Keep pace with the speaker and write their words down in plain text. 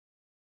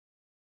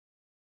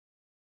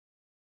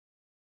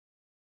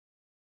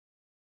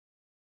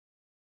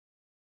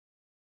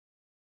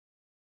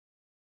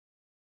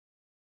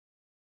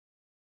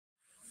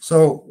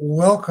So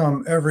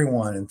welcome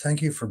everyone, and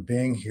thank you for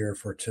being here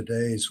for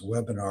today's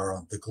webinar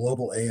on the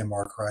global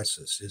AMR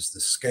crisis. Is the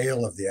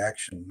scale of the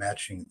action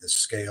matching the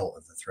scale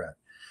of the threat?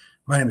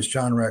 My name is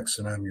John Rex,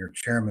 and I'm your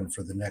chairman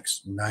for the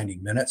next 90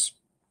 minutes.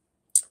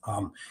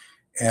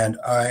 And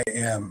I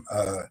am,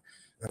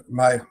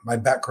 my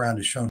background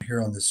is shown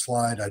here on this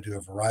slide. I do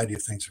a variety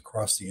of things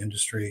across the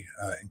industry,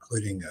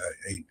 including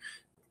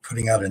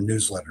putting out a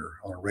newsletter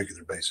on a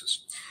regular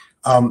basis.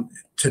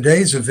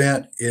 Today's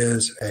event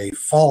is a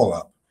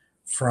follow-up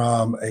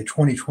from a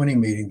 2020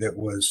 meeting that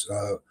was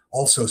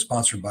also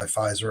sponsored by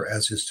Pfizer,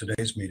 as is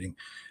today's meeting,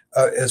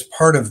 as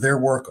part of their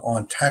work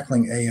on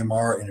tackling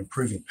AMR and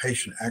improving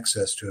patient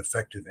access to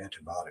effective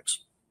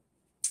antibiotics.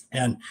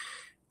 And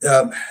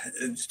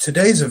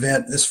today's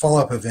event, this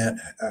follow-up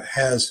event,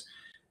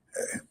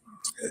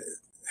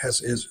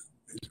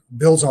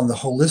 builds on the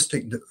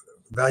holistic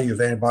value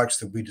of antibiotics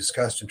that we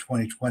discussed in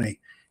 2020.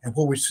 And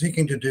what we're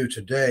seeking to do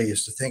today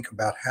is to think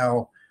about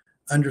how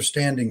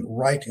understanding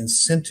right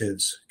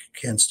incentives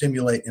can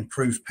stimulate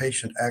improved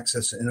patient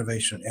access and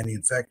innovation in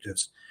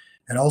anti-infectives,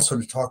 and also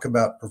to talk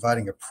about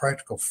providing a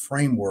practical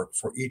framework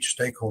for each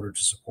stakeholder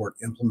to support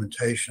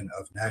implementation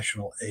of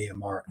national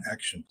AMR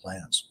action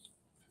plans.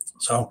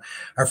 So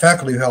our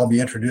faculty, who I'll be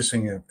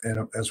introducing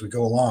as we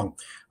go along,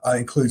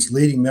 includes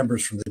leading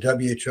members from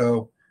the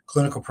WHO,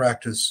 clinical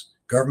practice,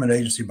 government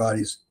agency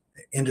bodies,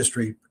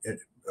 industry,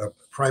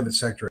 private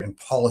sector, and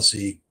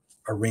policy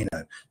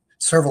arena.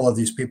 Several of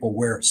these people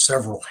wear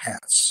several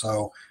hats.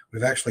 So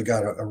we've actually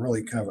got a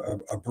really kind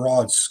of a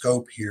broad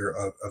scope here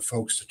of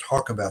folks to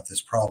talk about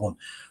this problem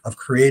of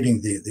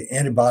creating the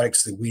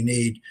antibiotics that we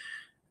need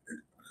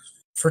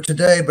for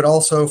today, but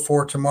also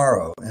for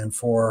tomorrow and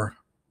for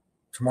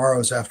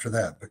tomorrows after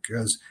that,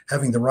 because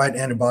having the right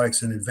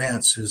antibiotics in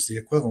advance is the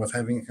equivalent of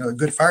having a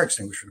good fire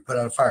extinguisher to put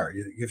out a fire.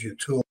 It gives you a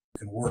tool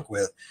you can work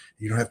with.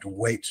 You don't have to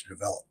wait to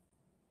develop.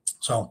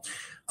 So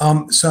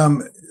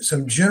some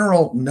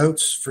general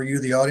notes for you,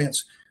 the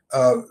audience.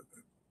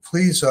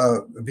 Please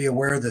be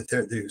aware that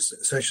the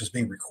session is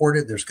being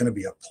recorded. There's going to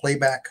be a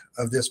playback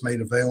of this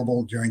made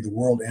available during the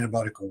World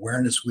Antibiotic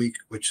Awareness Week,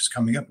 which is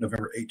coming up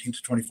November 18th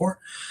to 24.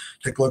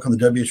 Take a look on the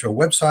WHO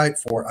website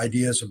for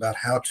ideas about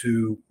how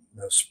to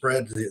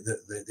spread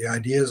the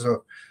ideas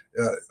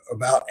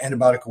about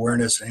antibiotic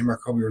awareness and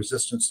antimicrobial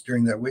resistance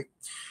during that week.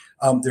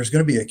 There's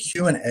going to be a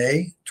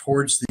Q&A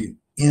towards the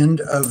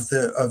end of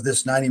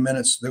this 90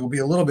 minutes. There will be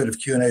a little bit of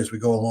Q&A as we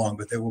go along,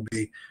 but there will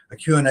be a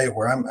Q&A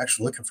where I'm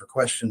actually looking for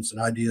questions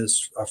and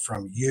ideas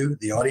from you,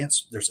 the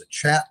audience. There's a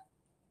chat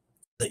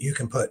that you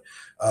can put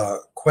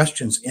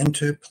questions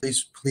into.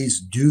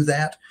 Please do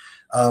that.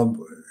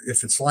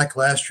 If it's like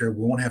last year,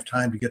 we won't have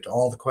time to get to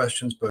all the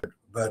questions, but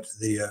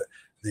the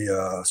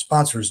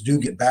sponsors do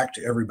get back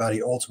to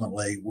everybody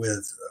ultimately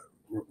with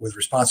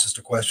responses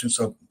to questions.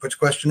 So put your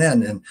question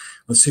in, and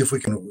let's see if we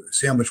can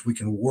see how much we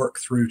can work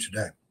through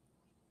today.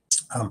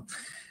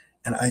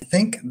 And I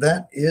think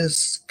that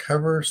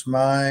covers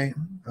my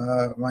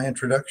my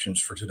introductions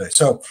for today.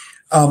 So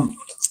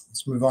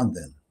let's move on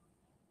then.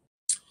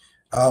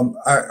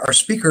 Our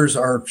speakers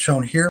are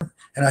shown here,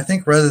 and I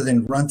think rather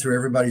than run through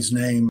everybody's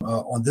name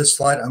on this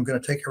slide, I'm going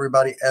to take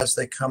everybody as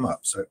they come up.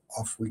 So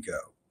off we go.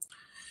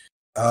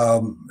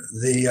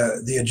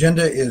 The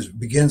agenda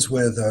begins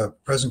with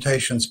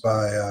presentations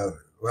by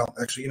well,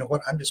 actually, you know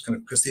what? I'm just going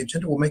to, because the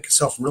agenda will make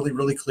itself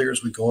really clear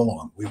as we go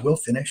along. We will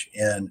finish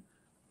in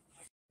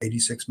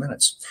 86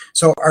 minutes.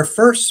 So our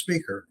first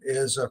speaker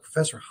is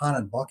Professor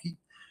Hanan Balkhi,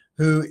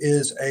 who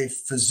is a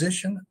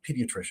physician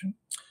pediatrician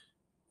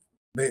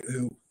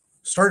who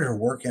started her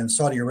work in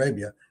Saudi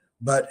Arabia,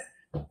 but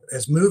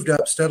has moved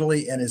up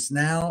steadily and is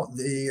now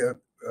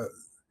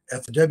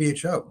at the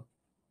WHO,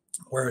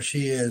 where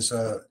she is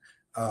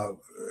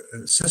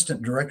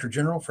Assistant Director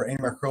General for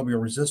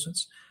Antimicrobial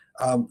Resistance.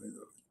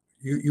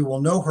 You will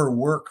know her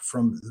work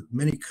from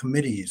many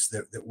committees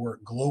that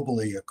work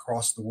globally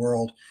across the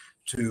world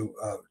to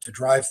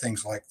drive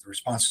things like the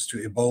responses to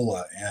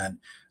Ebola and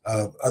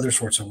other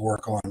sorts of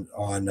work on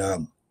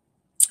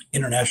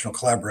international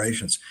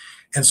collaborations.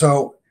 And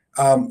so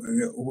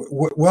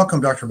welcome,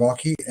 Dr.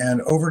 Balkhi,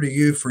 and over to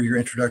you for your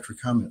introductory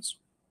comments.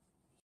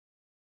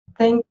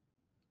 Thank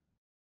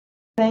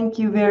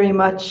you very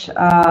much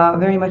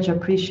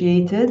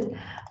appreciated.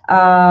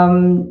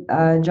 John,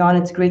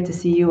 it's great to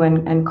see you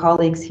and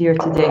colleagues here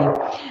today.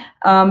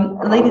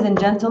 Ladies and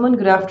gentlemen,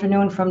 good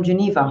afternoon from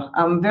Geneva.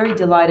 I'm very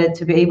delighted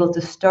to be able to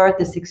start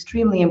this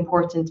extremely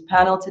important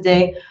panel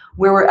today,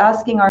 where we're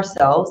asking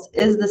ourselves,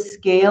 is the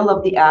scale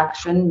of the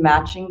action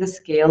matching the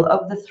scale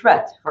of the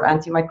threat for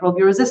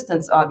antimicrobial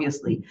resistance?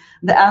 Obviously,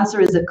 the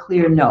answer is a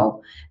clear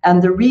no. And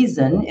the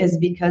reason is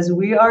because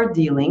we are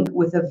dealing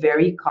with a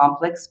very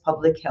complex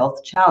public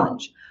health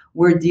challenge.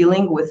 We're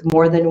dealing with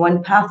more than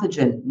one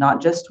pathogen, not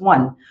just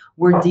one.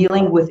 We're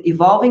dealing with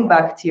evolving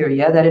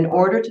bacteria that, in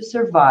order to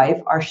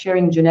survive, are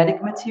sharing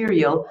genetic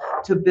material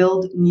to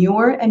build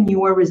newer and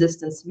newer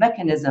resistance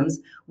mechanisms,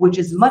 which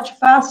is much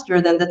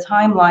faster than the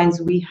timelines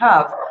we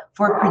have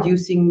for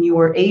producing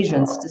newer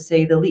agents, to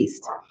say the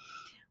least.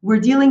 We're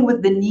dealing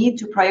with the need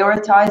to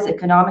prioritize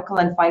economical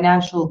and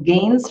financial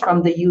gains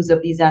from the use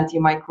of these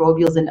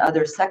antimicrobials in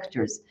other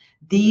sectors.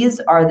 These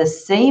are the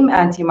same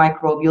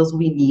antimicrobials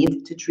we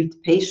need to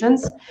treat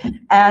patients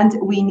and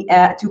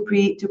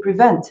to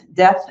prevent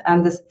death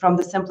and from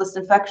the simplest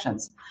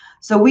infections.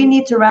 So we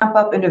need to ramp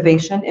up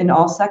innovation in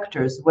all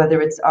sectors,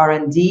 whether it's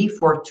R&D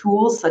for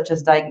tools such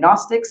as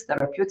diagnostics,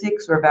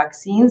 therapeutics, or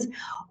vaccines,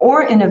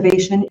 or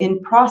innovation in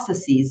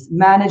processes,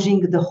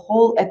 managing the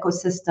whole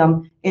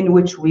ecosystem in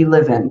which we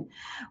live in.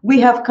 We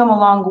have come a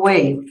long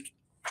way,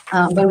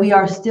 but we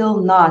are still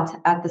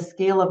not at the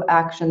scale of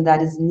action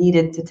that is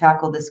needed to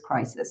tackle this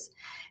crisis.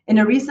 In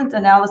a recent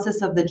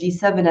analysis of the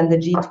G7 and the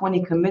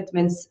G20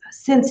 commitments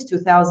since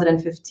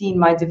 2015,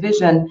 my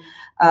division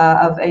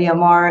of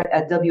AMR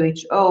at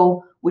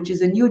WHO, which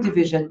is a new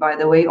division, by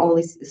the way,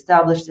 only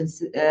established in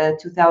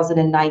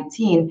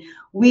 2019,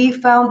 we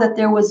found that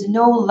there was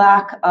no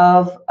lack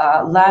of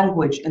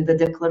language in the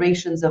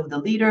declarations of the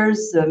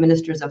leaders,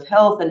 ministers of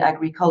health and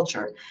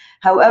agriculture.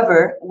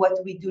 However,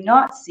 what we do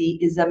not see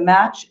is a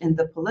match in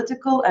the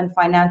political and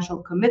financial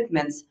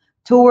commitments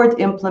toward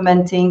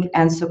implementing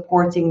and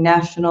supporting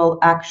national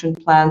action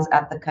plans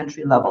at the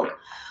country level.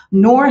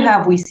 Nor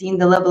have we seen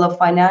the level of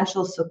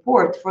financial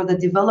support for the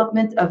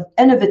development of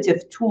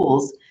innovative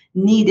tools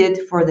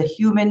needed for the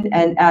human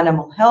and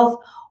animal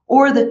health,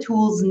 or the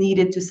tools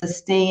needed to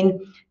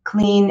sustain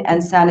clean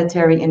and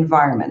sanitary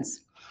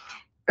environments.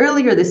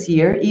 Earlier this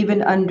year,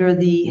 even under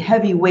the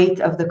heavy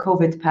weight of the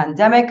COVID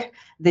pandemic,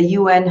 the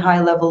UN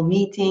high-level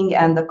meeting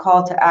and the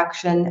call to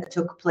action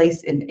took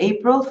place in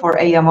April for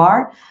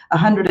AMR.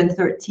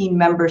 113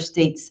 member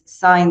states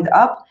signed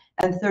up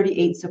and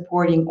 38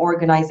 supporting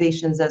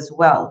organizations as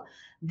well.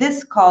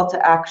 This call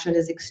to action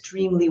is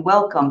extremely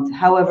welcomed.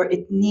 However,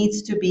 it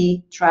needs to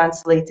be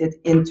translated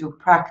into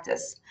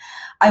practice.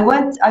 I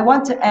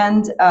want to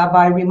end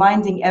by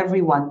reminding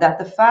everyone that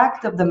the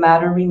fact of the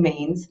matter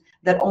remains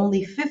that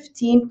only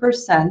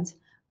 15%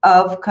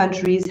 of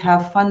countries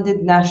have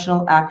funded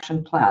national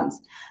action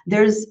plans.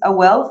 There's a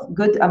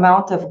good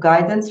amount of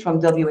guidance from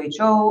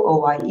WHO,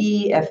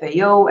 OIE,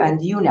 FAO, and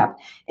UNEP.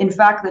 In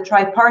fact, the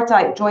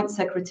tripartite joint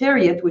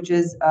secretariat, which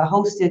is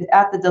hosted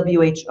at the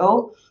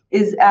WHO,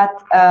 is at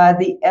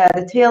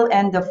the tail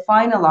end of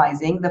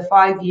finalizing the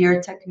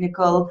 5-year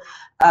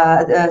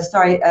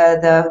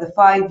the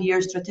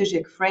 5-year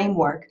strategic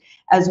framework,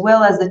 as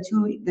well as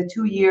the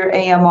two-year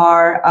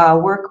AMR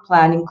work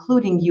plan,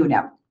 including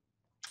UNEP.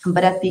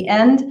 But at the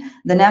end,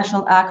 the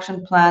national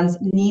action plans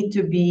need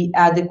to be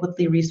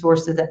adequately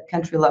resourced at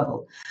country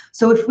level.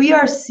 So if we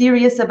are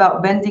serious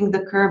about bending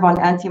the curve on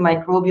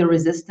antimicrobial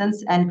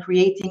resistance and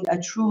creating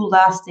a true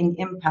lasting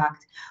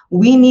impact,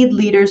 we need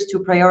leaders to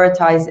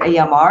prioritize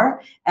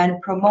AMR and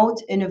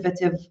promote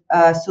innovative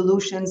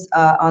solutions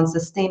on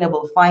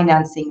sustainable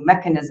financing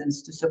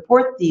mechanisms to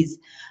support these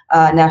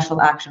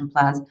national action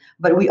plans.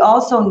 But we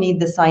also need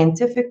the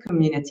scientific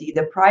community,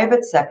 the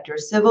private sector,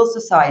 civil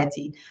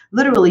society,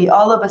 literally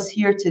all of us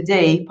here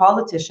today,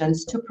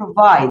 politicians, to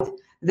provide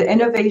the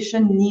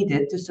innovation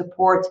needed to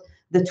support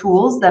the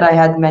tools that I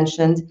had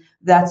mentioned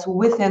that's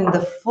within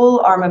the full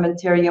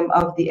armamentarium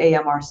of the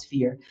AMR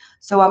sphere.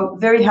 So I'm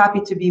very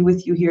happy to be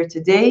with you here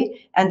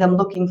today, and I'm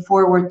looking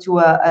forward to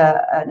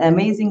an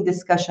amazing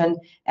discussion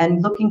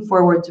and looking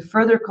forward to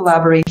further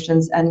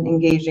collaborations and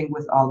engaging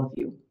with all of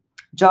you.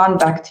 John,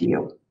 back to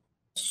you.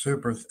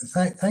 Super.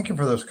 Thank you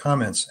for those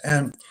comments.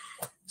 And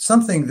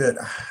something that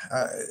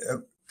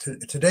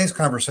today's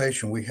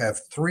conversation, we have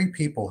 3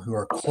 people who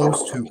are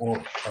close to or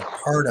are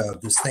part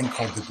of this thing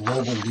called the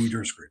Global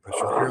Leaders Group, which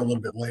you'll hear a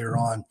little bit later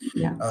on.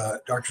 Yeah.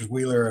 Drs.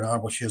 Wheeler and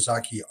Honorable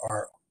Shiozaki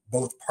are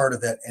both part of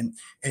that,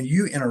 and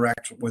you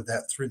interact with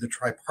that through the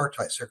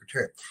tripartite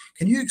secretariat.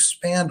 Can you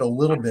expand a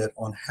little bit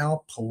on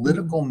how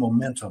political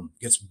momentum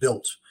gets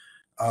built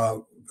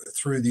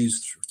through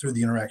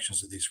the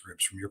interactions of these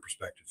groups from your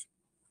perspective?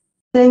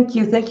 Thank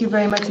you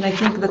very much, and I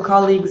think the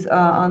colleagues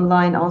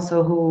online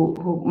also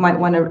who might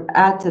want to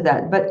add to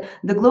that. But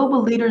the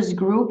Global Leaders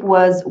Group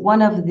was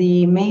one of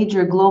the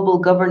major global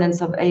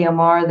governance of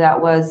AMR that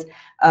was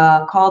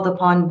called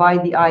upon by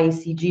the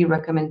IECG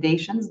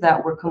recommendations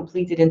that were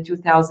completed in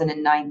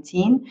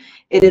 2019.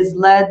 It is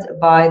led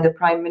by the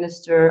Prime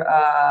Minister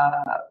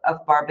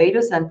of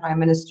Barbados and Prime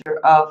Minister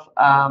of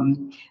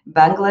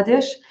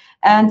Bangladesh.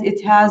 And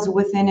it has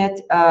within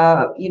it,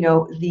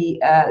 the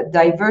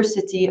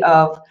diversity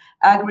of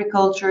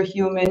agriculture,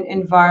 human,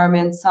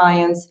 environment,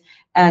 science,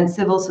 and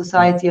civil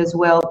society as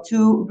well,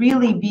 to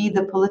really be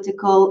the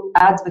political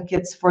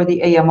advocates for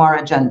the AMR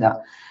agenda.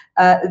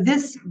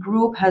 This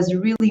group has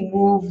really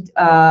moved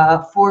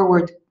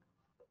forward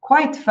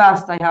quite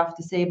fast, I have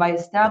to say, by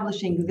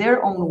establishing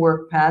their own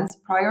work plans,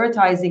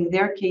 prioritizing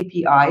their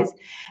KPIs,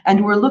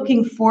 and we're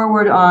looking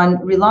forward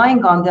on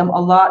relying on them a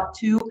lot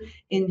to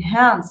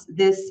enhance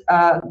this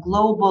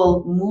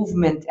global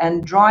movement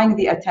and drawing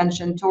the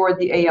attention toward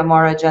the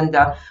AMR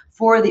agenda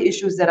for the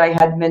issues that I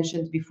had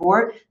mentioned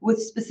before,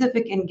 with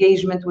specific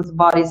engagement with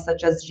bodies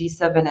such as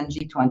G7 and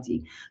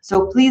G20.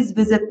 So please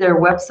visit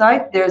their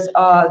website.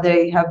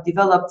 They have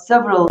developed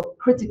several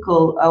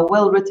critical,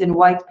 well-written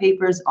white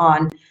papers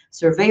on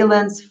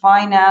surveillance,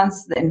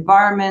 finance, the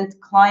environment,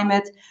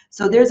 climate.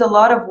 So there's a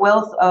lot of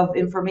wealth of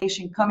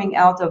information coming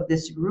out of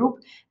this group,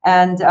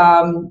 and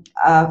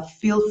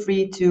feel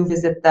free to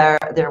visit their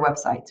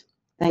website.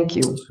 Thank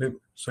you.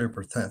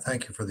 Super.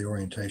 Thank you for the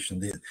orientation.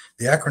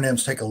 The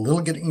acronyms take a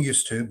little getting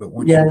used to, but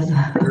once Yes. you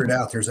figure it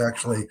out, there's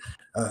actually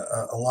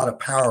a lot of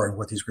power in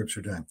what these groups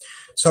are doing.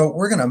 So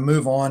we're going to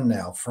move on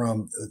now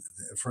from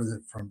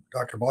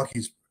Dr.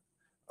 Balke's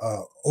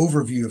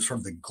overview of sort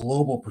of the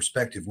global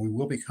perspective. We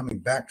will be coming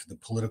back to the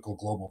political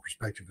global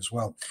perspective as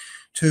well,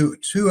 to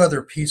two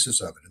other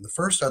pieces of it. And the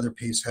first other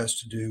piece has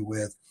to do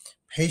with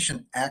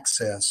patient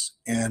access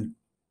and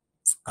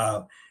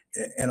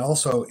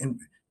also in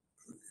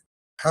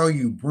how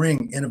you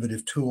bring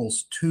innovative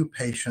tools to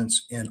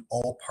patients in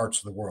all parts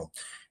of the world.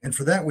 And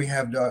for that, we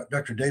have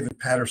Dr. David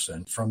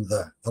Patterson from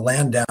the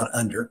land down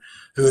under,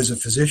 who is a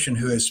physician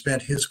who has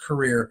spent his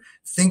career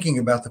thinking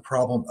about the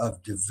problem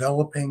of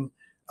developing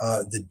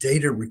the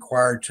data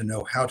required to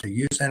know how to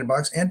use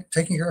antibiotics and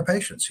taking care of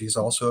patients. He's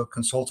also a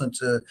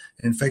consultant in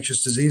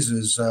infectious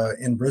diseases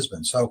in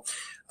Brisbane. So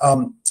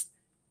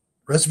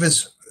rest of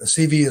his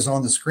CV is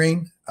on the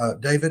screen.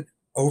 David,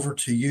 over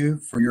to you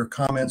for your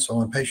comments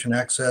on patient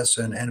access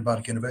and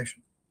antibiotic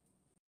innovation.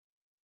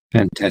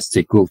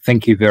 Fantastic. Well,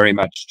 thank you very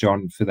much,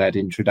 John, for that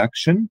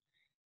introduction.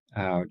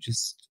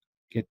 Just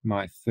get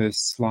my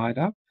first slide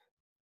up.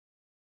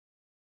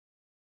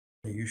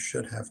 You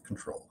should have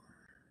control.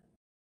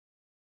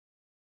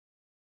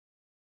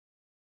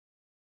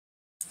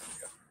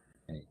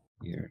 Okay,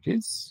 here it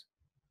is.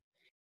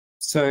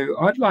 So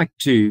I'd like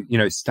to,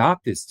 start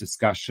this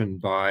discussion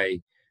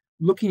by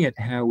looking at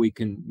how we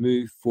can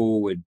move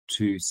forward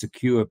to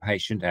secure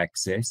patient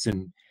access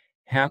and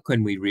how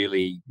can we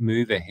really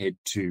move ahead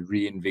to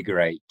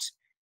reinvigorate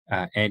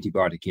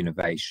antibiotic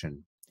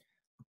innovation.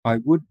 I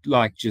would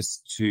like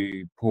just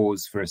to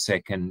pause for a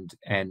second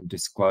and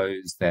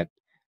disclose that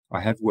I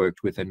have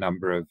worked with a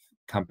number of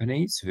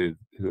companies who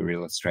are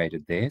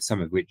illustrated there,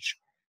 some of which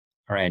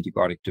are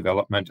antibiotic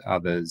development,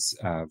 others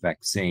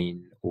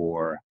vaccine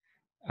or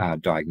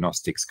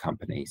diagnostics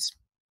companies.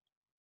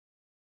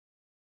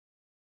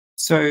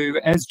 So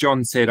as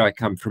John said, I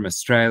come from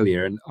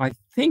Australia, and I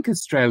think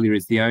Australia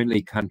is the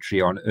only country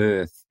on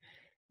earth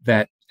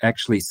that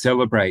actually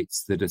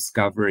celebrates the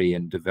discovery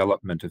and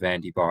development of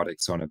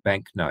antibiotics on a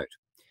banknote.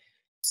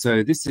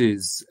 So this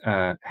is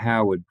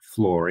Howard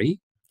Florey,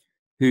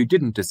 who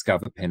didn't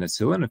discover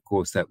penicillin. Of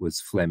course, that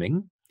was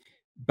Fleming.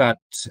 But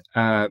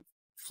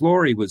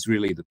Florey was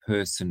really the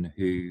person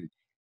who,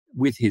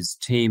 with his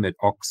team at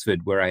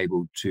Oxford, were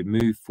able to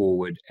move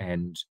forward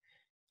and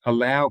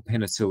allow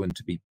penicillin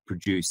to be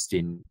produced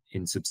in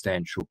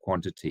substantial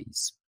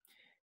quantities.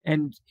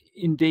 And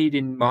indeed,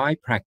 in my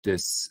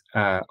practice,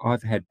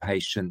 I've had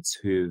patients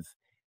who've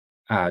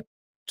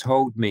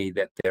told me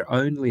that they're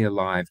only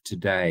alive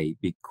today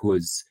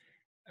because,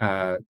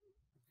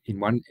 in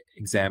one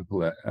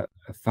example,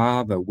 a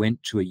father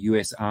went to a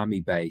US Army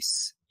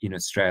base in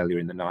Australia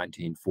in the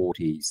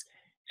 1940s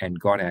and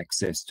got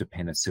access to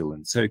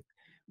penicillin. So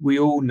we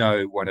all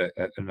know what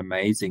an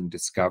amazing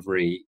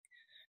discovery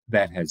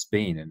that has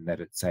been, and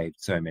that it saved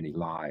so many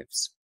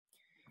lives.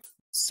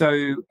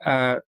 So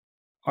I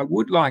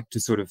would like to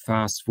sort of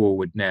fast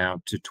forward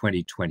now to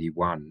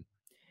 2021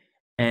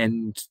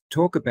 and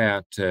talk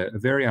about a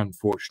very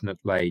unfortunate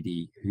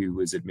lady who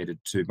was admitted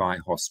to my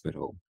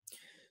hospital.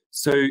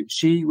 So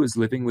she was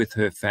living with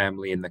her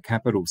family in the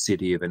capital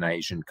city of an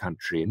Asian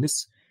country, and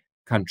this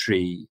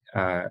country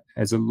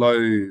has a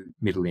low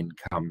middle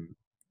income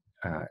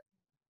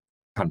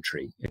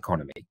country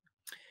economy.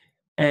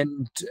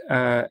 And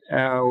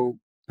our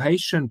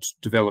patient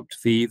developed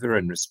fever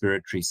and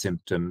respiratory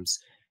symptoms,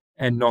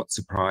 and not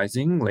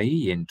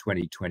surprisingly, in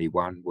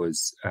 2021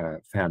 was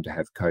found to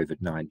have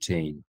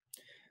COVID-19.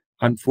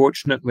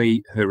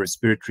 Unfortunately, her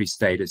respiratory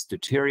status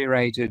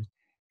deteriorated,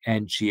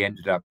 and she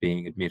ended up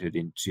being admitted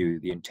into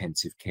the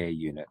intensive care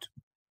unit.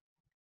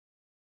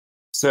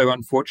 So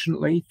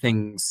unfortunately,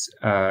 things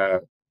go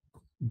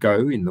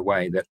in the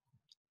way that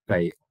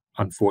they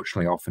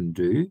unfortunately often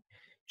do.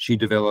 She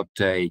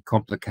developed a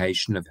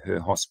complication of her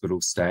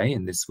hospital stay,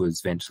 and this was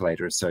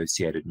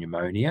ventilator-associated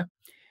pneumonia.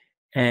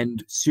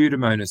 And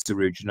Pseudomonas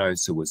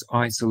aeruginosa was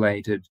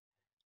isolated.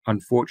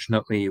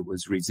 Unfortunately, it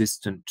was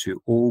resistant to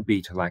all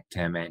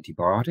beta-lactam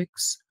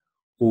antibiotics,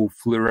 all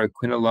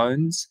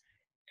fluoroquinolones,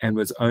 and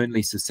was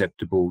only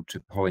susceptible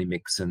to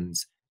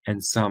polymyxins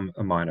and some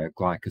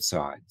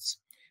aminoglycosides.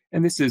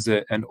 And this is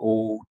an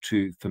all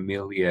too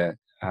familiar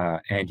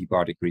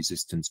antibiotic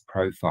resistance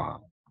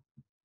profile.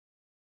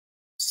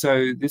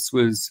 So this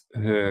was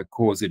her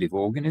causative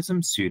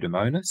organism,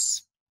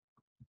 Pseudomonas.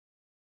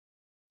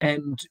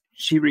 And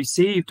she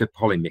received a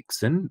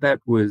polymyxin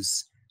that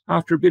was,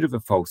 after a bit of a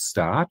false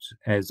start,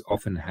 as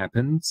often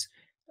happens,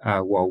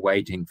 while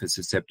waiting for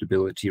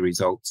susceptibility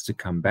results to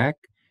come back.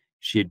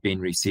 She had been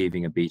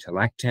receiving a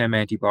beta-lactam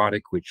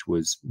antibiotic, which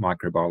was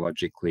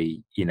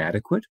microbiologically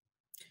inadequate.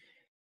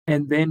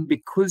 And then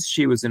because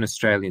she was an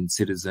Australian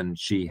citizen,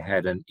 she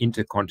had an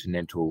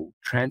intercontinental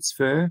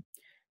transfer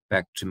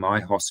back to my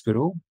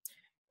hospital.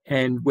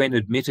 And when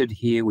admitted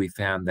here, we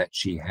found that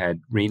she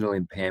had renal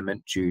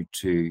impairment due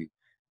to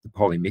the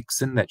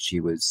polymyxin that she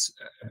was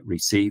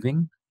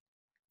receiving,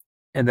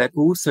 and that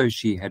also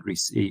she had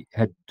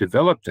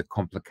developed a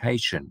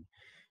complication,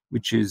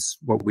 which is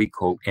what we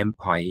call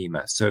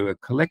empyema, so a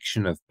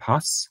collection of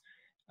pus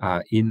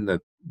in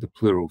the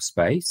pleural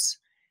space,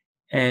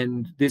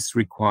 and this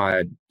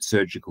required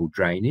surgical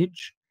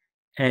drainage.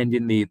 And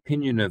in the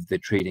opinion of the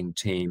treating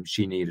team,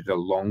 she needed a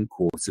long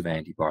course of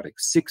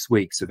antibiotics, 6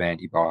 weeks of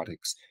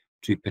antibiotics,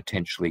 to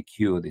potentially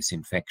cure this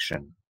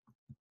infection.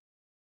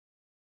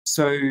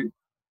 So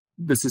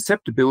the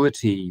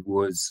susceptibility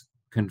was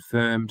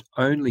confirmed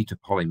only to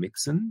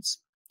polymyxins,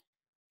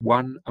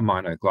 one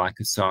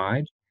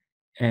aminoglycoside,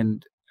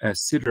 and a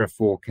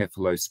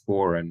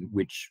siderophore-cephalosporin,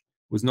 which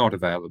was not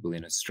available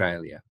in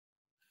Australia.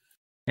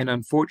 And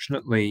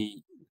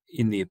unfortunately,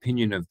 in the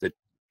opinion of the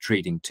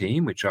treating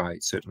team, which I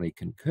certainly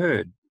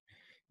concurred,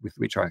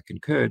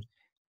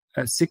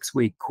 a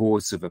 6-week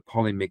course of a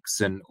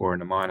polymyxin or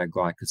an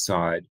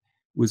aminoglycoside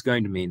was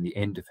going to mean the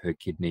end of her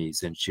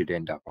kidneys and she'd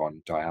end up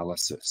on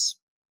dialysis.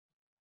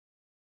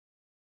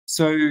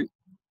 So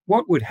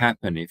what would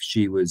happen if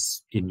she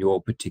was in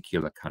your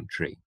particular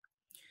country?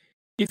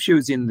 If she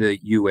was in the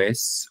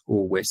US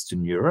or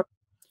Western Europe,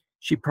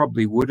 she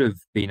probably would have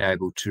been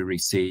able to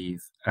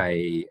receive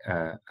a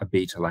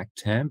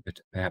beta-lactam, but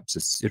perhaps a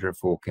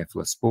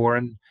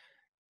siderophore-cephalosporin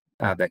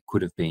that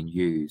could have been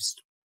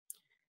used.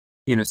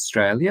 In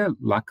Australia,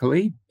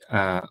 luckily,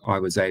 I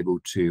was able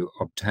to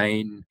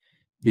obtain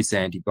this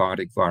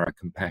antibiotic via a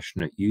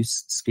compassionate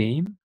use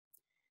scheme.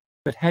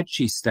 But had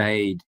she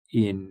stayed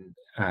in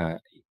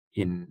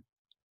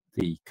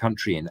the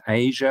country in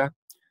Asia,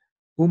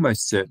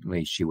 almost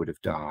certainly she would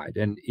have died.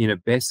 And in a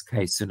best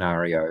case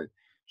scenario,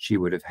 she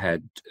would have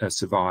had a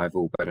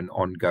survival but an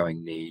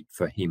ongoing need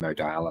for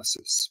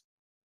hemodialysis.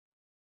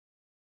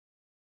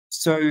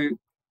 So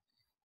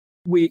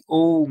we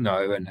all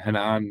know, and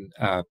Hanan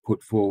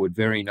put forward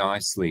very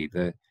nicely,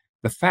 the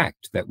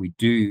fact that we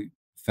do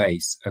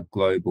face a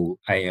global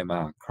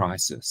AMR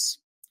crisis.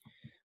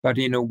 But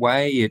in a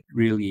way, it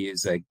really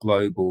is a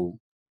global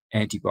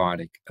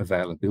antibiotic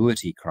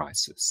availability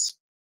crisis.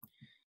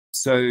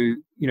 So,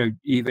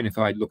 even if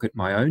I look at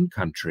my own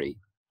country,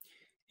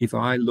 if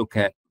I look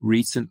at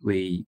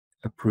recently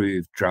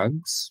approved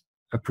drugs,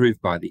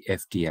 approved by the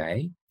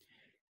FDA,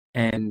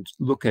 and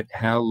look at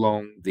how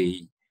long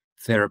the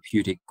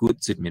Therapeutic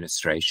Goods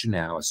Administration,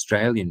 our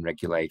Australian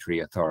regulatory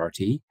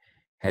authority,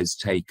 has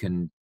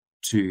taken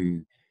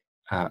to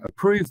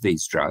approve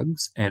these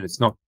drugs, and it's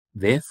not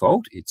their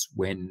fault, it's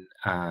when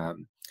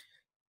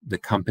the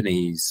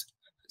companies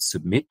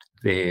submit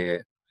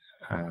their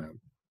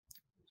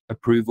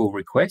approval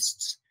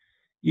requests,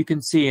 you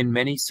can see in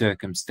many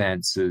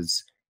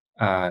circumstances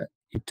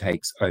it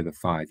takes over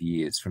 5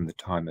 years from the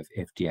time of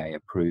FDA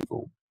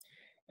approval.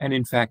 And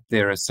in fact,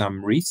 there are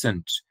some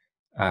recent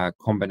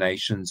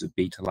combinations of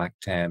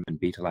beta-lactam and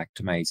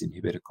beta-lactamase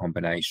inhibitor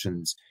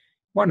combinations,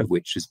 one of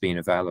which has been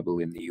available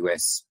in the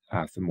US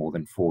for more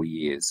than 4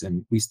 years,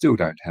 and we still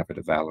don't have it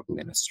available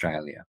in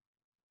Australia.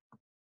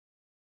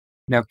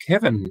 Now,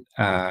 Kevin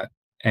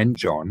and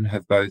John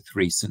have both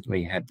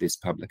recently had this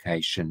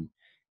publication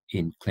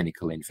in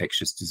Clinical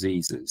Infectious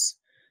Diseases,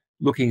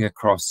 looking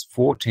across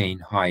 14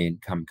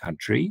 high-income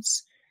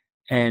countries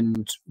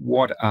and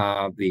what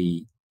are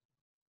the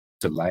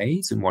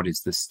delays and what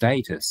is the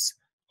status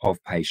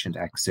of patient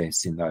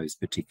access in those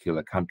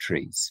particular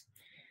countries.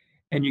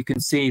 And you can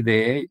see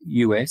there,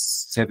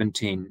 US,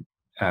 17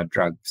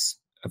 drugs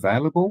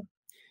available,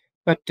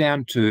 but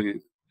down to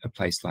a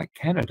place like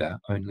Canada,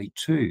 only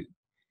 2.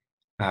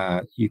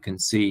 You can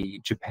see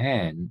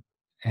Japan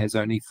has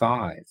only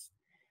 5.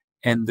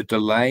 And the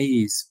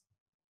delays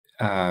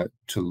to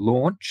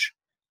launch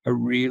are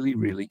really,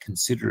 really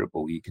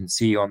considerable. You can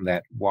see on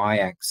that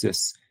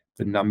y-axis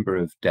the number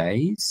of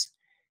days,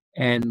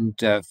 and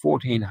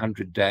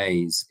 1,400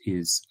 days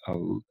is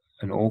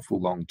an awful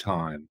long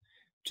time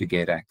to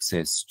get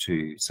access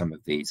to some of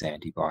these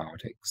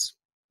antibiotics.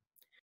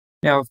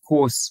 Now, of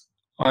course,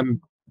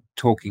 I'm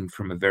talking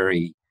from a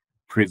very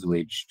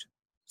privileged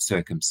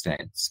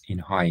circumstance in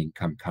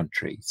high-income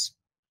countries.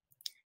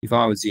 If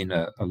I was in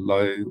a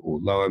low or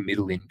lower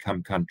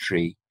middle-income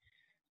country,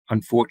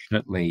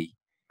 unfortunately,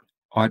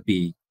 I'd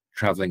be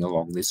traveling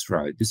along this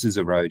road. This is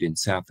a road in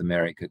South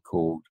America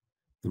called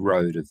the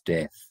Road of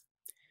Death.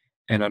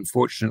 And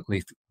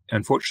unfortunately,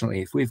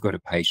 if we've got a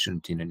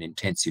patient in an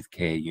intensive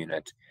care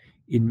unit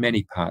in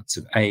many parts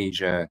of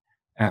Asia,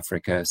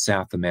 Africa,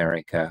 South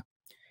America,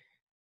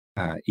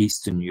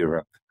 Eastern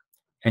Europe,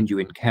 and you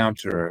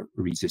encounter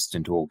a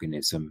resistant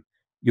organism,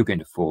 you're going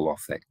to fall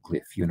off that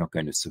cliff. You're not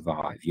going to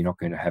survive. You're not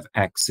going to have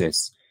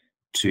access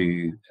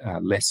to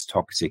less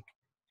toxic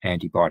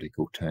antibiotic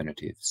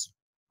alternatives.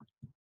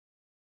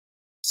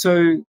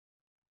 So,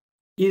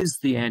 is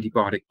the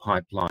antibiotic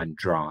pipeline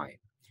dry?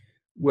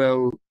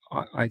 Well,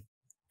 I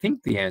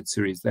think the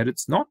answer is that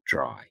it's not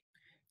dry.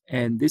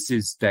 And this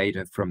is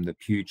data from the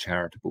Pew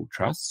Charitable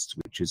Trust,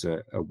 which is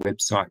a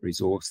website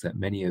resource that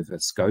many of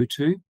us go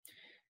to.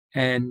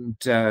 And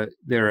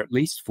there are at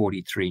least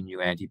 43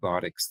 new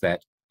antibiotics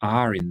that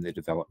are in the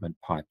development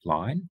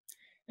pipeline.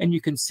 And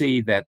you can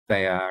see that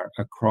they are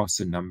across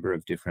a number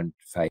of different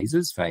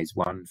phases, phase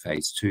 1,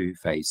 phase 2,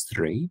 phase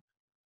 3.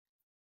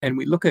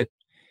 And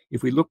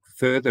if we look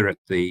further at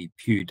the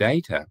Pew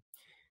data,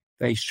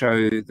 they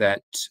show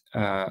that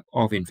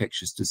of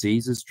infectious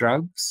diseases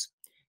drugs,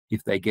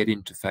 if they get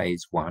into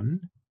phase 1,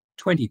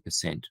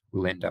 20%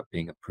 will end up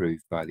being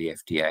approved by the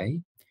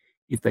FDA.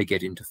 If they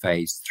get into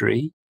phase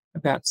 3,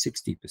 about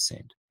 60%.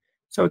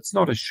 So it's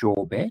not a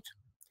sure bet,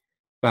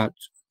 but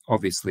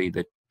obviously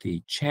the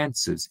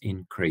chances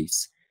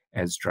increase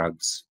as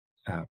drugs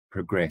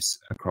progress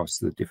across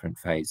the different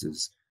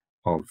phases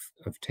of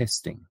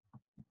testing.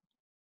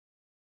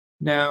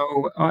 Now,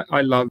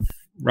 I love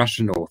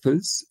Russian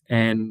authors,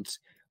 and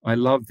I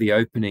love the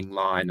opening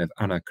line of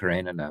Anna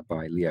Karenina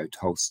by Leo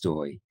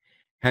Tolstoy.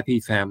 Happy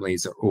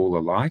families are all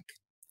alike.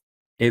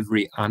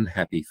 Every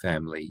unhappy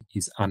family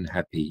is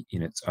unhappy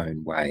in its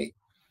own way.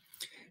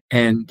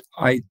 And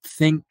I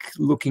think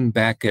looking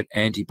back at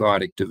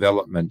antibiotic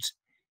development,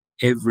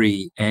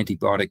 every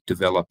antibiotic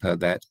developer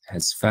that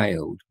has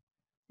failed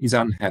is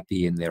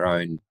unhappy in their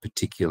own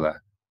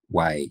particular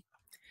way.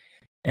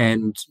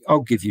 And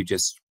I'll give you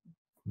just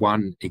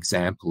one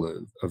example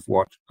of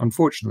what,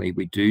 unfortunately,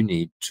 we do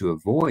need to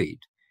avoid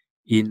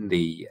in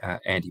the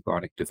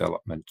antibiotic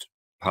development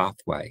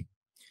pathway.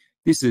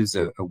 This is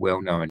a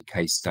well-known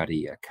case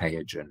study,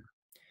 Achaogen.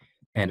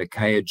 And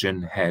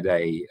Achaogen had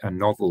a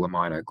novel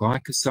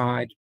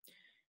aminoglycoside,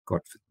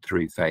 got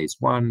through phase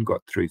 1,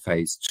 got through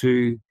phase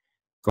 2,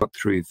 got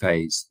through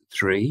phase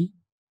 3,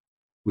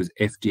 was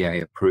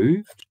FDA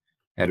approved,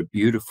 had a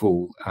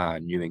beautiful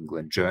New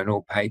England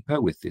Journal paper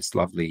with this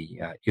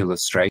lovely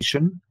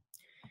illustration.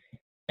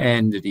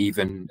 And it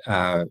even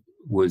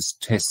was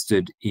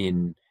tested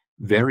in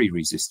very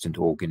resistant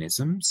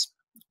organisms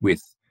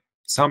with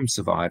some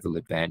survival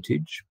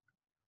advantage.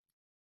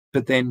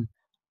 But then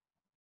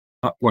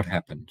what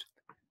happened?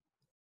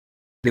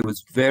 There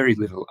was very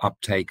little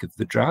uptake of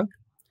the drug.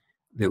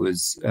 There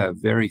was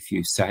very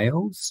few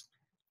sales.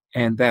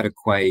 And that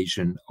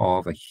equation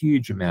of a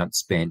huge amount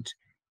spent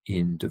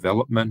in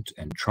development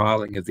and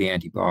trialing of the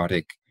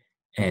antibiotic,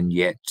 and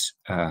yet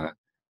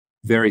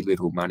very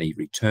little money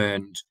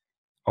returned,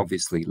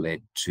 obviously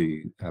led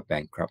to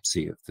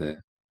bankruptcy of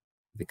the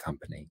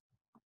company.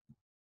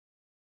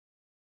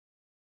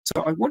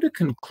 So I want to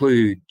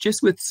conclude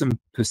just with some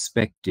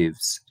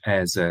perspectives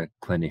as a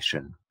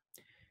clinician.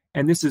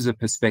 And this is a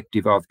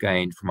perspective I've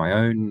gained from my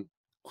own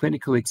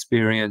clinical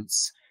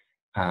experience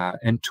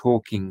and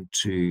talking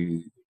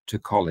to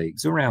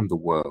colleagues around the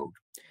world.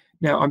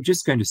 Now, I'm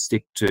just going to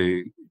stick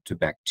to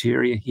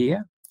bacteria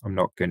here. I'm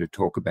not going to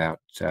talk about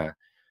the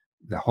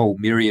whole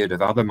myriad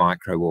of other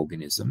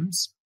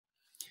microorganisms.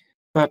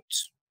 But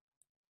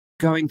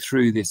going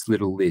through this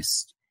little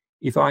list,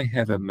 if I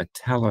have a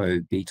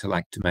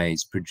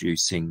metallo-beta-lactamase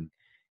producing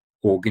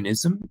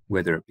organism,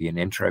 whether it be an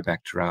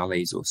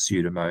Enterobacterales or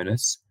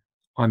Pseudomonas,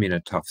 I'm in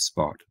a tough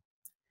spot.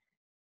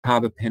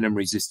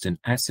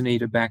 Carbapenem-resistant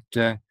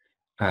Acinetobacter,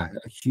 a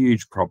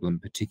huge problem,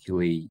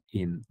 particularly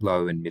in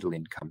low and middle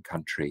income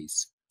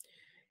countries.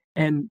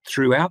 And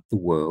throughout the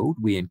world,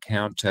 we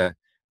encounter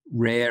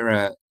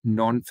rarer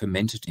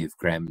non-fermentative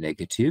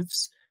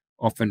gram-negatives,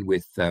 often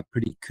with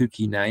pretty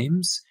kooky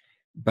names,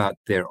 but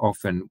they're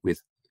often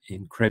with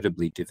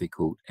incredibly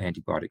difficult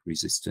antibiotic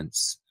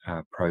resistance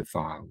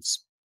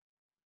profiles.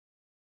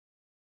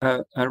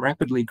 A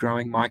rapidly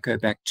growing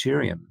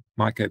Mycobacterium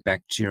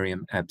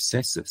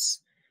abscessus,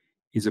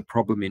 is a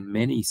problem in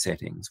many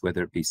settings,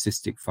 whether it be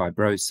cystic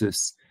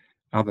fibrosis,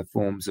 other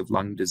forms of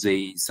lung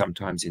disease,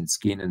 sometimes in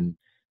skin and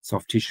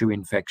soft tissue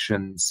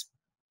infections,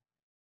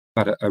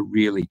 but a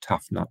really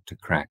tough nut to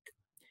crack.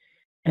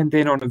 And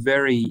then on a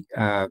very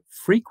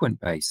frequent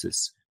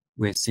basis,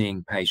 we're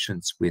seeing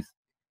patients with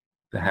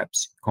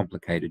perhaps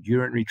complicated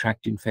urinary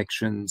tract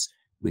infections,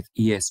 with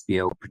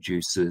ESBL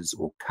producers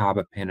or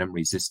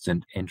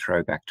carbapenem-resistant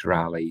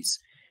Enterobacterales,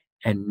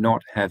 and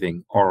not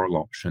having oral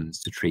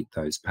options to treat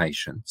those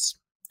patients.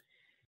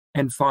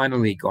 And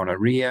finally,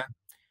 gonorrhea.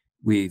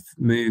 We've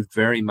moved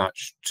very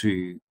much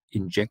to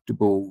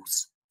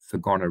injectables for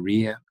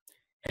gonorrhea,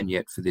 and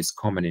yet for this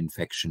common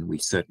infection, we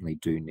certainly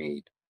do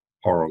need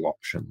oral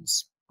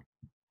options.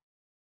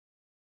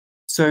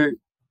 So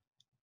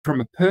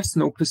from a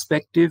personal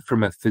perspective,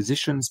 from a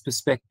physician's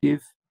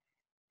perspective,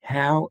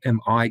 how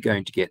am I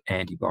going to get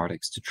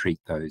antibiotics to treat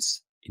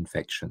those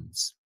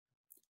infections?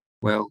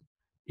 Well,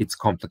 it's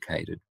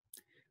complicated,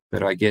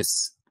 but I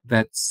guess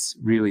that's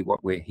really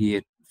what we're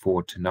here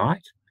for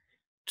tonight,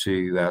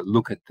 to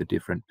look at the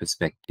different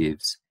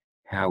perspectives,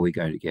 how we're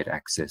going to get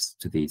access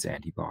to these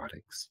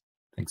antibiotics.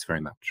 Thanks very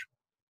much.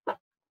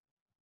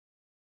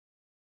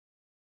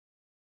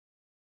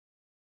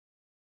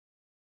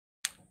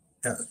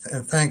 Yeah,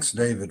 and thanks,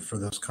 David, for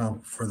those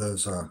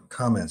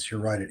comments. You're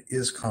right; it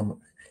is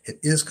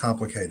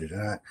complicated,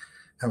 and I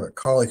have a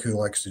colleague who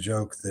likes to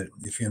joke that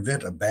if you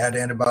invent a bad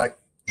antibiotic,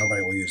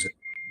 nobody will use it.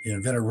 You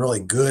invent a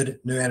really good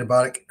new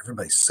antibiotic,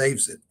 everybody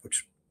saves it,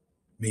 which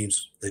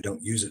means they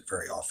don't use it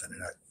very often.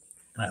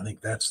 And I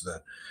think that's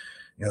the,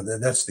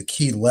 that's the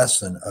key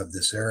lesson of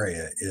this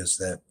area, is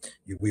that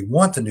we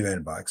want the new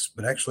antibiotics,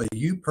 but actually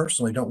you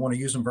personally don't want to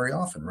use them very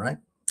often, right?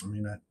 I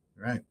mean,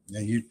 right.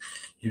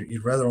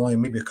 You'd rather only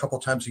maybe a couple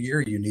times a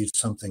year you need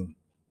something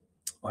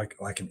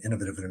like an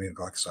innovative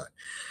aminoglycoside.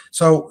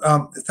 So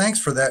thanks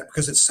for that,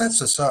 because it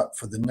sets us up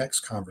for the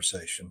next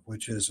conversation,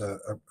 which is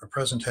a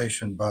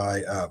presentation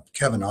by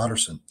Kevin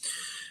Otterson,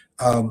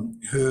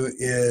 who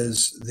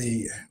is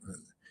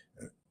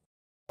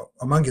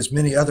among his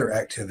many other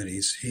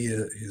activities, he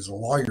is a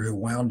lawyer who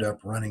wound up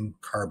running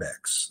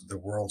Carbex, the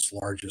world's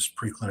largest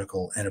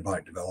preclinical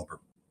antibiotic developer.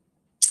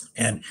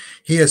 And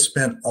he has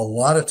spent a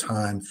lot of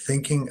time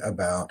thinking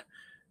about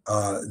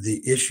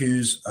the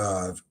issues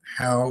of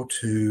how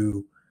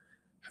to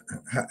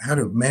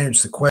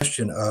manage the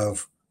question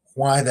of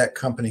why that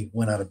company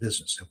went out of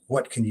business, and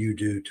what can you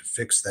do to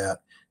fix that,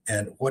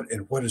 and what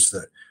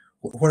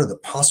are the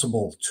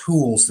possible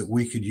tools that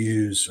we could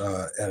use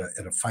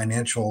at a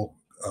financial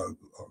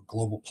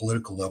global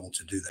political level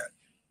to do that.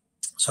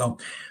 So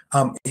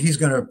he's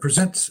going to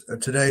present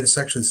today. This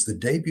actually is the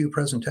debut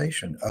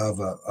presentation of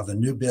a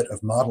new bit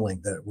of modeling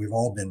that we've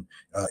all been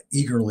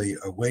eagerly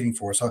waiting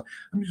for. So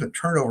I'm just going to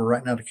turn it over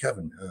right now to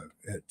Kevin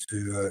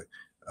to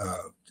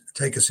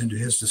take us into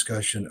his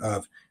discussion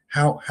of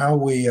how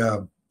we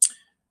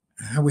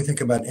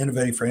think about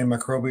innovating for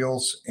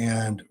antimicrobials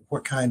and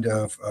what kind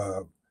of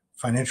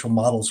financial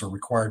models are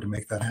required to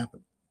make that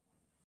happen.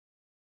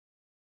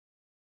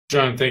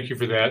 John, thank you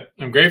for that.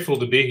 I'm grateful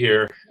to be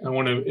here. I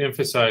want to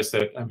emphasize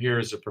that I'm here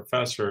as a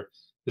professor.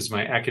 This is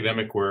my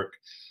academic work.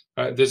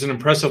 There's an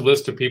impressive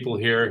list of people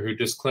here who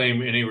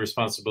disclaim any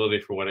responsibility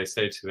for what I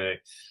say today.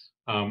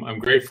 I'm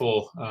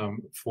grateful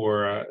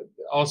for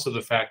also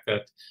the fact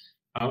that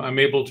I'm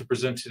able to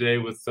present today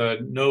with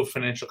no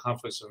financial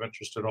conflicts of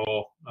interest at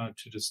all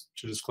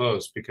to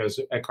disclose, because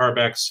at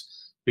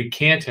Carbex, we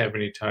can't have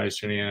any ties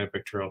to any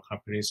antibacterial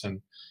companies,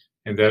 and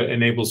that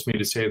enables me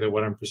to say that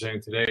what I'm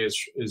presenting today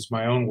is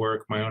my own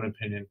work, my own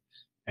opinion,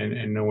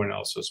 and no one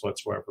else's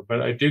whatsoever.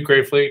 But I do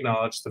gratefully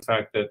acknowledge the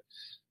fact that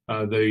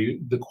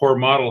the core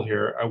model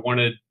here, I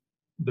wanted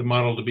the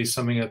model to be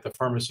something that the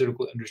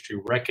pharmaceutical industry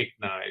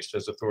recognized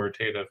as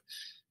authoritative.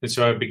 And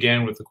so I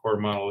began with the core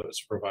model that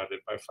was provided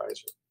by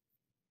Pfizer.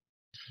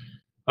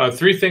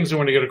 Three things I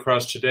want to get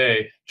across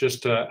today: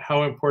 just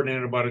how important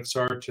antibiotics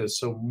are to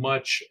so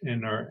much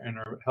in our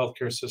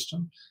healthcare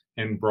system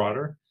and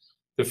broader.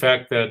 The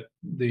fact that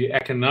the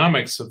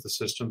economics of the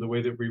system, the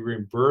way that we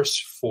reimburse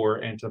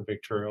for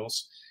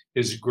antibacterials,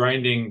 is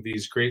grinding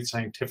these great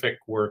scientific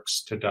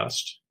works to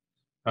dust.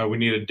 We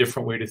need a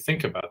different way to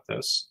think about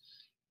this.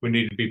 We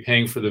need to be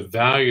paying for the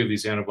value of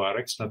these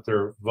antibiotics, not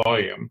their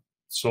volume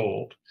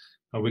sold.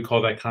 We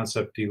call that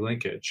concept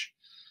delinkage.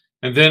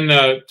 And then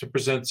to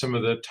present some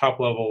of the top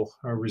level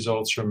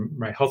results from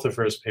my health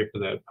affairs paper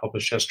that I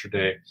published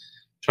yesterday,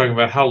 talking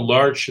about how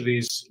large should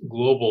these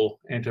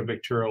global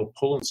antibacterial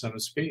pull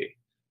incentives be?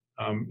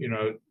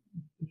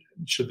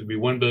 Should there be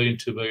 1 billion,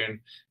 2 billion?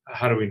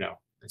 How do we know?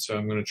 And so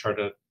I'm going to try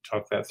to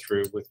talk that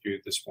through with you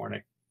this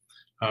morning,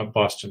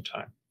 Boston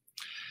time.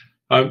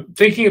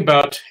 Thinking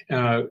about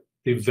the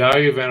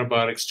value of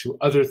antibiotics to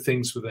other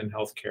things within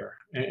healthcare.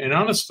 And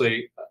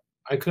honestly,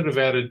 I could have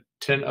added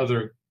 10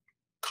 other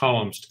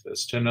columns to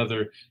this, 10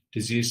 other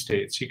disease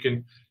states. You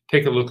can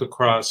take a look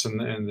across, and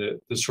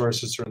the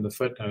sources are in the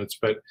footnotes,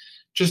 but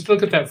just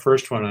look at that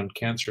first one on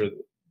cancer.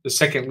 The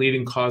second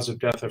leading cause of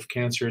death of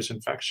cancer is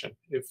infection.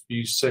 If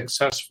you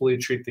successfully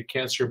treat the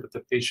cancer, but the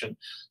patient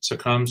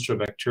succumbs to a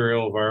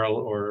bacterial, viral,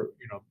 or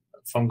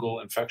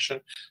fungal infection,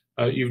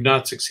 you've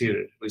not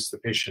succeeded. At least the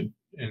patient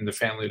and the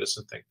family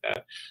doesn't think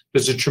that.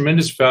 There's a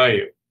tremendous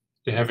value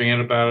to having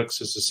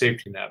antibiotics as a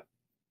safety net.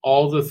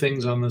 All the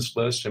things on this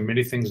list, and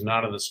many things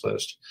not on this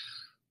list,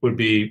 would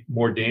be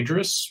more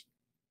dangerous,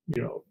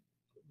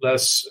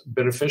 less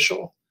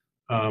beneficial,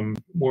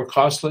 more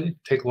costly,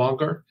 take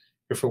longer,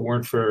 if it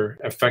weren't for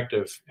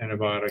effective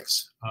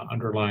antibiotics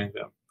underlying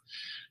them.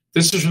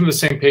 This is from the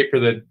same paper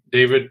that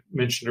David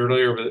mentioned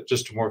earlier, but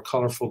just a more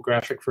colorful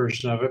graphic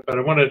version of it. But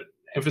I want to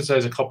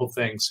emphasize a couple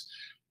things.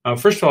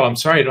 First of all, I'm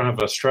sorry I don't have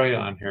Australia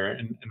on here.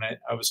 And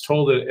I was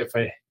told that if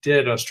I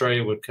did,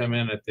 Australia would come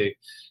in at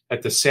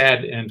the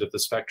sad end of the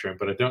spectrum,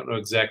 but I don't know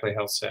exactly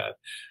how sad.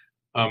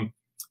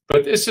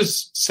 But this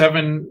is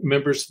 7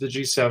 members of the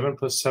G7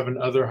 plus 7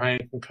 other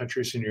high-income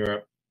countries in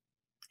Europe.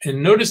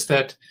 And notice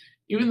that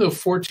even though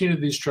 14 of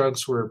these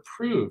drugs were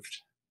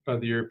approved by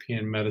the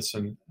European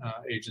Medicine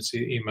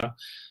Agency, EMA,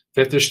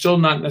 that they're still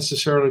not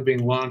necessarily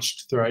being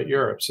launched throughout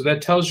Europe. So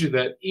that tells you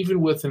that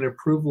even with an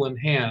approval in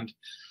hand,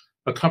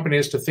 a company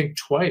has to think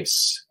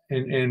twice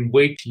and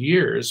wait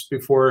years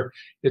before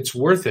it's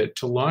worth it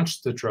to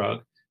launch the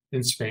drug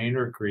in Spain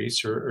or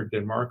Greece or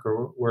Denmark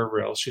or wherever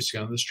else you see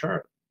on this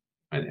chart.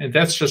 And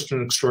that's just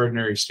an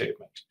extraordinary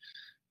statement.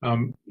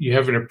 You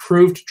have an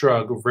approved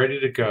drug ready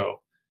to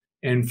go,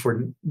 and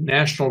for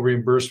national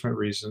reimbursement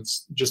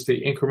reasons, just the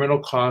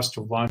incremental cost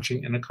of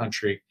launching in a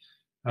country,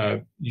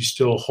 you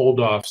still hold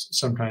off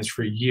sometimes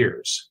for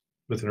years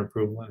with an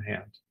approval in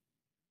hand.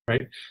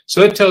 right?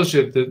 So that tells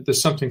you that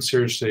there's something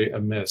seriously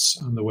amiss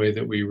on the way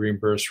that we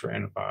reimburse for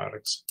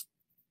antibiotics.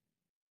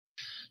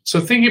 So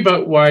thinking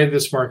about why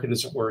this market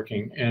isn't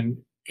working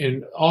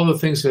and all the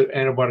things that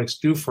antibiotics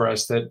do for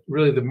us, that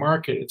really the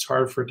market, it's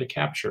hard for it to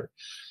capture.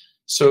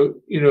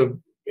 So,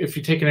 if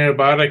you take an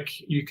antibiotic,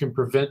 you can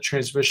prevent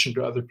transmission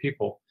to other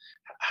people.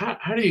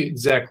 How do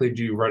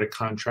you write a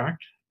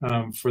contract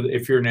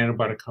if you're an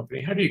antibiotic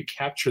company? How do you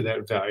capture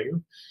that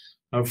value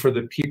for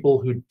the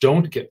people who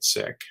don't get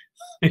sick,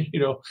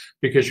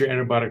 because your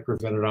antibiotic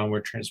prevented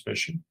onward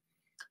transmission?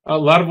 A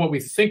lot of what we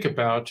think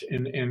about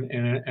in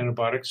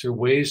antibiotics are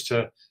ways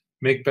to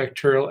make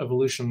bacterial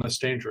evolution less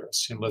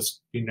dangerous. And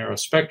let's be narrow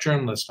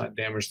spectrum, let's not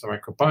damage the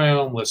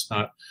microbiome, let's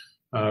not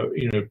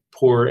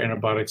pour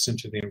antibiotics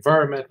into the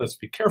environment, let's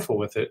be careful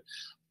with it.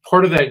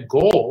 Part of that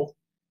goal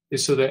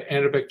is so that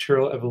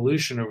antibacterial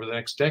evolution over the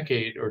next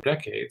decade or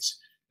decades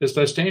is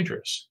less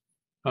dangerous.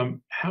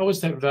 How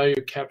is that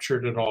value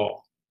captured at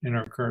all in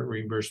our current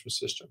reimbursement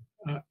system?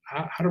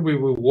 How do we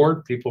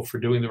reward people for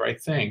doing the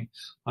right thing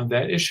on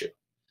that issue?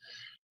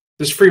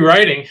 This free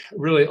riding,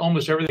 really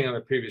almost everything on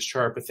the previous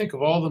chart, but think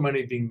of all the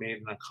money being made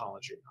in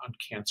oncology, on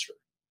cancer,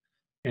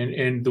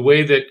 and the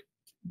way that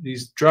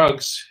these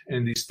drugs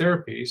and these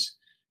therapies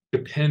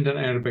depend on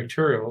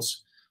antibacterials.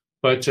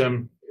 But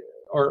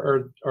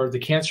are the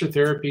cancer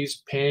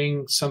therapies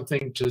paying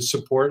something to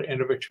support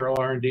antibacterial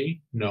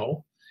R&D?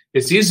 No.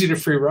 It's easy to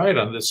free ride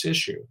on this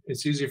issue.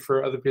 It's easy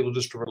for other people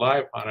just to rely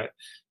upon it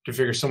to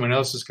figure someone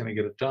else is going to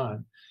get it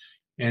done.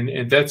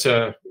 And that's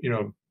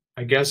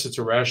I guess it's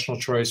a rational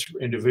choice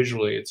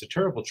individually. It's a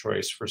terrible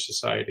choice for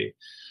society.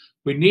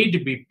 We need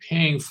to be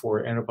paying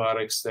for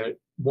antibiotics that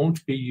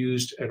won't be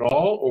used at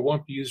all or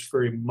won't be used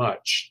very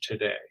much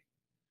today,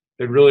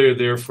 that really are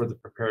there for the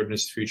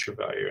preparedness future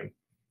value. And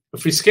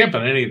if we skimp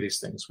on any of these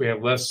things, we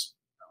have less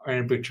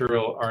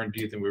antibacterial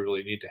R&D than we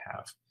really need to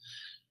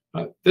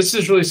have. This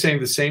is really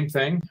saying the same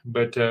thing,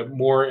 but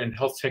more in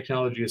health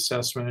technology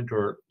assessment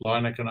or law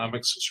and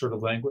economics sort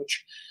of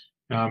language.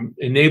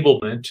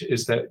 Enablement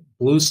is that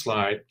blue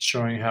slide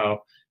showing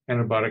how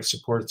antibiotic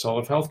supports all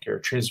of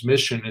healthcare.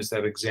 Transmission is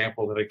that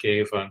example that I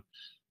gave on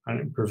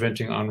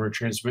preventing onward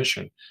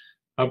transmission.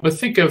 But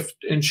think of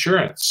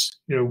insurance.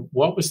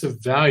 What was the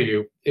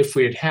value, if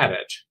we had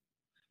it,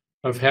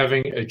 of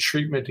having a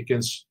treatment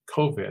against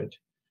COVID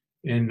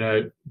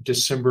in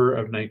December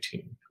of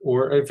 19,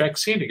 or a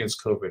vaccine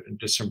against COVID in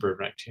December of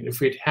 19?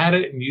 If we'd had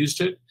it and used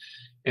it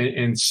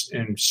and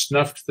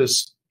snuffed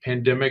this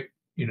pandemic,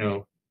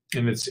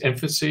 in its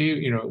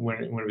infancy,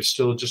 when it was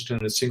still just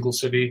in a single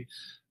city,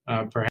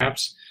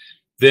 perhaps,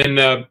 then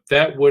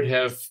that would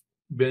have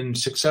been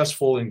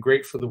successful and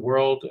great for the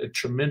world, a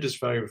tremendous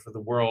value for the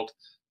world,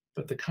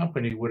 but the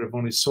company would have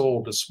only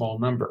sold a small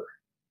number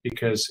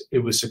because it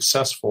was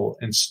successful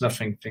in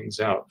snuffing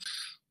things out.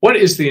 What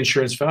is the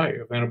insurance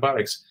value of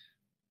antibiotics?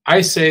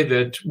 I say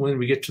that when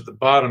we get to the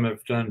bottom,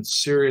 I've done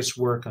serious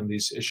work on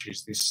these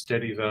issues, these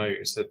steady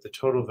values, that the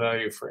total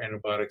value for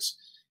antibiotics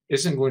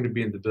isn't going to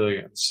be in the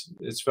billions.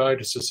 Its value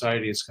to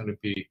society is going to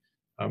be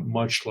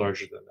much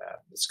larger than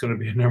that. It's going to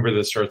be a number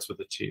that starts with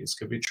a T. It's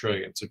going to be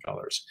trillions of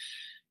dollars.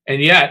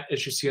 And yet,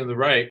 as you see on the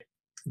right,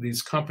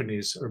 these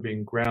companies are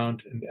being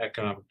ground into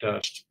economic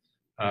dust.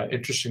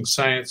 Interesting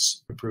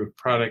science, improved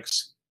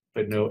products,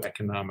 but no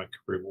economic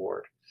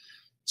reward.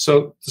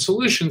 So the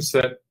solutions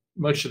that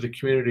much of the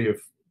community have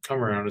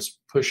come around is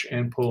push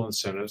and pull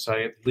incentives.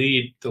 I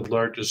lead the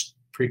largest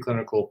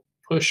preclinical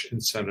push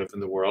incentive in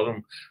the world.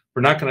 And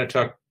we're not going to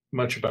talk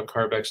much about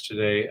CARB-X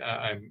today.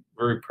 I'm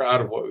very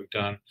proud of what we've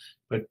done,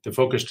 but the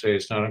focus today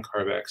is not on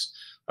CARB-X.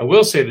 I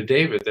will say to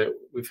David that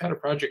we've had a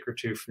project or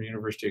two from the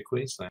University of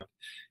Queensland.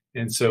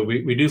 And so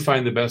we do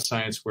find the best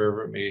science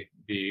wherever it may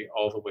be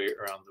all the way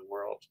around the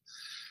world.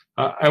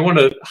 I want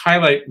to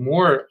highlight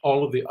more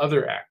all of the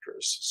other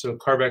actors. So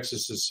CARB-X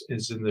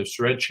is in this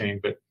red chain,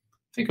 but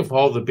think of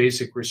all the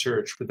basic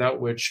research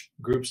without which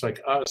groups like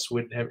us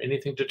wouldn't have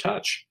anything to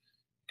touch,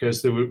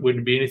 because there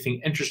wouldn't be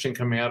anything interesting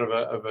coming out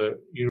of a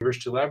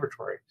university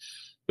laboratory.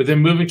 But then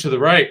moving to the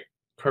right,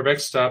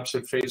 CARB-X stops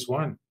at phase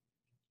 1.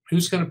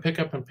 Who's going to pick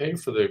up and pay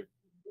for the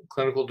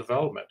clinical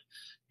development?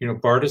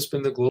 BARDA's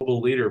been the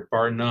global leader,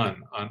 bar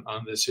none,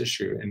 on this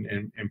issue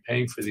and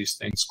paying for these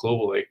things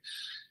globally.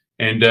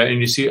 And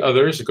you see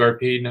others.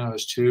 GARP now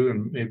has 2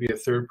 and maybe a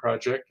 3rd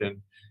project,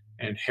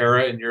 and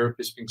HERA in Europe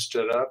is being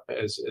stood up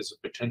as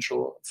a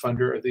potential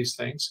funder of these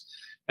things.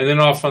 And then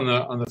off on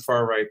the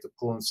far right, the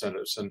pull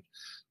incentives. And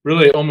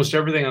really almost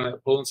everything on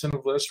that pull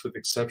incentive list, with the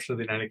exception of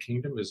the United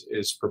Kingdom,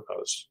 is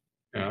proposed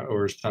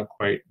or is not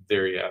quite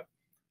there yet.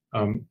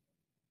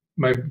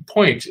 My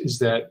point is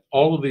that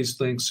all of these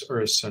links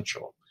are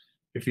essential.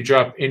 If you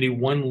drop any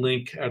one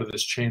link out of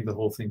this chain, the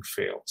whole thing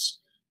fails.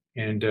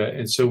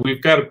 And so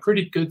we've got a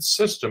pretty good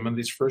system on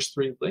these first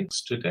 3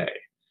 links today.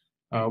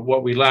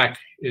 What we lack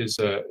is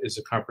a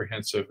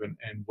comprehensive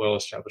and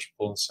well-established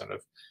pull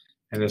incentive.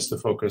 And that's the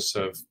focus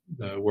of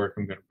the work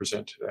I'm going to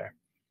present today.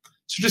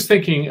 So just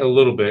thinking a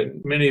little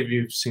bit, many of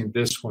you have seen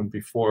this one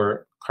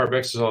before.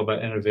 CARB-X is all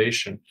about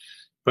innovation.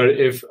 But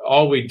if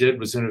all we did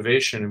was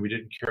innovation and we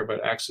didn't care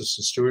about access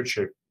and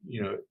stewardship,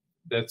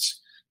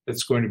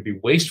 that's going to be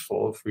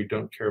wasteful if we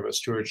don't care about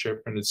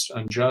stewardship, and it's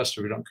unjust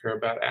if we don't care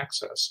about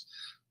access.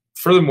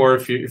 Furthermore,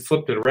 if you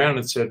flipped it around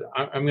and said,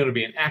 I'm going to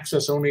be an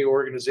access-only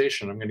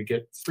organization, I'm going to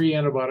get free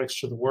antibiotics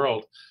to the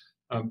world,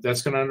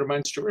 that's going to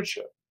undermine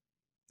stewardship.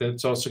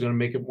 That's also going to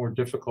make it more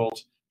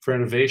difficult for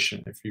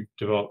innovation if you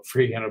develop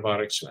free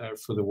antibiotics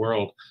for the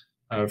world.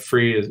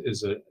 Free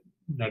is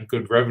not a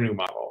good revenue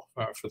model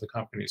for the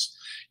companies.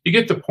 You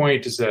get the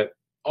point, is that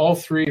all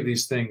three of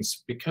these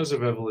things, because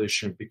of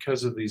evolution,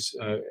 because of these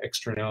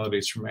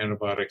externalities from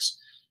antibiotics,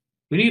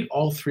 we need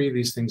all three of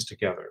these things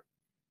together.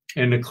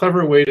 And a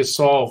clever way to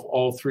solve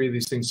all three of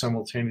these things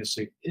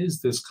simultaneously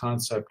is this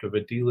concept of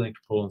a delinked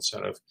pull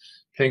incentive,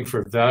 paying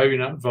for value,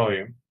 not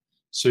volume,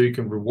 so you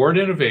can reward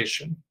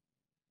innovation,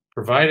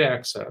 provide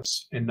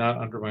access, and not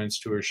undermine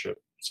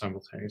stewardship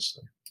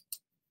simultaneously.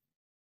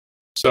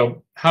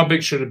 So how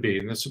big should it be?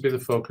 And this will be the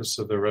focus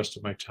of the rest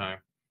of my time.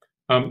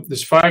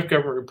 There's 5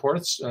 government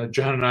reports.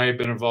 John and I have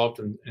been involved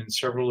in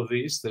several of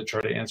these that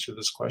try to answer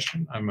this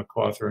question. I'm a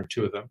co-author in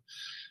 2 of them.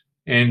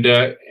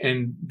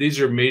 And these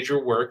are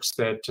major works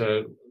that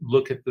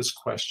look at this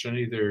question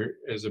either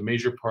as a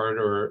major part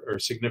or a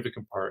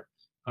significant part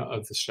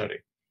of the study.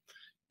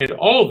 And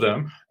all of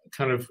them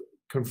kind of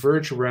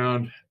converge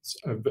around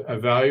a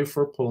value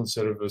for a pull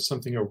incentive of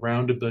something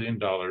around $1 billion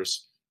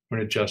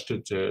when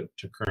adjusted to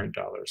current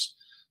dollars.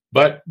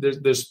 But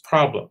there's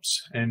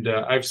problems. And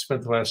I've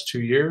spent the last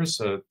 2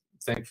 years,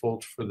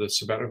 thankful for the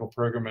sabbatical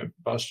program at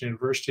Boston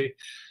University,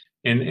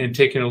 and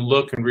taking a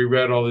look and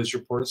reread all these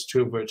reports,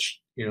 2 of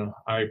which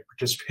I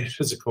participated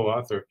as a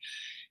co-author.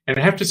 And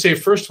I have to say,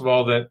 first of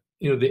all, that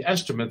the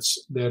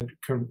estimates that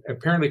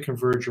apparently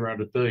converge around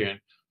 $1 billion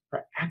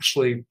are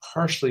actually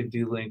partially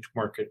delinked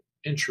market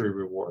entry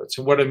rewards.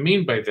 And what I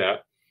mean by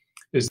that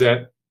is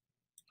that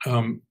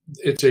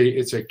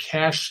it's a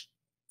cash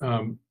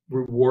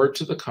reward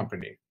to the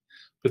company,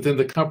 but then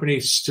the company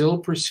still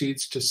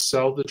proceeds to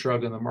sell the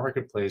drug in the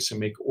marketplace and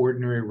make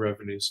ordinary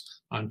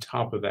revenues on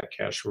top of that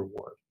cash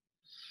reward.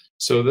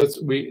 So there's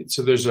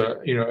a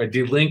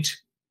delinked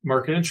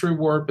market entry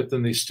reward, but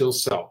then they still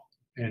sell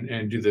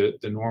and do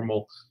the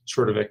normal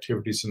sort of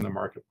activities in the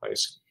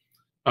marketplace.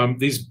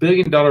 These $1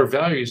 billion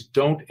values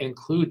don't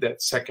include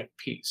that second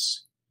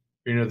piece.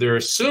 They're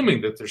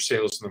assuming that there's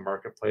sales in the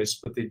marketplace,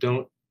 but they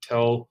don't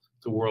tell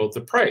the world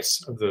the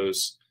price of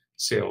those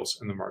sales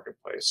in the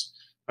marketplace.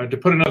 To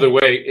put another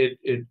way,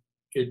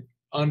 it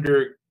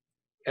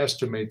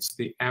underestimates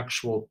the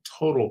actual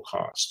total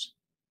cost.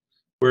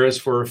 Whereas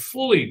for a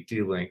fully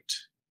delinked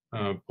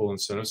pull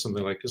incentive,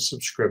 something like a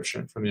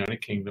subscription from the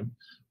United Kingdom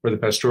or the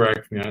Pasteur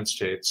Act from the United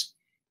States,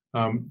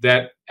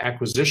 that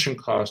acquisition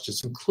cost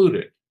is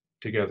included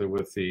together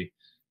with the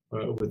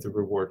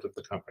reward of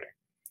the company.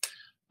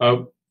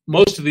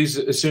 Most of these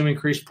assume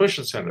increased push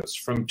incentives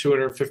from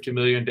 250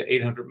 million to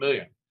 800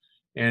 million.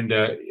 And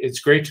it's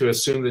great to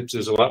assume that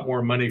there's a lot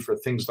more money for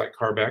things like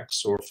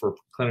CARB-X or for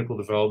clinical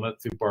development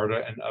through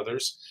BARDA and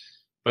others.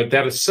 But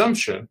that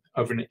assumption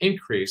of an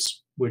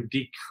increase would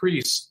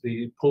decrease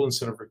the pull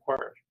incentive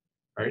required,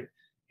 right?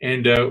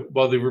 And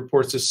while the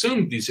reports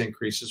assumed these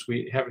increases,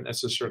 we haven't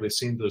necessarily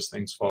seen those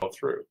things follow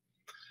through.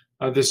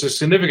 There's a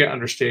significant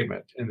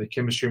understatement in the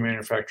chemistry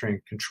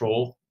manufacturing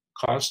control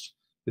cost,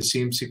 the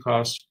CMC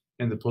cost,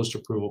 and the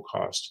post-approval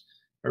cost.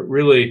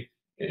 Really,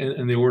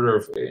 in the order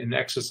of in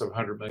excess of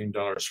 $100 million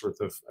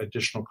worth of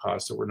additional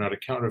costs that were not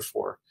accounted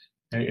for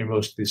in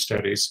most of these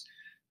studies.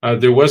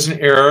 There was an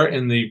error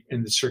in the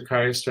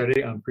Circaia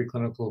study on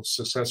preclinical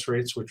success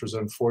rates, which was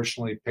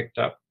unfortunately picked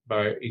up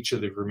by each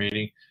of the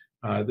remaining,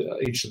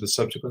 each of the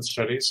subsequent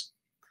studies.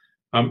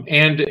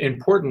 And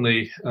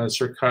importantly,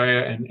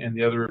 Circaia and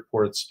the other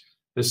reports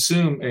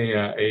assume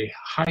a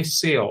high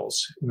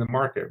sales in the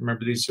market.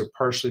 Remember, these are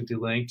partially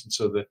delinked, and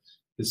so the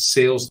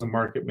sales in the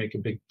market make a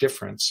big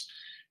difference.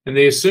 And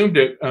they assumed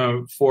it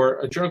for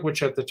a drug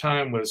which at the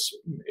time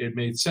it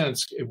made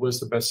sense. It was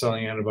the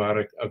best-selling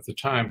antibiotic of the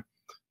time.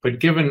 But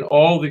given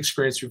all the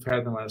experience we've had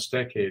in the last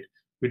decade,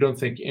 we don't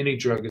think any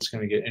drug is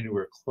going to get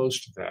anywhere close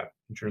to that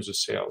in terms of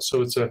sales.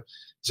 So it's an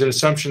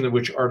assumption that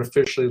which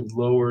artificially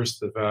lowers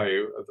the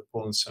value of the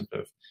pull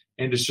incentive.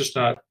 And it's just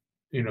not,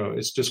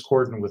 it's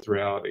discordant with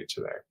reality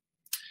today.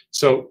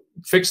 So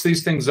fix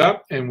these things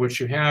up, and what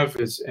you have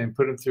is, and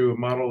put them through a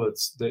model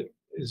that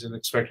is an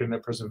expected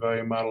net present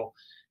value model.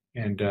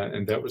 And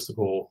that was the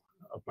goal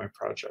of my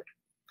project.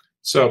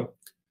 So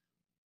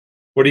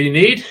what do you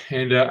need?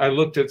 And I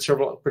looked at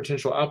several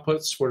potential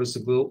outputs. What is the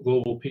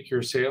global peak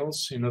year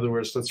sales? In other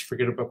words, let's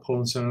forget about pull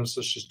incentives.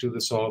 Let's just do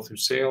this all through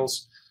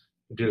sales.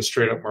 We did a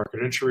straight up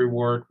market entry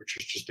reward, which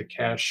is just a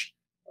cash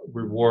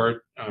reward.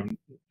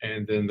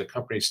 And then the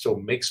company still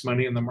makes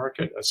money in the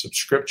market. A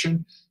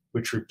subscription,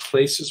 which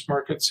replaces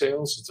market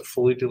sales. It's a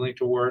fully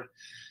delinked award.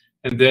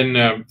 And then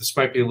this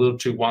might be a little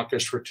too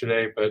wonkish for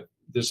today, but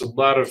there's a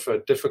lot of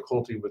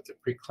difficulty with the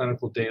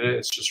preclinical data.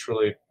 It's just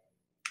really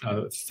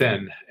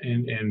thin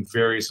and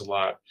varies a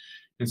lot.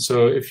 And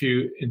so if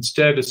you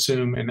instead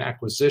assume an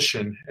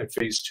acquisition at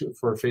phase 2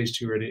 for a phase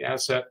 2 ready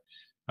asset,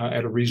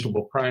 at a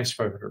reasonable price,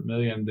 500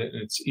 million, then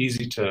it's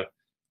easy to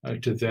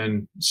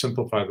then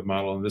simplify the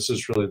model. And this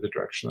is really the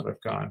direction that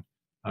I've gone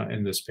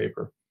in this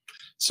paper.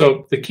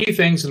 So the key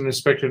things in an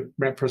expected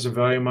net present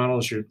value model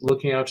is you're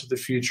looking out to the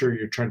future.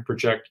 You're trying to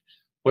project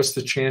what's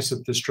the chance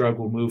that this drug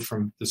will move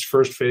from this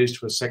first phase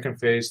to a second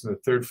phase and the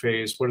third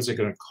phase. What is it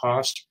going to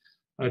cost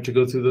to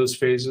go through those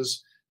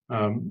phases?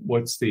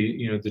 What's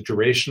the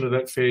duration of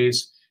that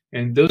phase?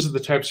 And those are the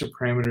types of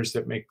parameters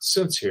that make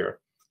sense here.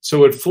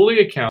 So it fully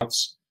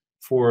accounts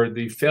for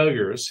the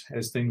failures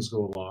as things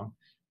go along,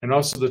 and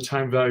also the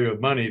time value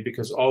of money,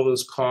 because all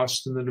those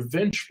costs and then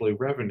eventually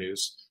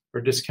revenues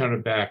are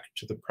discounted back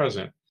to the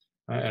present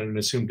at an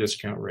assumed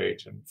discount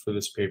rate. And for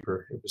this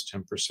paper, it was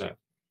 10%.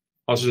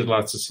 Also did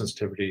lots of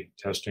sensitivity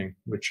testing,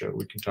 which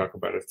we can talk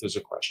about if there's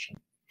a question.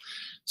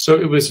 So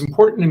it was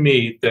important to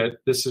me that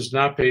this is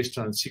not based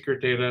on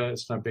secret data.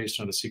 It's not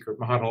based on a secret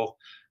model.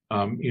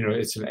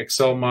 It's an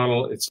Excel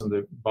model. It's on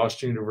the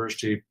Boston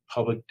University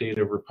Public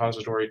Data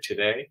Repository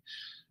today.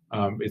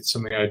 It's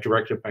something I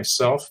directed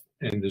myself,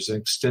 and there's an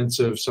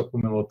extensive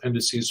supplemental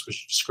appendices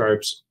which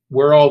describes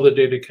where all the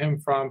data came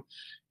from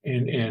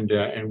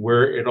and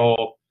where it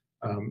all,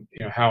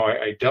 how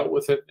I dealt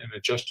with it and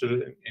adjusted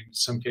it in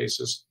some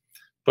cases.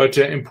 But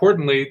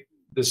importantly,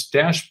 this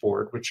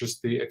dashboard, which is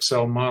the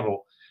Excel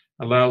model,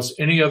 allows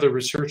any other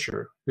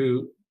researcher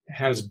who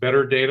has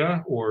better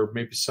data or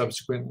maybe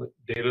subsequent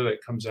data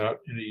that comes out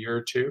in a year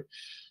or two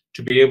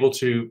to be able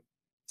to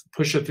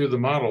push it through the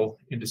model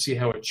and to see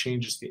how it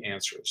changes the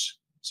answers.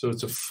 So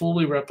it's a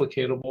fully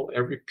replicatable,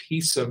 every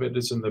piece of it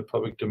is in the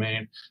public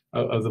domain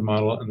of the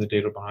model and the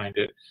data behind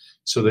it,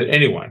 so that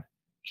anyone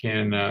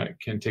can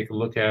take a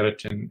look at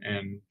it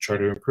and try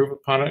to improve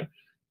upon it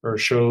or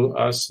show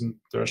us and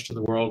the rest of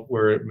the world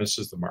where it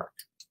misses the mark.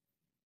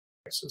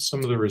 So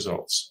some of the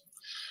results.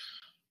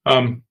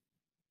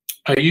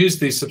 I used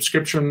the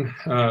subscription.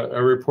 I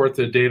report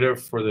the data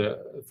for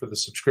the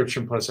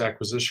subscription plus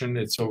acquisition.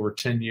 It's over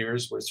 10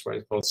 years, which is why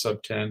it's called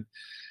sub 10.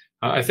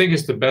 I think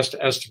it's the best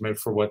estimate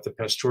for what the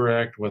Pasteur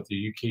Act, what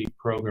the UK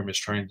program is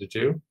trying to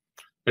do.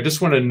 I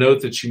just want to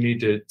note that you need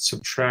to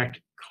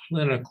subtract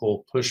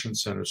clinical push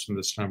incentives from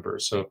this number.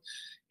 So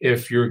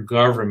if your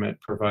government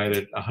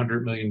provided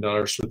 $100 million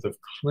worth of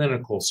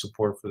clinical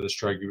support for this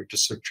drug, you would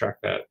just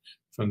subtract that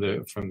from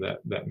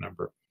that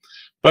number.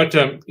 But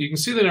you can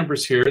see the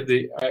numbers here.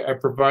 I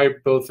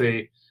provide both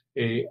a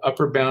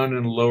upper bound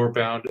and a lower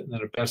bound, and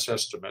then a best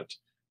estimate.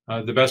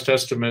 The best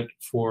estimate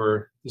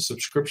for the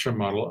subscription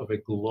model of a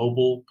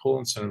global pull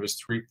incentive is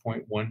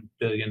 $3.1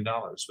 billion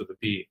with a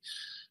B.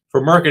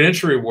 For market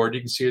entry reward,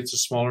 you can see it's a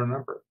smaller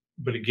number.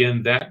 But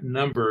again, that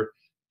number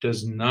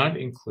does not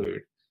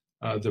include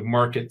the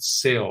market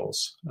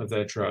sales of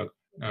that drug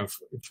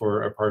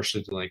for a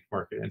partially linked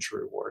market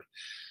entry reward.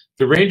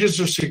 The ranges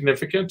are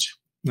significant.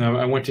 Now,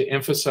 I want to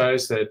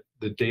emphasize that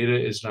the data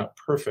is not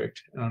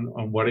perfect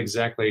on what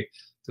exactly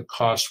the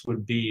cost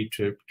would be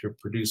to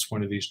produce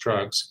one of these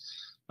drugs.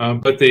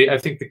 But I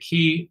think the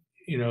key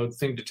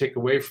thing to take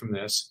away from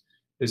this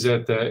is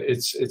that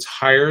it's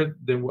higher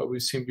than what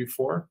we've seen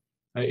before.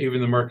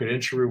 Even the market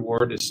entry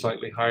reward is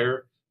slightly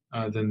higher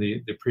than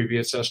the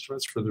previous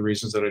estimates for the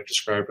reasons that I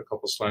described a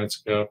couple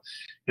slides ago.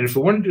 And if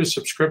we want to do a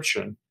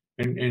subscription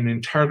and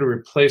entirely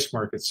replace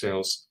market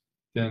sales,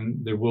 then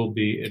there will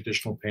be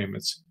additional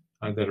payments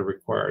that are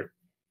required.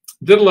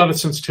 Did a lot of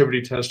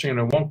sensitivity testing, and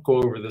I won't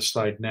go over this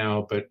slide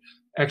now, but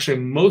actually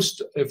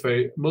most of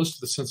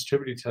the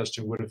sensitivity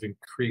testing would have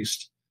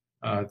increased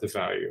the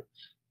value.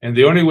 And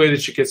the only way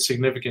that you get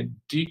significant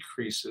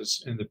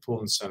decreases in the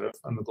pool incentive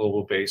on a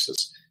global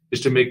basis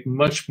is to make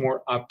much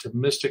more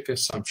optimistic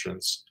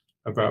assumptions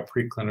about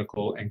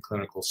preclinical and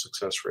clinical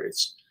success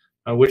rates,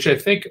 which I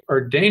think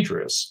are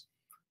dangerous,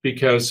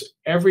 because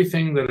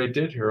everything that I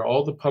did here,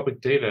 all the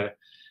public data,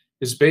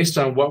 is based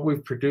on what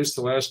we've produced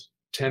the last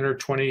 10 or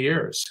 20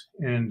 years.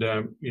 And,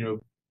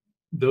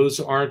 those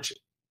aren't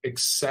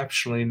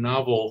exceptionally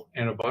novel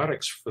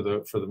antibiotics for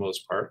the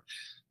most part.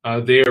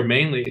 They are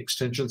mainly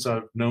extensions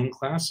of known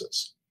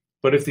classes.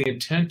 But if the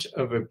intent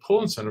of a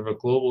pull incentive, a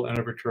global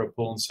antibacterial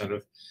pull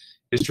incentive,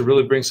 is to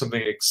really bring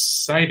something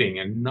exciting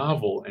and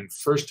novel and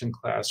first in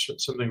class,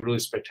 something really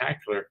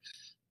spectacular,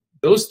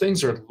 those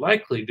things are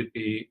likely to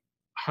be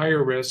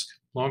higher risk,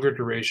 longer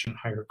duration,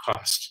 higher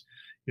cost.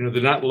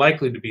 They're not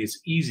likely to be as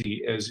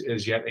easy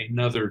as yet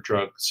another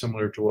drug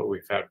similar to what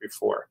we've had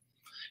before.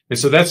 And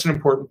so that's an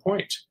important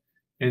point.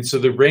 And so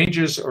the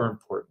ranges are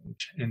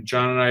important. And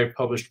John and I have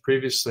published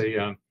previously,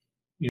 an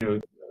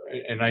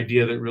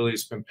idea that really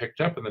has been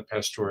picked up in the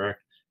Pasteur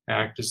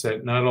Act is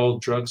that not all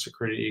drugs are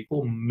created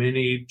equal.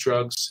 Many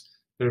drugs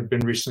that have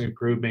been recently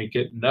approved may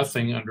get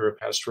nothing under a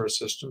Pasteur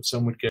system.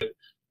 Some would get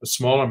a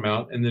small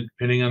amount, and then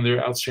depending on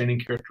their outstanding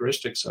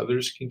characteristics,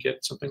 others can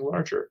get something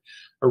larger.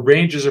 A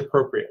range is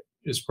appropriate,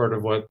 is part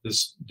of what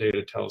this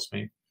data tells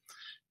me.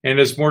 And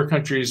as more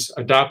countries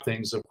adopt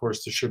things, of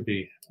course, there should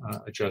be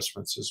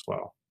adjustments as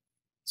well.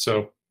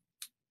 So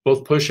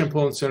both push and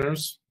pull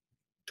incentives,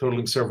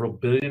 totaling several $1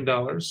 billion,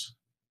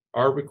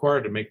 are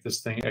required to make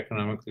this thing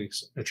economically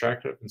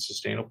attractive and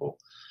sustainable.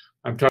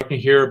 I'm talking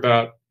here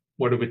about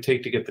what it would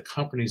take to get the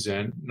companies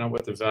in, not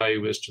what the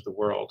value is to the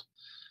world.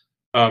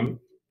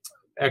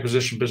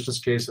 Acquisition business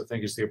case, I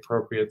think, is the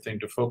appropriate thing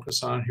to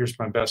focus on. Here's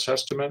my best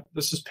estimate.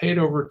 This is paid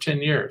over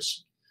 10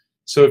 years.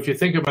 So if you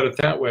think about it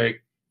that way,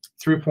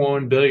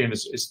 3.1 billion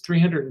is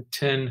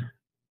 $310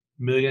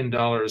 million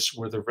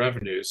worth of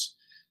revenues,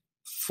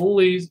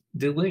 fully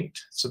delinked.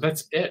 So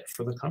that's it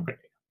for the company.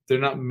 They're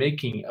not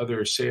making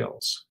other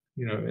sales,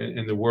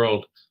 in the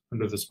world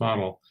under this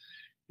model.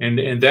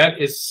 And that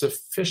is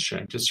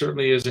sufficient. It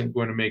certainly isn't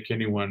going to make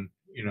anyone,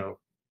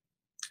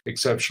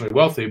 exceptionally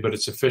wealthy, but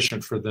it's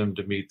sufficient for them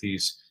to meet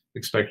these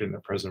expected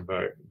and present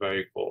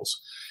value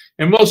goals.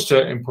 And most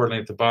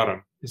importantly at the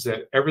bottom is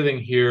that everything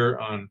here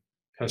on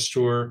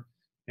Pasteur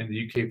and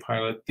the UK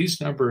pilot, these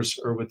numbers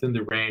are within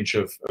the range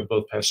of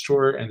both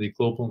Pasteur and the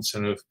global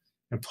incentive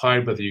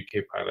implied by the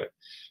UK pilot.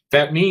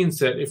 That means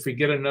that if we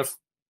get enough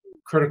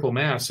critical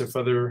mass, if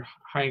other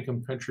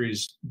high-income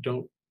countries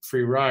don't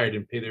free ride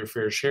and pay their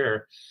fair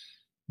share,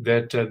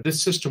 that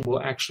this system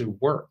will actually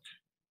work.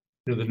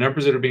 The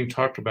numbers that are being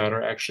talked about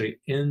are actually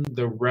in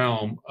the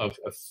realm of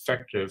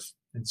effective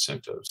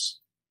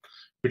incentives,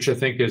 which I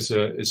think is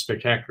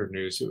spectacular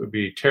news. It would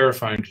be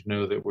terrifying to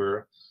know that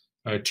we're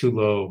too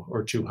low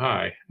or too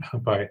high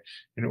by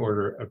an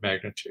order of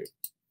magnitude.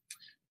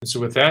 And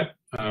so with that,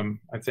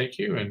 I thank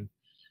you, and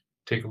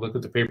take a look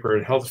at the paper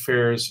at Health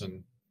Affairs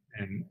and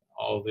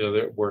all the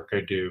other work I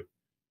do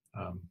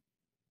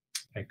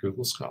at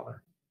Google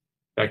Scholar.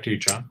 Back to you,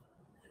 John.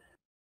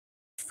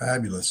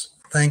 Fabulous.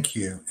 Thank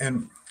you.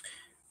 And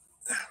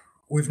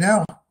we've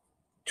now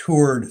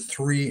toured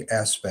three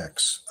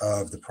aspects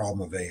of the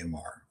problem of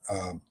AMR.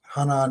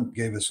 Hanan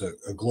gave us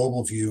a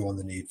global view on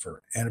the need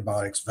for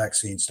antibiotics,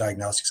 vaccines,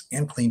 diagnostics,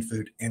 and clean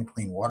food and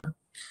clean water.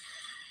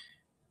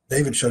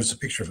 David showed us a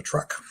picture of a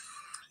truck.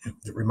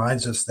 It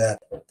reminds us that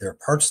there are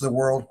parts of the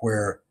world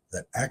where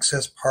that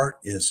access part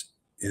is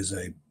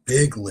a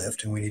big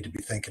lift, and we need to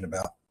be thinking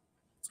about.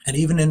 And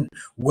even in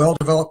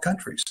well-developed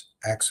countries,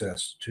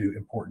 access to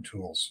important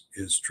tools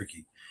is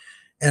tricky.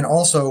 And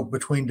also,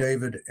 between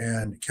David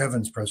and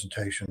Kevin's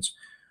presentations,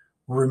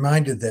 we're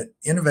reminded that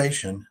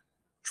innovation,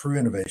 true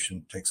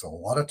innovation, takes a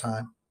lot of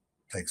time,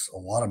 takes a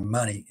lot of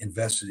money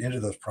invested into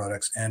those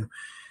products. And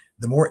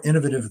the more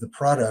innovative the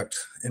product,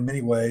 in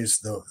many ways,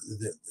 the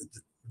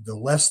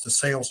less the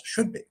sales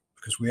should be,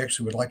 because we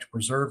actually would like to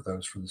preserve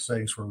those for the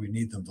settings where we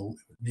need them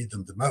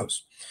the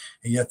most.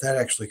 And yet that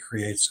actually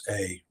creates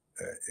a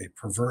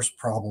perverse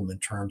problem in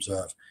terms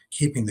of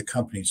keeping the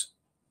companies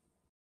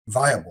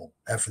viable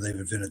after they've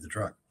invented the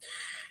drug.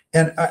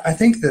 And I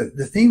think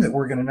the theme that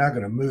we're now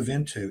going to move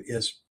into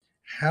is,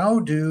 how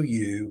do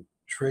you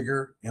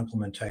trigger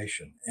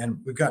implementation? And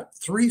we've got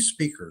three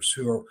speakers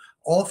who are,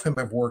 all of whom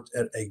have worked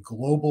at a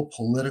global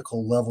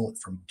political level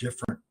from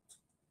different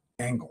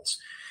angles.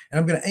 And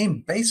I'm going to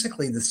aim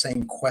basically the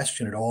same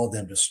question at all of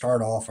them to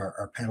start off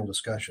our panel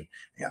discussion.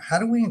 How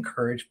do we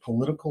encourage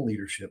political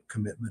leadership,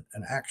 commitment,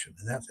 and action?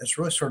 And that's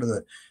really sort of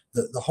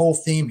the whole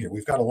theme here.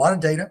 We've got a lot of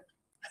data.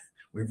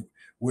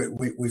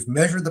 We've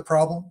measured the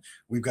problem.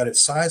 We've got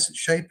its size, its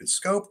shape, its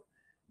scope.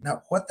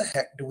 Now, what the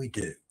heck do we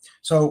do?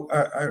 So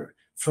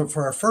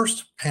for our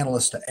first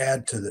panelist to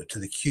add to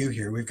the queue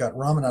here, we've got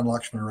Ramanan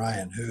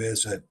Lakshmanarayan, who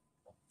is an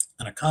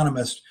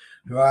economist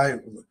who I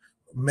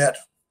met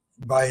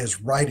by his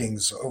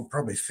writings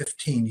probably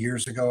 15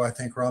 years ago, I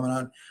think,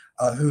 Ramanan,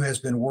 who has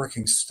been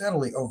working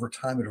steadily over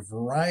time at a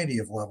variety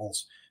of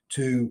levels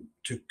to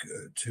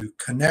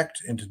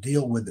connect and to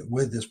deal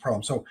with this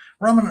problem. So,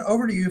 Ramanan,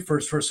 over to you for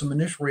some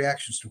initial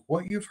reactions to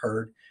what you've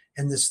heard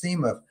and this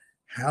theme of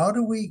how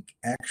do we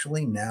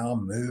actually now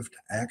move to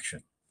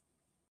action?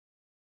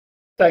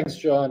 Thanks,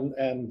 John,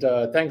 and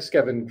thanks,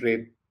 Kevin.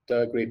 Great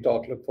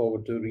talk. Look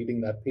forward to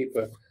reading that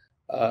paper.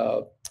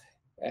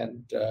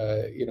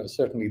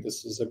 Certainly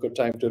this is a good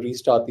time to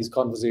restart these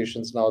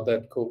conversations now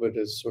that COVID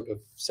is sort of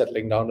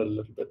settling down a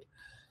little bit.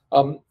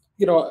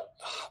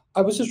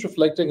 I was just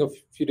reflecting a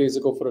few days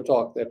ago for a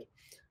talk that,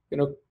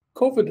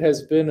 COVID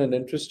has been an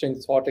interesting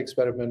thought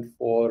experiment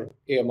for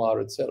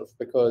AMR itself,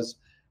 because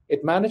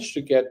it managed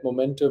to get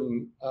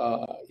momentum,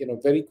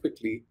 very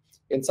quickly.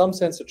 In some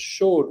sense, it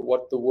showed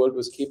what the world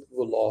was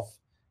capable of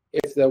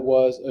if there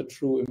was a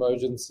true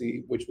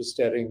emergency which was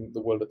staring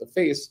the world at the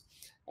face,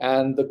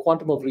 and the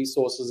quantum of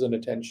resources and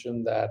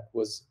attention that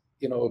was,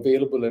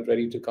 available and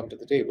ready to come to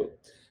the table.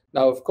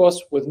 Now, of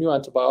course, with new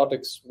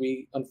antibiotics,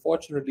 we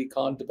unfortunately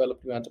can't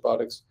develop new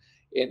antibiotics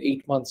in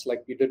 8 months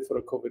like we did for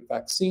a COVID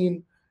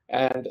vaccine.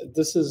 And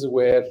this is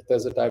where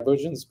there's a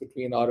divergence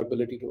between our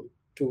ability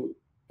to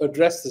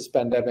address this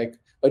pandemic,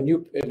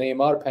 an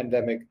AMR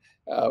pandemic,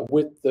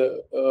 with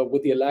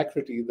the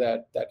alacrity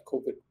that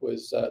COVID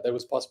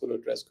was possible to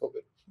address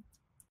COVID.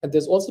 And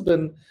there's also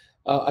been,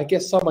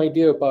 some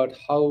idea about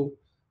how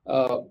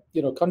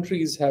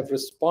countries have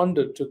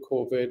responded to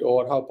COVID,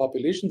 or how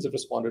populations have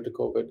responded to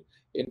COVID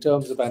in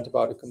terms of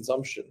antibiotic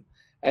consumption.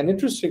 And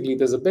interestingly,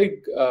 there's a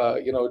big,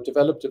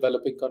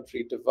 developing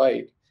country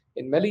divide.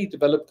 In many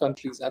developed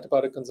countries,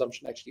 antibiotic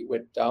consumption actually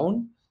went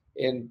down,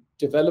 in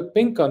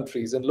developing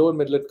countries and low and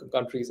middle income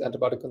countries,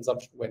 antibiotic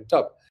consumption went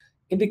up,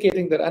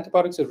 indicating that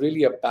antibiotics are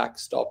really a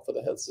backstop for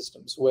the health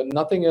system. So when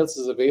nothing else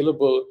is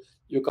available,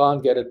 you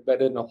can't get it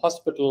better in a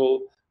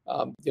hospital.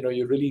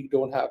 You really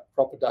don't have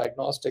proper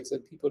diagnostics,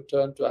 and people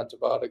turn to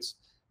antibiotics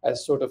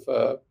as sort of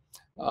a,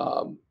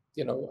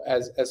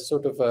 as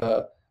sort of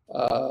a,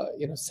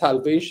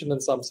 salvation in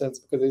some sense,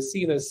 because they're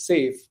seen as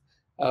safe,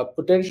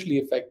 potentially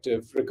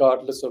effective,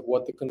 regardless of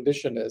what the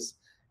condition is.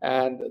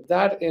 And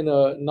that, in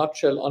a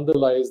nutshell,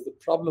 underlies the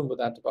problem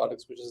with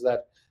antibiotics, which is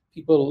that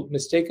people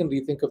mistakenly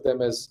think of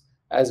them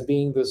as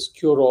being this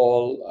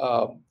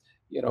cure-all,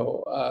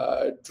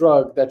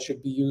 drug that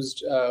should be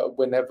used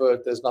whenever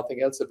there's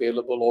nothing else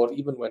available, or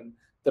even when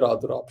there are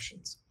other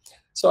options.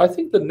 So I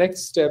think the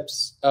next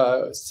steps,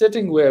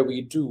 sitting where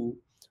we do,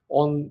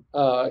 on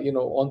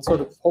sort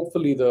of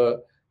hopefully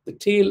the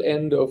tail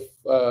end of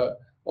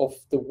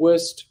the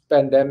worst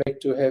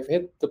pandemic to have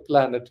hit the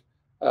planet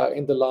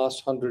in the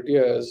last 100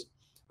 years,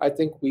 I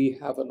think we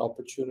have an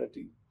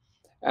opportunity.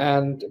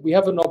 And we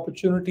have an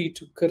opportunity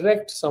to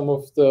correct some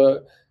of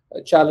the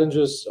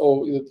challenges,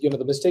 or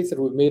the mistakes that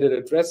we've made at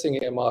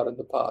addressing AMR in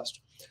the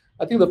past.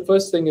 I think the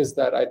first thing is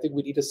that I think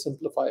we need to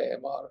simplify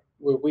AMR.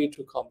 We're way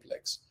too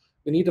complex.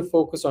 We need to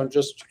focus on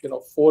just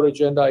 4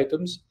 agenda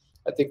items.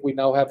 I think we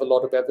now have a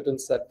lot of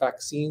evidence that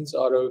vaccines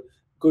are a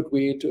good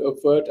way to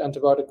avert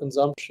antibiotic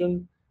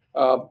consumption.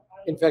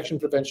 Infection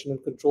prevention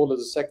and control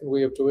is a second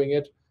way of doing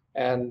it.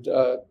 And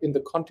in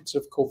the context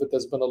of COVID,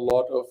 there's been a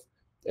lot of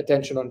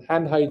attention on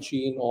hand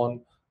hygiene,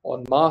 on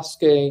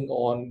masking,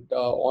 on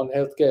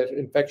healthcare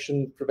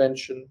infection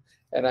prevention,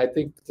 and I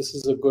think this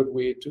is a good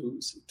way to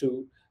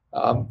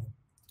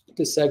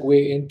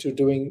segue into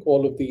doing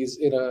all of these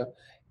in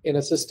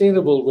a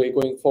sustainable way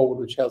going forward,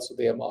 which helps with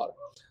AMR.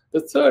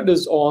 The third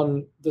is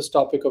on this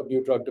topic of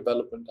new drug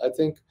development. I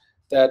think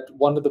that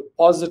one of the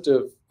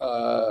positive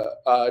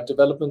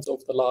developments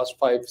of the last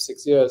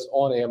 5-6 years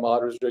on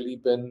AMR has really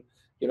been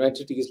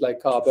entities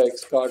like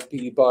CARB-X,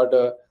 CAR-T,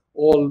 BARDA,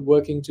 all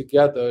working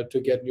together to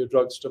get new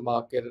drugs to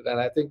market. And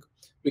I think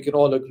we can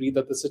all agree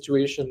that the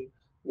situation,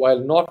 while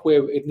not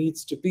where it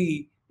needs to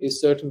be, is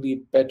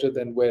certainly better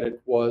than where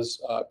it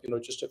was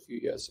just a few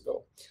years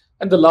ago.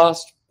 And the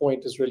last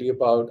point is really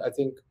about, I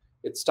think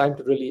it's time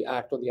to really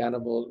act on the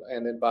animal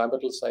and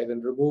environmental side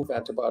and remove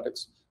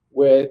antibiotics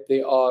where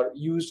they are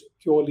used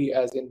purely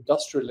as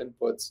industrial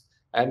inputs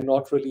and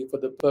not really for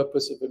the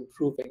purpose of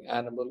improving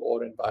animal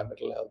or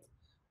environmental health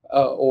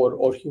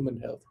or human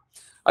health.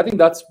 I think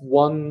that's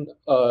one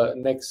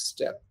next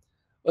step.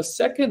 A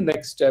second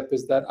next step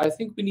is that I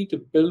think we need to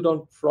build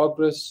on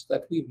progress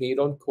that we made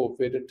on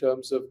COVID in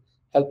terms of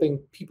helping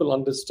people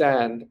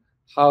understand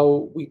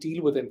how we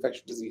deal with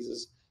infectious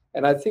diseases.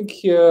 And I think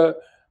here,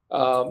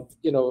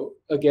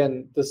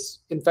 again, this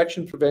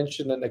infection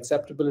prevention and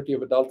acceptability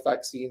of adult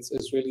vaccines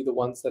is really the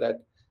ones that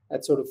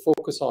I'd sort of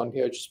focus on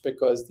here, just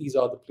because these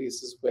are the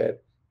places where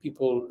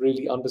people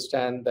really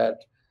understand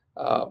that,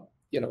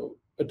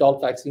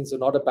 adult vaccines are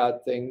not a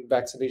bad thing.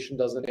 Vaccination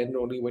doesn't end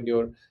only when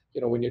you're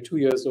 2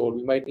 years old.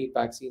 We might need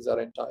vaccines our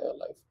entire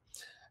life.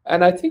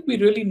 And I think we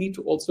really need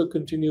to also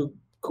continue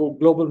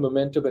global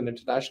momentum in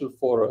international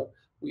fora.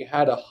 We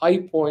had a high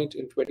point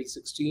in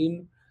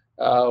 2016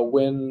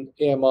 when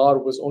AMR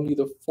was only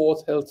the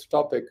 4th health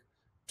topic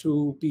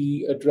to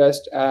be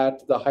addressed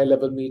at the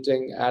high-level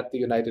meeting at the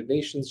United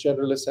Nations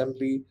General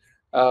Assembly.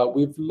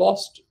 We've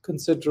lost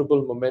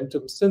considerable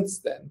momentum since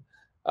then.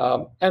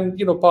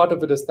 And part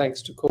of it is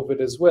thanks to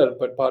COVID as well,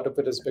 but part of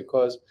it is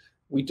because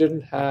we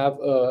didn't have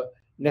a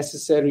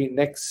necessary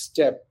next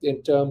step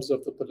in terms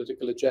of the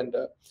political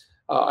agenda.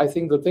 I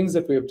think the things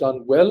that we have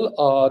done well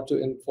are to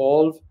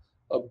involve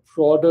a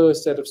broader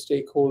set of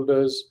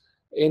stakeholders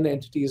in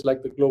entities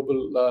like the Global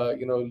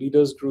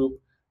Leaders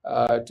Group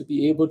to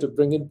be able to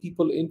bring in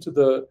people into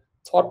the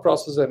thought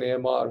process on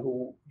AMR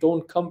who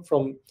don't come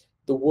from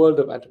the world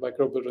of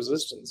antimicrobial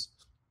resistance,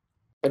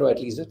 at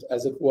least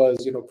as it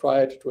was,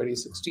 prior to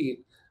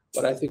 2016.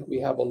 But I think we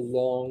have a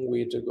long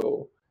way to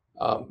go.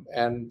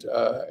 And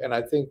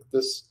I think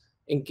this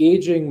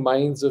engaging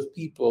minds of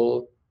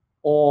people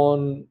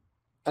on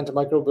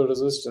antimicrobial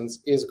resistance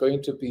is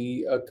going to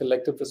be a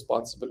collective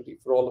responsibility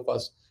for all of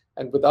us.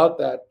 And without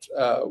that,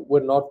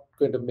 we're not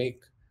going to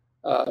make,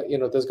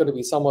 there's going to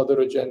be some other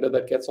agenda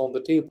that gets on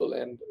the table,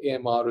 and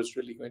AMR is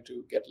really going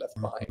to get left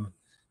behind.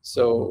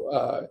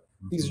 So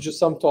these are just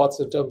some thoughts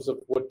in terms of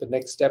what the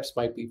next steps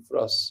might be for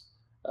us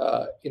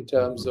in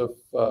terms of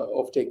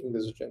taking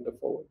this agenda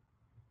forward.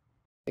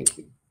 Thank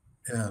you.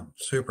 Yeah,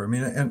 super. I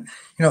mean, and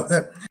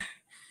that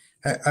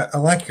I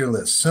like your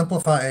list.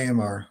 Simplify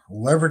AMR,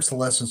 leverage the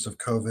lessons of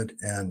COVID,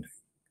 and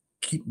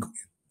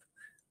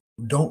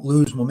don't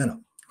lose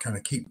momentum. Kind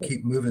of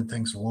keep moving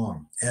things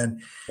along.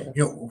 And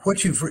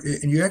what you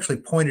actually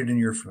pointed in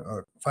your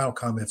final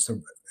comments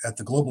at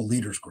the Global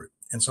Leaders Group.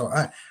 And so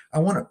I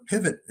want to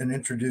pivot and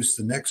introduce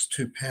the next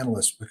 2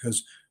 panelists,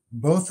 because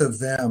both of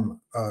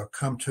them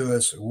come to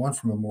us, one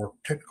from a more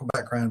technical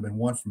background and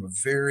one from a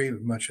very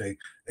much a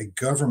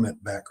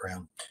government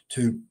background,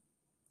 to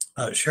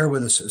share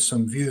with us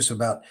some views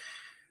about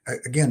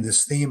again,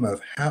 this theme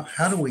of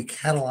how do we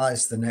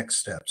catalyze the next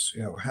steps?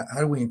 How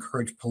do we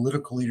encourage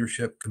political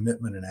leadership,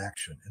 commitment, and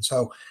action? And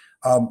so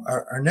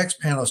our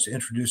next panelist to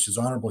introduce is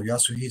Honorable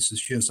Yasuhisa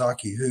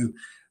Shiozaki, who,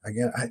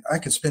 again, I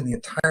could spend the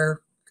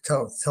entire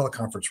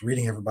teleconference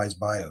reading everybody's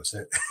bios.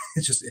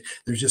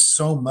 There's just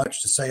so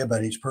much to say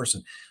about each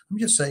person. Let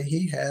me just say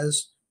he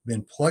has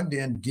been plugged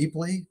in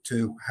deeply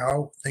to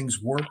how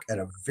things work at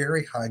a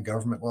very high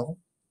government level.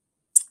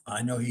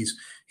 I know he's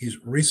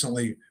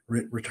recently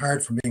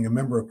retired from being a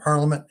member of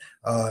Parliament,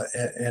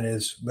 and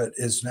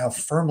is now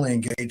firmly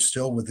engaged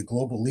still with the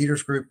Global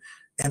Leaders Group.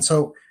 And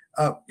so,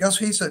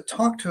 Yasuhisa,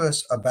 talk to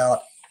us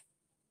about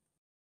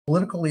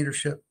political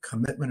leadership,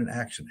 commitment, and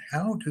action.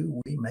 How do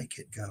we make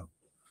it go?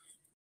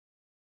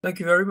 Thank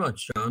you very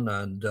much, John.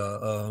 And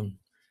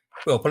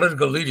well,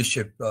 political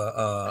leadership,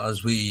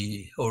 as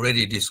we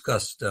already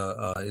discussed,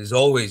 is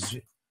always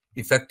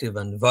effective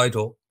and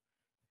vital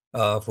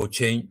for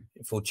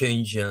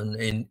change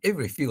in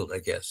every field, I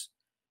guess,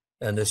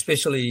 and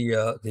especially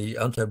the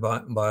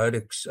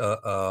antibiotics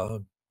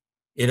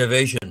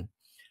innovation.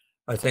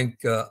 I think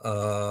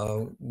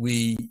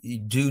we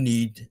do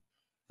need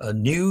a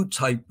new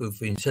type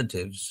of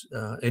incentives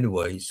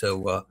anyway.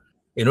 So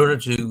in order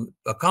to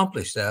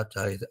accomplish that,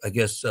 I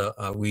guess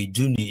we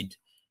do need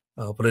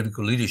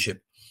political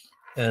leadership.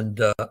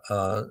 And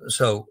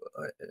so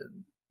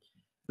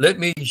let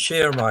me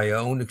share my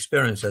own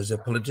experience as a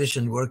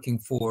politician working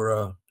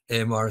for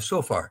AMR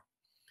so far.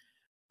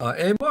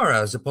 AMR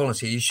as a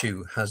policy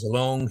issue has a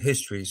long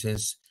history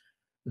since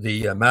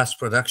the mass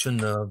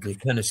production of the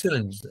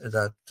penicillins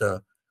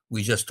that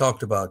we just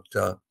talked about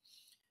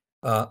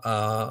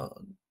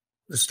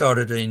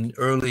started in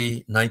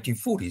early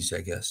 1940s, I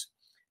guess.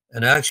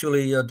 And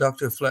actually,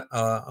 Dr.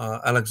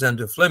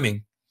 Alexander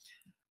Fleming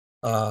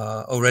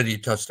already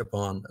touched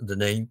upon the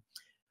name,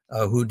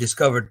 who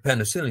discovered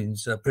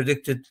penicillins,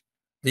 predicted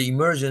the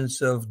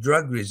emergence of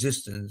drug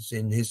resistance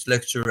in his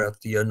lecture at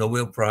the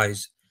Nobel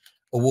Prize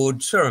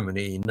award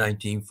ceremony in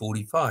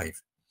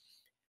 1945.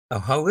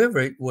 However,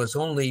 it was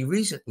only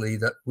recently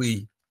that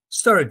we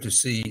started to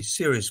see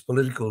serious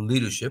political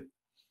leadership,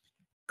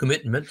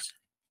 commitment,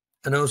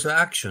 and also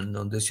action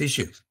on this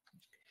issue.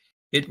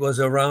 It was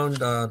around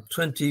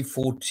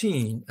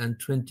 2014 and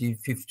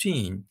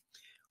 2015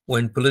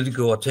 when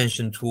political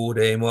attention toward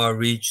AMR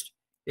reached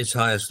its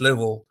highest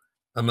level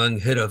among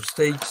head of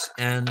states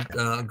and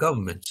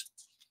governments.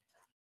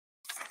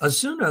 As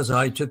soon as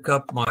I took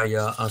up my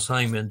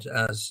assignment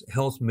as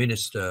health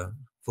minister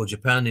for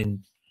Japan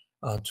in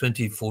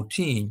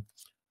 2014,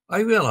 I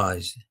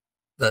realized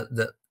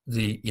that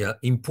the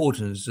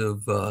importance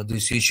of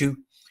this issue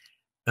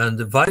and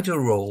the vital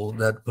role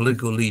that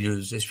political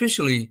leaders,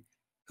 especially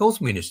health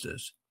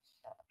ministers,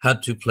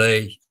 had to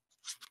play.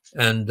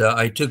 And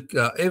I took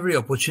every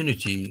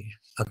opportunity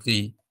at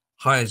the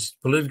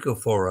highest political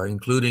fora,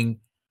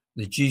 including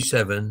the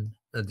G7,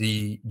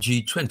 the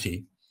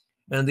G20,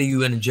 and the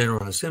UN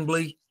General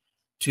Assembly,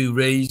 to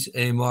raise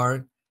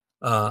AMR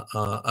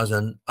as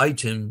an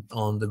item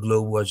on the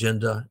global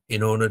agenda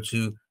in order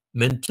to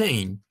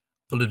maintain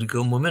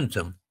political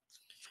momentum.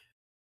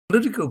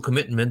 Political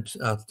commitment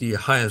at the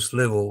highest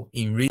level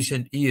in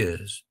recent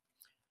years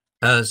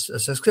has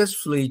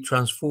successfully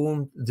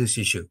transformed this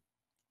issue.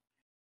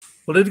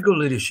 Political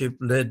leadership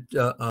led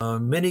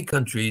many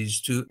countries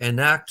to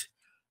enact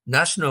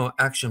national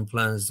action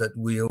plans that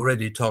we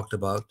already talked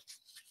about,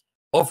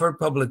 offer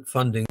public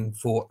funding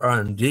for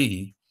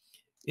R&D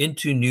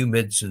into new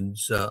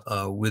medicines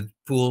with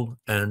pull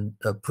and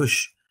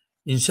push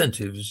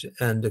incentives,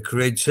 and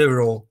create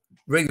several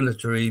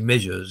regulatory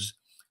measures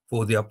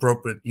for the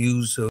appropriate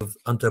use of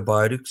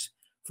antibiotics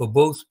for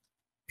both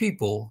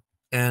people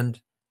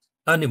and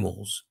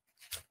animals.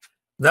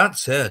 That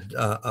said,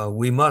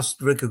 we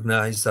must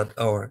recognize that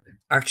our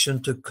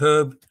action to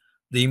curb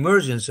the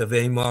emergence of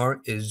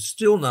AMR is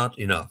still not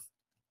enough.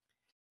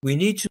 We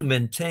need to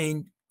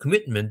maintain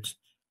commitment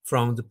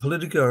from the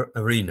political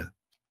arena.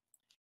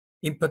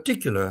 In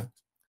particular,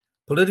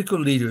 political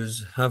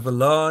leaders have a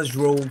large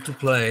role to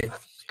play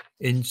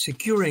in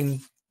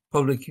securing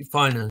public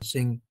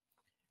financing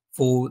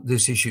for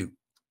this issue,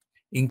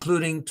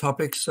 including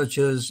topics such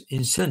as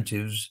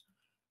incentives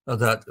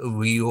that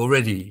we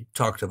already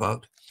talked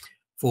about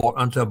for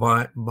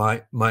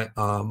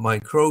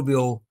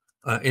antimicrobial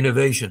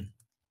innovation.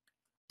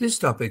 This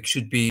topic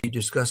should be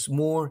discussed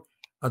more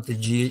at the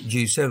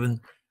G7,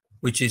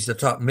 which is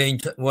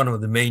one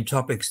of the main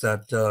topics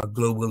that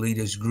Global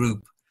Leaders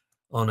Group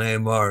on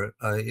AMR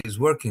is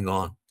working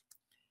on.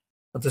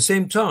 At the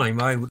same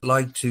time, I would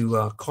like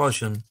to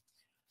caution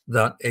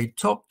that a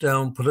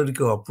top-down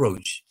political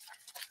approach,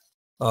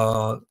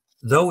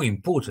 though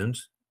important,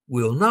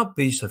 will not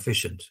be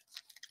sufficient.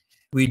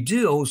 We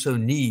do also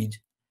need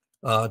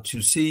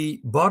to see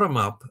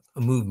bottom-up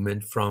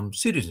movement from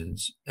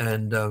citizens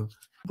and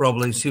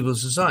probably civil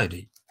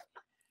society.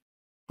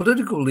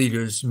 Political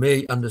leaders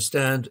may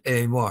understand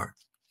AMR.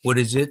 What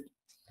is it?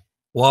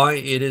 Why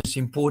it is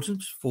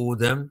important for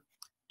them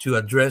to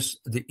address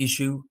the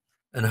issue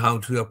and how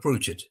to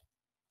approach it.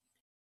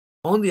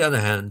 On the other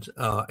hand,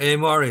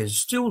 AMR is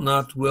still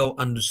not well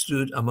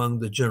understood among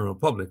the general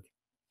public.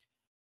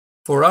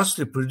 For us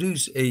to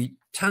produce a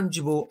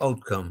tangible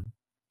outcome,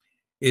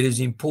 it is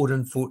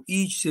important for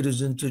each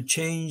citizen to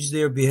change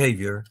their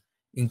behavior,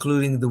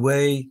 including the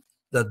way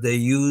that they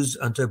use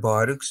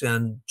antibiotics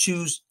and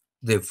choose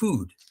their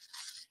food.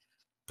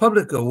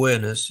 Public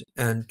awareness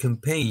and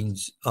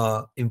campaigns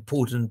are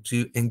important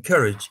to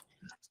encourage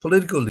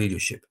political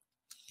leadership.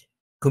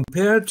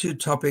 Compared to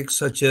topics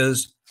such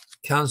as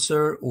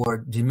cancer or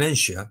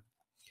dementia,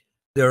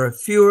 there are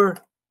fewer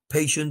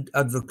patient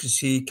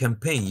advocacy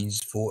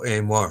campaigns for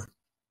AMR.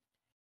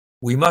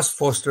 We must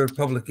foster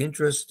public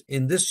interest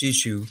in this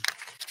issue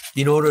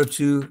in order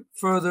to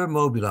further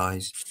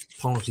mobilize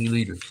policy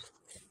leaders.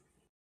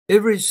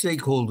 Every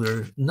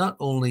stakeholder, not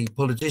only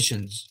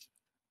politicians,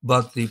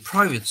 but the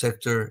private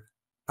sector,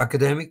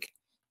 academic,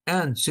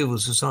 and civil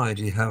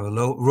society have a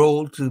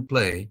role to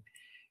play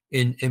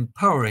in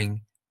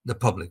empowering the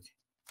public.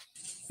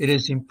 It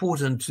is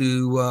important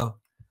to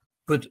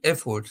put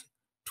effort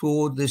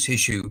toward this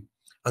issue,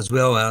 as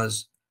well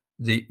as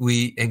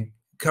we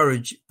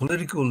encourage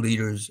political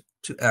leaders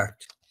to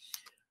act.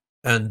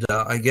 And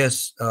I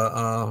guess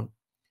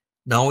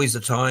now is the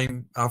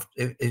time,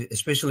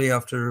 especially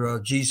after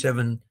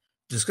G7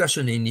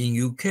 discussion in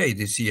the UK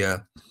this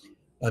year,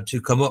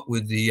 to come up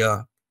with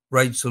the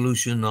right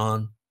solution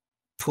on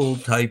pull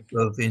type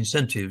of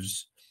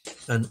incentives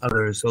and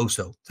others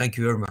also. Thank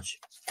you very much.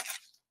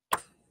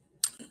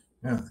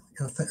 Yeah,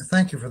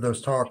 thank you for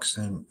those talks,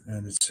 and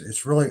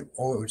it's really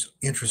always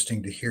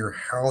interesting to hear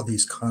how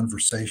these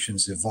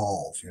conversations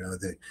evolve. You know,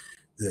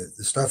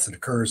 the stuff that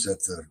occurs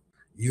at the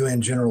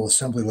UN General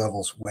Assembly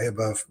levels way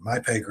above my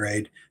pay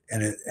grade,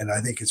 and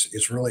I think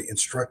it's really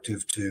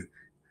instructive to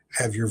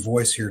have your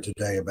voice here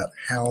today about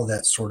how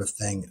that sort of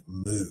thing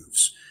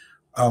moves.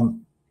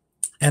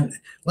 And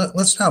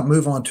let's now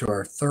move on to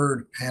our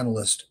third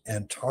panelist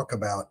and talk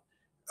about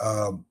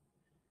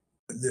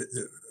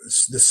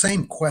the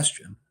same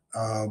question,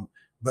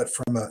 but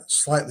from a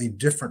slightly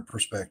different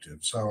perspective.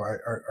 So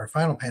our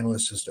final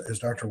panelist is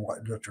Dr.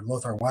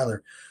 Lothar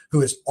Weiler,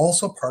 who is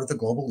also part of the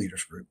Global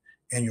Leaders Group.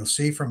 And you'll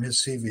see from his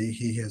CV,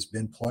 he has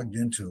been plugged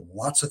into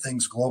lots of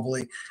things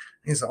globally.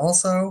 He's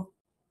also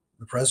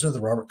the president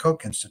of the Robert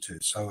Koch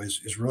Institute, so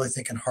is really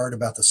thinking hard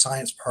about the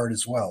science part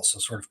as well. So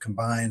sort of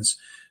combines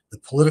the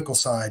political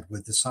side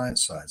with the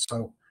science side.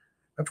 So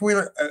Dr.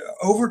 Weiler,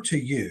 over to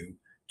you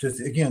to,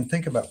 again,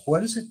 think about what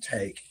does it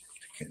take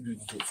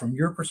from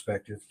your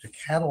perspective to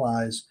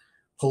catalyze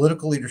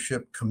political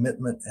leadership,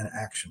 commitment, and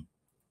action?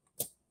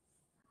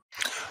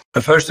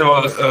 First of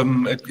all,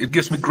 it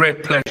gives me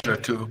great pleasure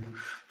to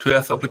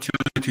have the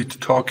opportunity to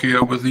talk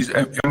here with these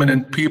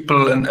eminent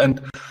people.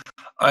 And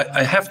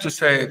I have to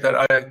say that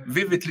I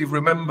vividly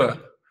remember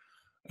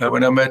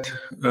when I met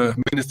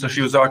Minister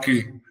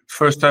Shiozaki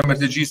first time at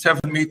the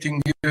G7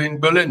 meeting here in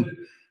Berlin.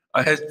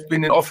 I had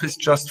been in office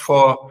just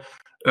for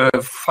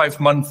 5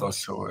 months or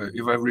so,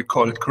 if I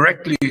recall it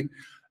correctly.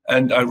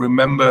 And I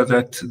remember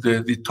that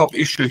the top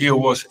issue here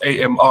was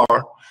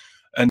AMR,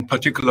 and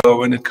particularly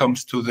when it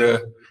comes to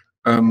the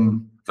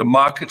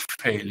market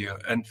failure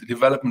and the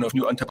development of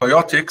new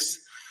antibiotics.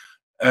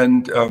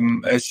 And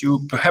as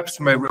you perhaps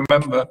may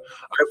remember,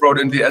 I brought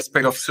in the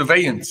aspect of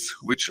surveillance,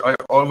 which I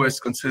always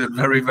considered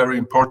very, very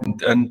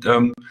important. And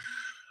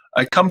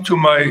I come to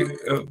my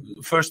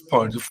first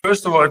point.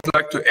 First of all, I'd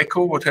like to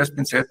echo what has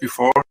been said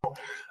before.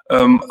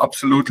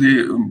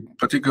 Absolutely,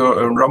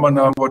 particularly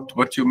Ramana,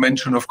 what you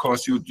mentioned. Of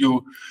course, you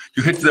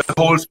hit the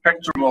whole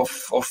spectrum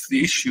of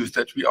the issues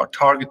that we are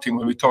targeting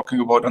when we're talking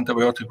about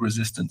antibiotic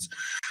resistance.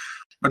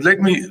 But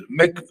let me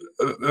make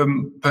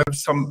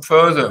perhaps some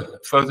further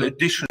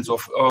additions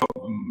of.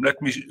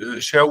 Let me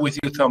share with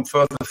you some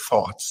further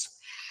thoughts.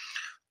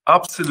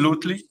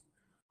 Absolutely,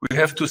 we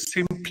have to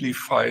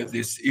simplify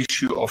this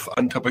issue of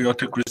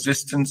antibiotic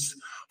resistance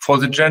for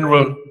the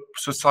general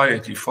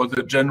society, for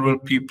the general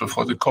people,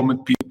 for the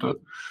common people.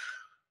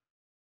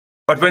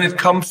 But when it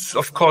comes,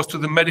 of course, to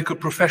the medical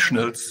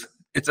professionals,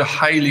 it's a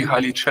highly,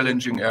 highly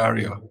challenging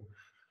area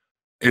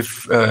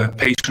if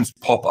patients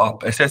pop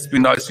up, as has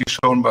been nicely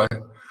shown by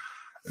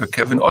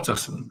Kevin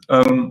Otterson,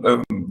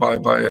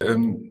 by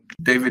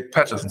David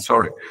Patterson,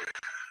 sorry.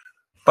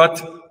 But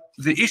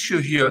the issue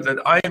here that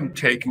I am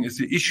taking is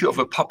the issue of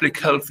a public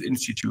health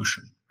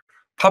institution.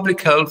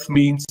 Public health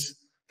means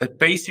that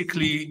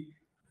basically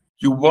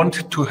you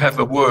want to have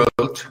a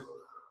world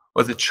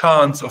where the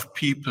chance of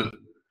people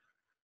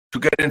to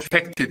get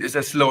infected is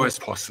as low as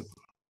possible.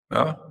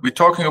 We're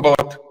talking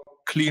about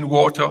clean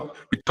water,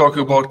 we're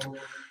talking about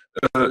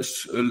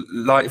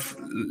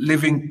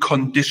living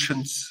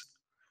conditions,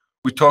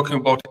 we're talking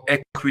about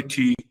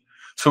equity.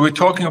 So we're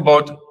talking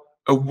about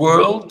a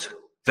world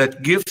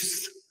that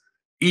gives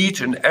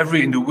each and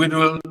every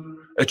individual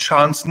a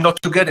chance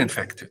not to get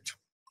infected.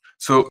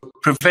 So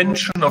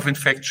prevention of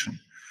infection.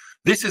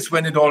 This is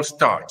when it all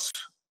starts.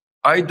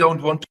 I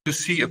don't want to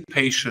see a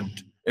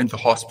patient in the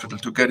hospital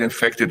to get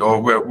infected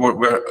or where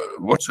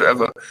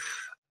whatsoever.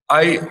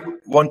 I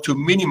want to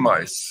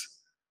minimize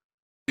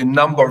the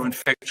number of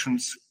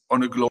infections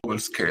on a global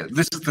scale.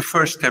 This is the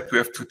first step we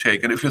have to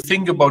take. And if you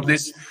think about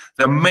this,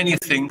 there are many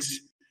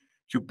things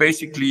you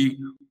basically,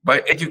 by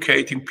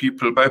educating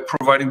people, by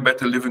providing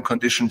better living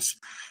conditions,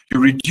 you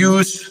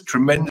reduce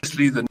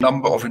tremendously the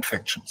number of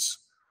infections.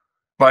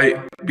 By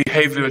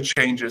behavioral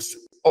changes,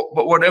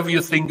 but whatever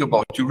you think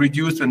about, you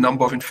reduce the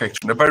number of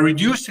infections. And by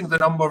reducing the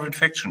number of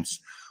infections,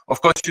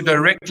 of course, you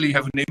directly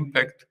have an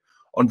impact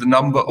on the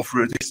number of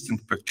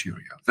resistant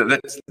bacteria.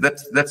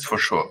 That's for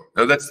sure.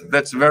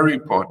 That's very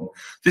important.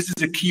 This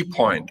is a key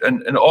point.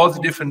 And all the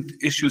different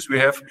issues we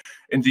have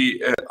in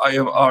the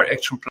IMR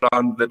action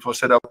plan that was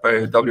set up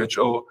by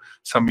WHO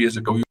some years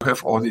ago, you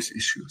have all these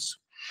issues.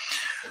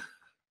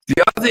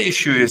 The other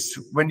issue is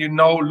when you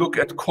now look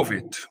at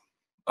COVID,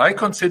 I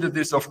consider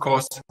this, of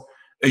course,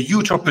 a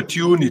huge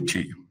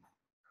opportunity.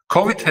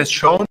 COVID has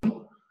shown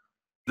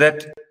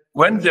that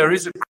when there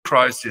is a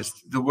crisis,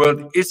 the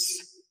world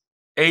is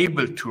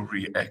able to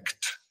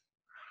react.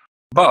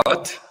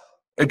 But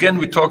again,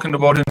 we're talking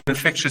about an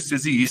infectious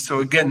disease.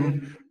 So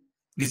again,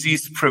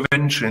 disease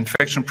prevention,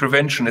 infection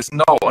prevention is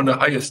now on a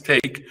higher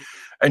stake.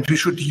 And we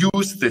should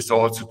use this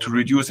also to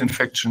reduce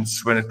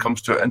infections when it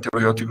comes to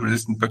antibiotic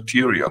resistant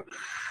bacteria.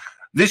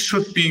 This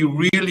should be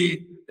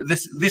really,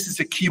 this is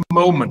a key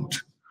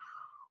moment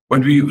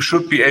when we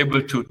should be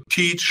able to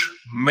teach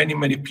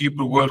many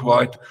people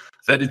worldwide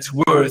that it's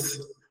worth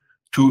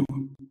to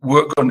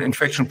work on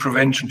infection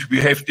prevention, to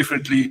behave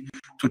differently,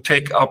 to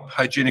take up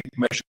hygienic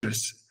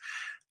measures.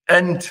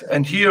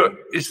 And here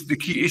is the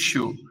key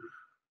issue.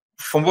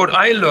 From what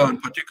I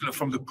learned, particularly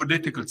from the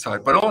political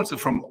side, but also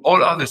from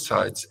all other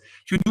sides,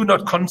 you do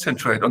not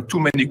concentrate on too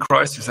many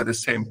crises at the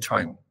same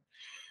time.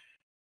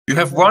 You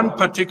have one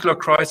particular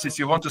crisis,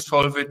 you want to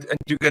solve it, and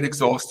you get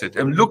exhausted.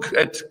 And look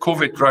at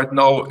COVID right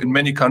now in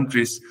many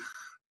countries.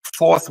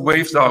 Fourth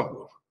waves are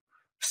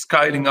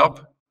scaling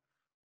up,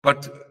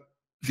 but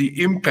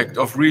the impact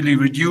of really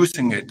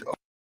reducing it,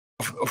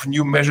 of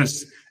new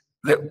measures,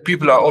 that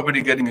people are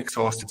already getting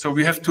exhausted. So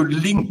we have to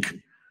link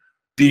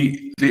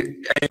the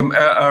AMR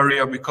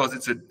area, because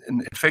it's an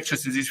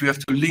infectious disease, we have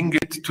to link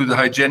it to the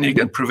hygienic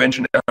and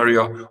prevention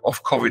area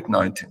of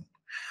COVID-19.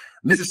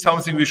 This is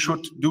something we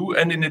should do.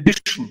 And in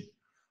addition,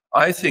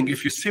 I think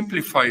if you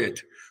simplify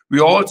it, we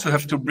also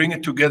have to bring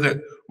it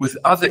together with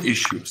other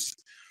issues.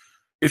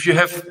 If you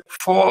have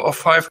 4 or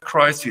 5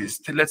 crises,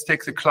 let's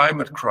take the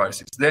climate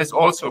crisis. There's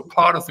also a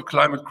part of the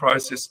climate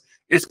crisis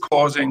is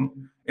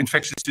causing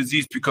infectious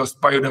disease because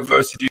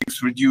biodiversity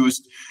is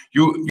reduced.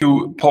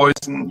 You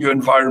poison your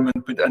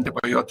environment with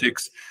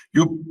antibiotics.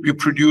 You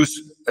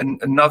produce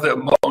another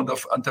amount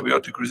of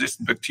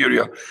antibiotic-resistant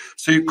bacteria.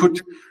 So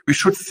we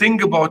should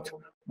think about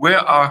where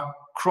are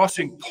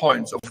crossing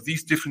points of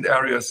these different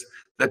areas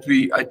that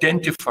we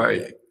identify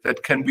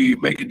that can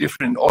make a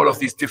difference in all of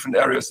these different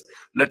areas.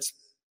 Let's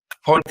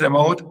point them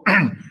out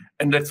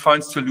and let's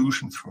find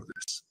solutions for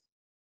this.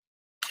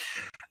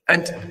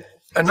 And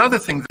another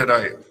thing that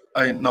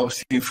I now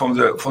see from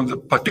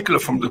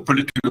the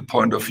political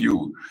point of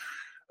view,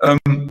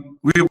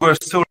 we were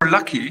so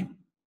lucky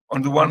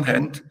on the one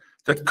hand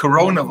that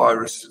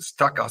coronavirus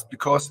struck us,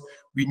 because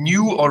we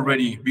knew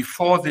already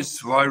before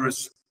this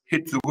virus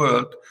hit the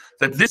world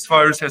that this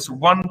virus has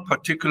one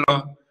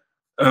particular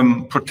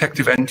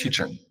protective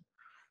antigen.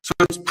 So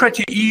it's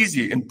pretty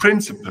easy in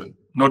principle.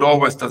 Not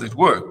always does it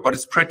work, but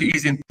it's pretty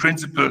easy in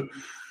principle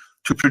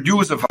to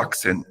produce a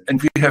vaccine.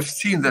 And we have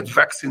seen that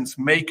vaccines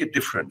make a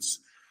difference.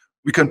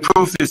 We can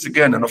prove this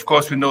again. And of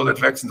course, we know that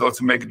vaccines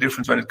also make a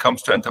difference when it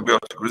comes to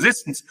antibiotic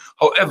resistance.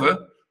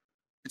 However,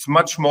 it's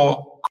much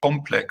more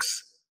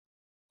complex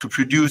to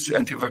produce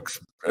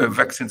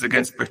vaccines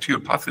against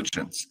bacterial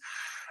pathogens.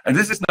 And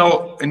this is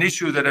now an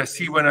issue that I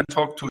see when I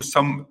talk to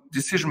some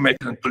decision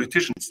makers and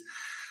politicians.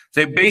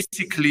 They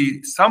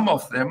basically, some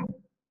of them,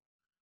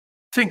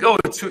 think, oh,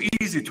 it's so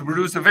easy to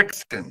produce a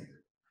vaccine,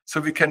 so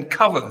we can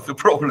cover the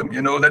problem.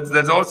 You know, that's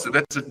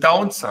a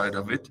downside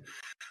of it.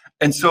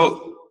 And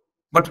so,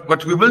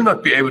 but we will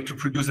not be able to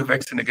produce a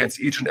vaccine against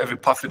each and every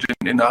pathogen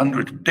in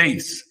 100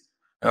 days.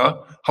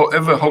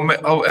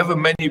 However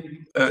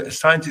many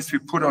scientists we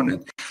put on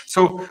it.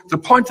 So the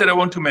point that I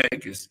want to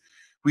make is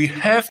we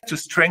have to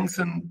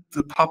strengthen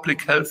the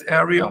public health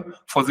area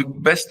for the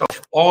best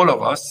of all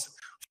of us,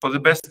 for the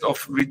best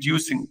of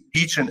reducing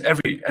each and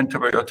every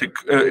antibiotic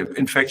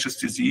infectious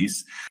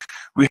disease.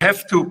 We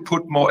have to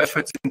put more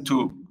efforts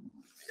into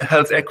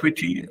health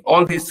equity,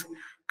 all these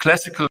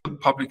classical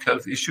public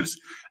health issues.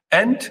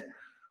 And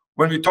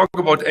when we talk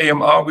about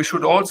AMR, we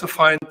should also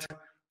find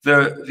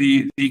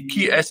the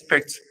key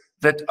aspects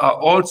that are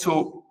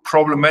also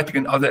problematic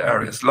in other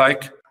areas,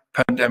 like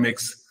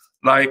pandemics,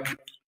 like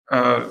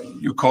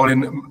you call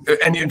in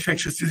any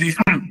infectious disease,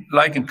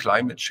 like in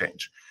climate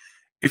change.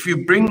 If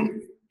you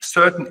bring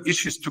certain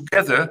issues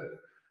together,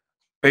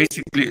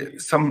 basically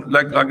some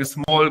like a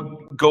small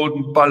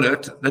golden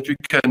bullet that we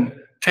can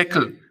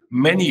tackle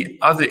many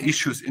other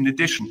issues in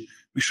addition,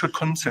 we should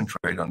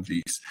concentrate on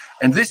these.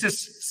 And this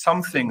is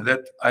something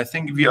that I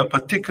think we are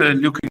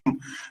particularly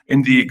looking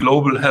in the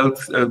global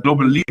health,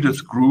 global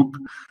leaders group,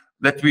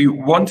 that we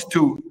want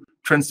to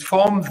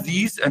transform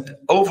these and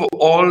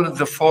overall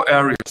the 4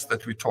 areas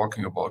that we're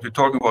talking about. We're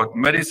talking about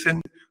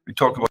medicine, we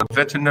talk about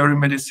veterinary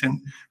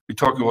medicine, we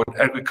talk about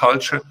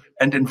agriculture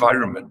and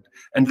environment.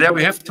 And there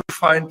we have to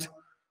find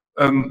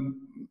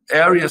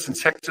areas and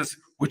sectors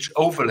which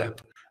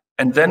overlap.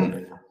 And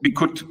then we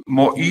could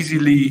more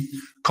easily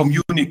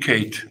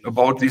communicate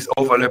about these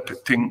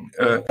overlapping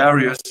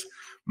areas.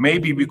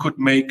 Maybe we could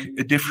make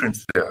a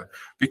difference there,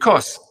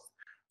 because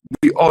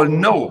we all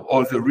know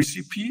all the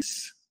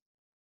recipes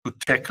to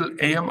tackle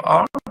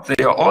AMR.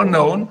 They are all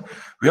known.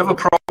 We have a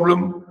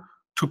problem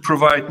to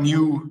provide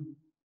new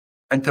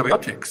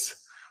antibiotics,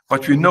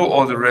 but we know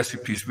all the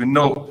recipes. We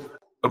know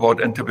about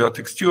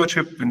antibiotic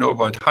stewardship, we know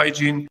about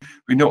hygiene,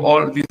 we know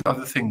all these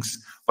other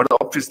things, but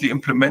obviously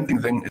implementing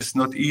them is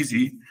not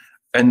easy.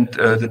 And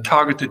the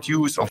targeted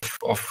use of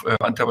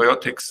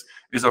antibiotics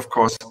is, of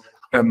course,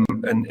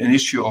 an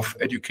issue of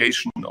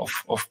education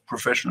of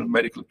professional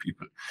medical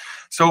people.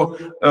 So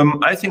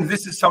I think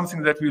this is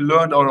something that we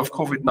learned out of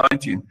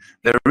COVID-19.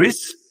 There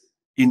is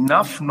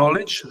enough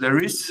knowledge,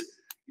 there is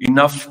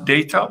enough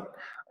data,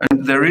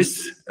 and there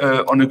is,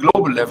 on a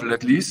global level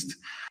at least,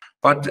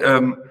 but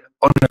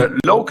on a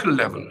local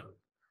level,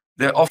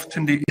 there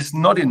often is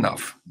not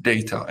enough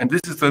data. And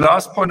this is the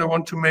last point I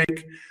want to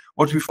make.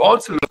 What we've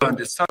also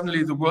learned is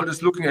suddenly the world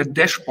is looking at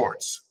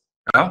dashboards.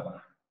 Yeah?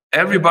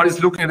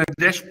 Everybody's looking at a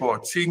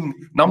dashboard,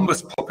 seeing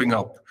numbers popping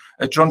up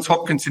at Johns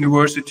Hopkins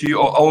University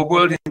or our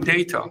world in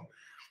data.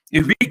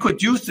 If we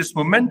could use this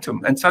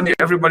momentum and suddenly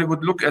everybody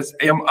would look at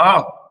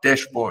AMR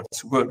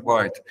dashboards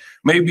worldwide,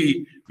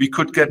 maybe we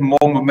could get more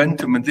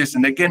momentum in this.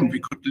 And again, we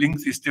could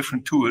link these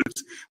different tools,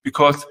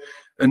 because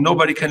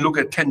nobody can look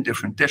at 10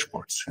 different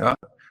dashboards. Yeah?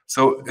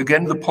 So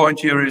again, the point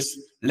here is,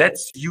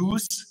 let's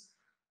use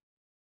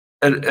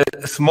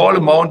a small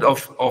amount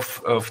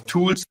of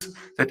tools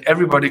that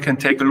everybody can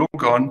take a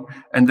look on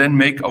and then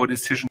make our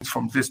decisions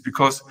from this.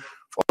 Because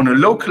on a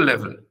local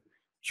level,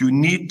 you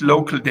need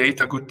local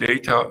data, good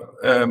data,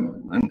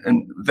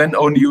 and then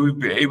only you will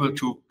be able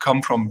to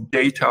come from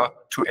data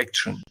to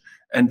action.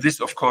 And this,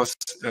 of course,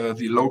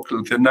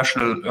 the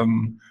national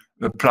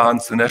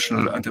plans, the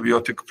national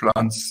antibiotic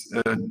plans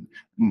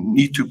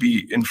need to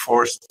be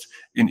enforced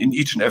in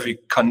each and every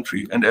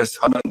country. And as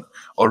Hanan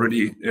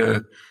already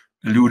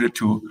alluded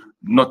to,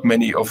 not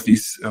many of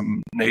these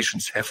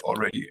nations have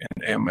already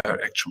an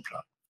AMR action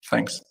plan.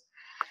 Thanks.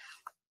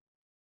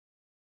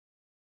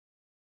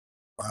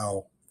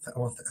 Wow.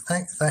 Well,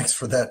 thanks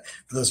for that,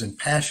 for those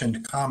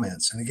impassioned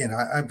comments. And again,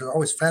 I'm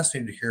always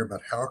fascinated to hear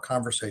about how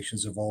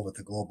conversations evolve at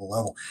the global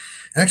level.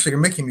 And actually, you're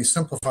making me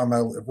simplify my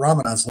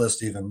Ramadan's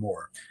list even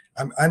more.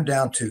 I'm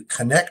down to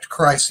connect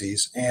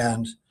crises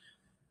and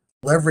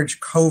leverage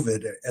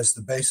COVID as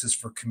the basis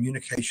for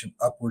communication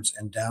upwards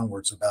and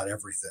downwards about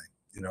everything.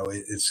 You know,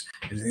 it's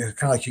kind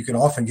of like you can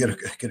often get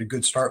a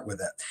good start with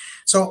that.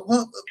 So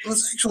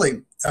let's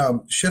actually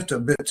shift a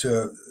bit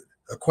to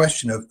a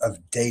question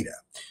of data,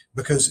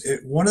 because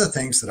one of the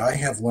things that I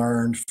have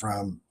learned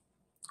from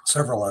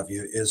several of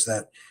you is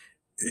that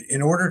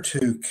in order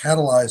to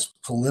catalyze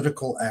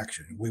political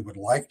action, we would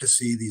like to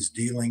see these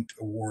delinked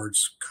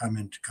awards come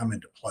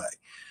into play.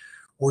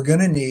 We're going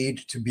to need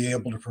to be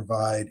able to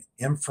provide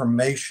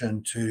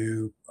information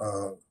to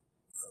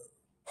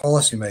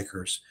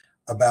policymakers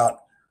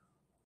about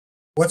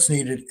what's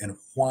needed and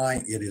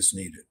why it is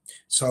needed.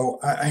 So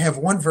I have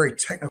one very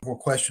technical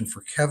question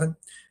for Kevin.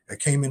 It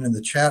came in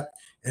the chat,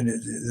 and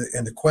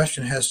the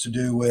question has to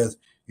do with,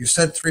 you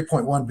said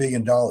 $3.1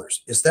 billion.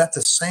 Is that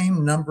the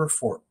same number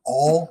for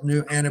all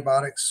new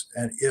antibiotics?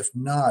 And if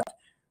not,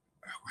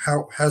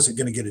 how's it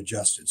going to get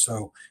adjusted?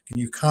 So can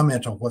you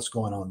comment on what's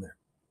going on there?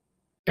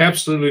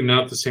 Absolutely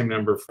not the same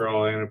number for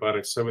all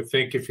antibiotics. So I would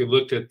think if you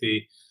looked at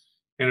the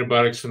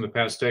antibiotics from the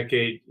past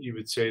decade, you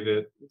would say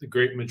that the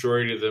great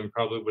majority of them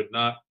probably would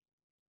not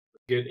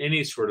get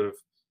any sort of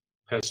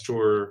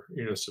Pasteur,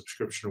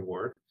 subscription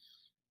award.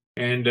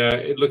 And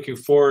looking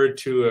forward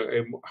to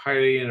a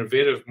highly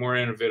innovative, more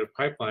innovative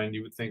pipeline,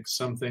 you would think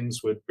some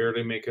things would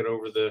barely make it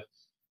over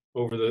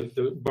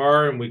the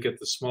bar, and we get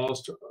the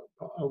smallest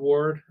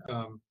award.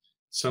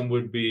 Some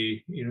would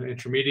be,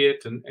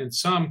 intermediate, and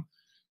some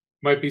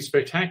might be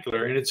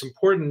spectacular. And it's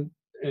important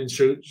and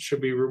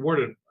should be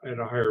rewarded at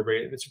a higher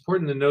rate. And it's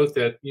important to note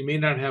that you may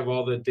not have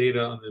all the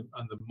data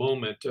on the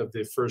moment of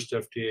the first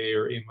FDA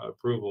or EMA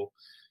approval.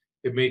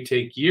 It may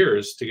take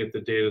years to get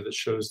the data that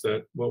shows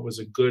that what was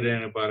a good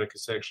antibiotic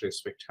is actually a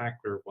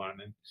spectacular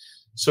one. And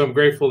so I'm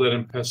grateful that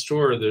in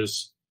Pasteur,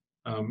 there's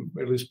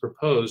at least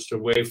proposed a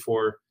way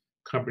for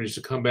companies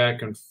to come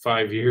back in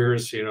 5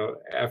 years,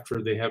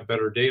 after they have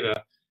better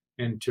data,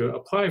 and to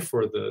apply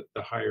for the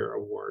higher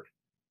award.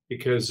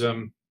 Because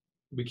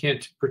we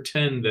can't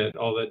pretend that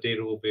all that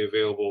data will be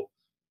available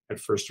at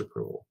first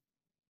approval.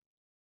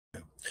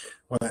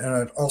 Well, and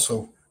I'd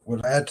also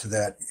would add to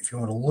that, if you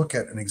want to look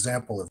at an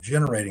example of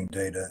generating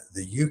data,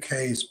 the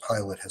UK's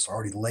pilot has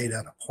already laid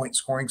out a point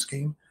scoring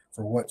scheme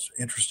for what's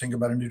interesting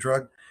about a new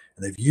drug,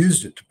 and they've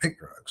used it to pick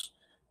drugs.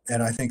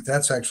 And I think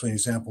that's actually an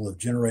example of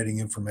generating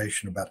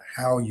information about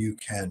how you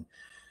can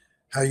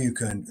how you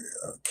can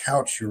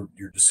couch your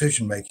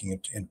decision making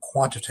in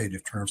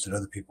quantitative terms that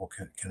other people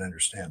can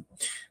understand.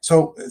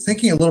 So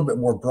thinking a little bit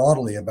more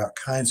broadly about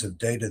kinds of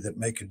data that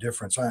make a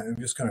difference, I'm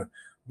just going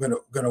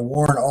to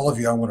warn all of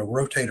you, I want to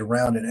rotate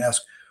around and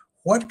ask,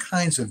 what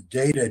kinds of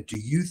data do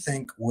you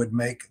think would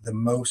make the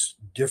most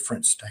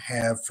difference to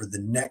have for the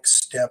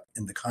next step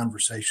in the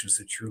conversations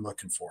that you're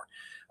looking for?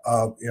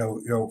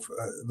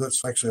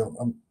 Let's actually,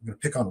 I'm going to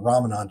pick on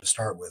Ramanan to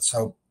start with.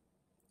 So,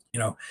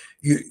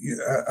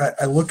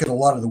 I look at a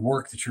lot of the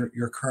work that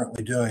you're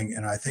currently doing,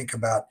 and I think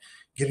about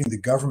getting the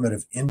government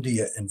of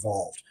India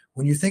involved.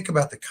 When you think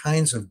about the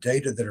kinds of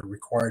data that are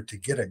required to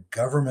get a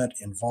government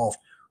involved,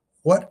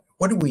 what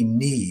do we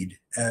need,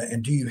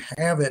 and do you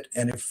have it?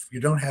 And if you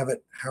don't have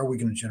it, how are we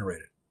going to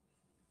generate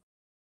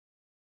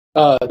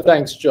it?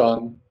 Thanks,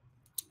 John.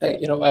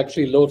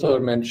 Actually, Lothar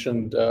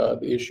mentioned the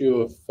issue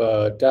of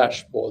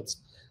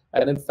dashboards.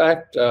 And in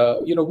fact,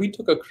 we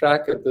took a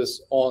crack at this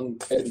in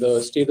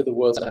the State of the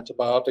World's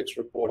Antibiotics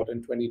report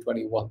in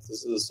 2021.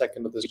 This is the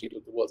second of the State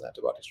of the World's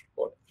Antibiotics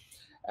report.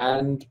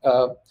 And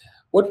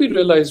what we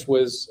realized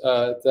was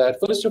that,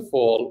 first of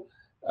all,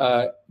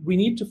 we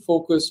need to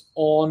focus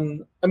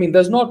on,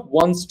 there's not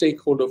one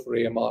stakeholder for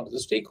AMR. The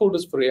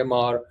stakeholders for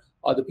AMR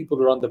are the people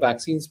who run the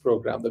vaccines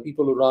program, the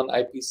people who run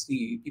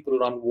IPC, people who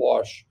run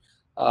WASH,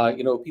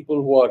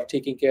 people who are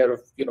taking care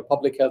of,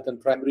 public health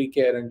and primary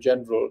care in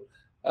general.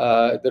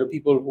 There are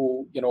people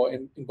who,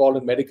 involved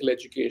in medical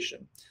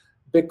education.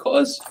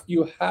 Because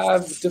you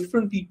have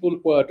different people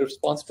who are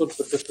responsible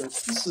for different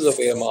pieces of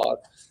AMR,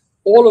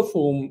 all of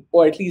whom,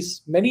 or at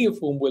least many of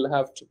whom, will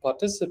have to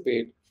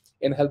participate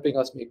in helping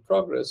us make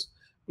progress.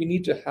 We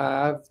need to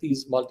have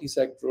these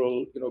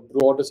multi-sectoral,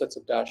 broader sets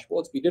of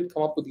dashboards. We did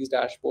come up with these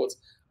dashboards,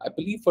 I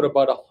believe, for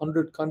about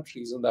 100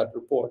 countries in that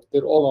report.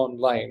 They're all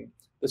online,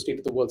 the State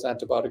of the World's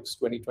Antibiotics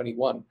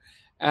 2021.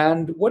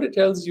 And what it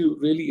tells you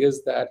really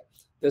is that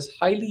there's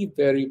highly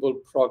variable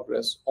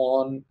progress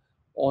on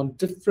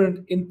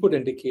different input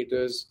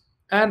indicators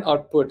and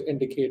output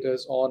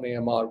indicators on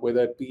AMR,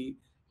 whether it be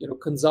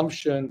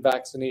consumption,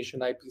 vaccination,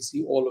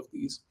 IPC, all of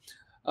these.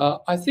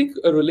 I think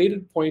a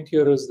related point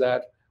here is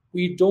that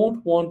we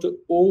don't want to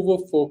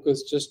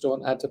over-focus just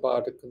on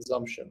antibiotic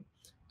consumption.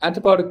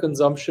 Antibiotic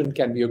consumption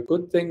can be a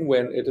good thing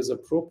when it is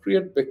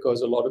appropriate,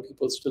 because a lot of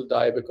people still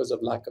die because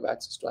of lack of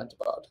access to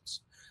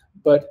antibiotics.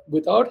 But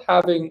without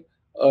having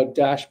a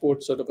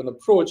dashboard sort of an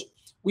approach,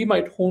 we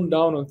might hone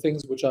down on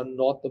things which are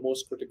not the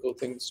most critical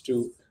things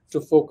to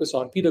focus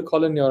on. Peter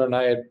Collignon and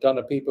I had done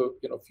a paper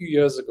a few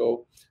years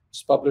ago,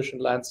 just published in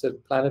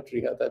Lancet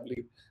Planetary Health, I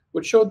believe,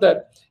 which showed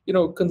that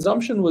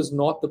consumption was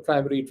not the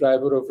primary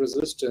driver of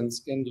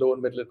resistance in low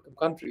and middle income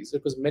countries.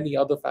 It was many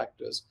other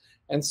factors.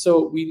 And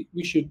so we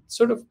should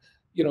sort of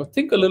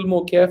think a little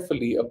more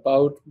carefully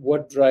about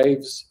what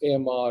drives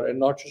AMR and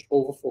not just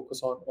over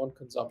focus on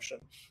consumption.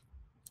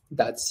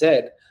 That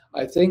said,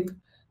 I think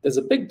there's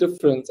a big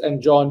difference,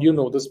 and John, you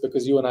know this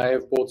because you and I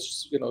have both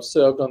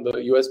served on the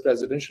US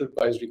Presidential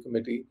Advisory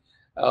Committee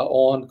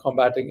on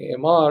combating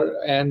AMR,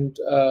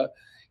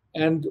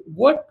 and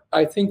what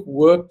I think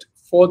worked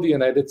for the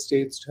United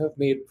States to have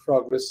made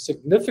progress,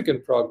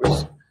 significant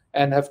progress,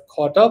 and have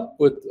caught up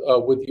with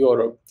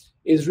Europe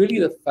is really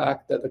the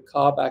fact that the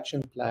CARB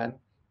Action Plan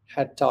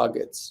had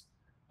targets.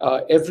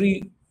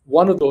 Every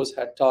one of those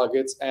had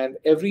targets, and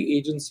every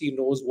agency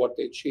knows what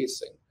they're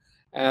chasing.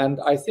 And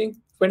I think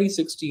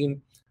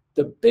 2016,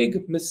 the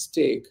big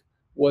mistake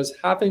was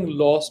having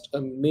lost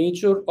a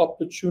major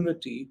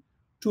opportunity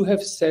to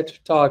have set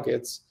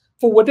targets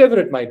for whatever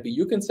it might be.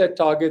 You can set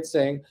targets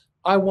saying,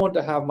 I want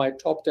to have my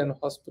top 10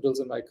 hospitals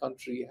in my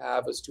country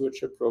have a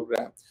stewardship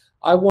program.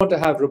 I want to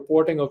have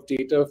reporting of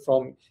data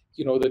from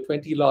the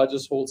 20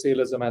 largest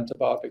wholesalers of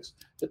antibiotics.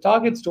 The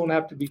targets don't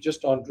have to be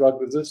just on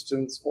drug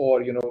resistance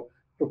or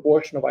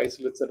proportion of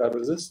isolates that are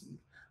resistant.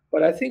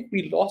 But I think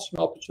we lost an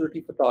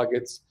opportunity for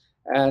targets.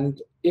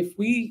 And if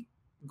we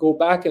go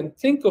back and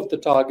think of the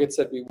targets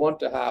that we want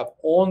to have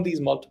on these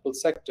multiple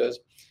sectors,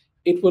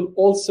 it will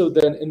also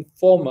then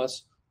inform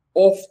us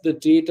of the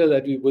data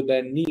that we would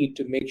then need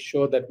to make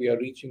sure that we are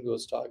reaching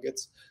those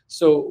targets.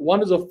 So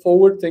one is a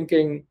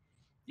forward-thinking,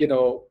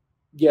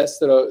 yes,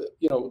 there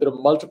are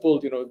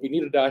multiple, we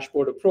need a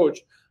dashboard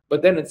approach,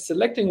 but then in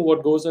selecting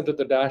what goes into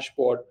the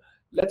dashboard,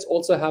 let's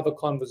also have a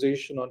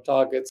conversation on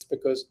targets,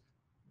 because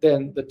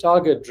then the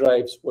target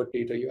drives what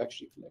data you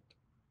actually collect.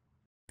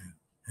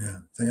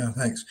 Yeah,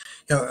 thanks.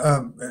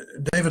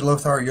 David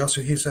Lothar,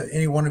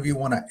 any one of you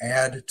want to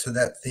add to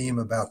that theme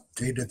about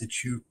data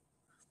that you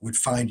would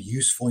find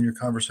useful in your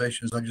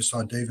conversations? I just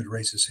saw David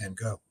raise his hand.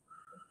 Go.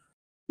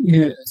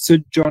 Yeah. So,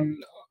 John,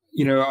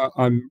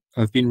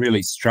 I've been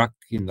really struck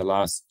in the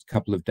last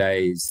couple of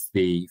days,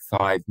 the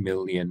 5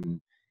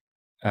 million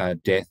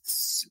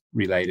deaths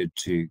related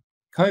to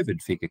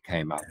COVID figure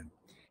came up.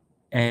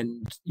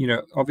 And,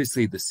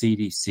 obviously the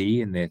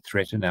CDC in their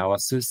threat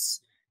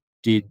analysis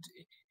did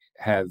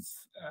have,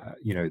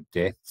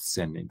 deaths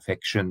and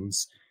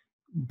infections.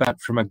 But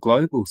from a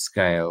global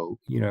scale,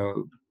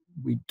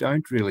 we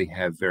don't really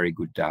have very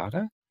good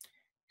data.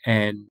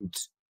 And,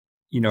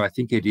 I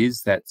think it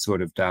is that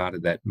sort of data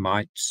that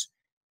might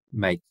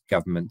make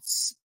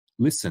governments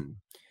listen.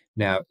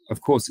 Now,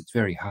 of course, it's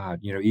very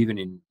hard, even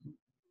in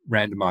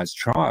randomized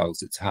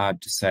trials, it's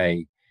hard to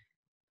say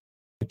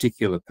a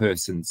particular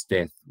person's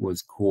death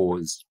was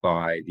caused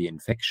by the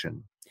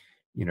infection.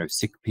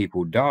 Sick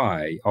people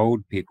die,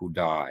 old people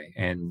die,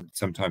 and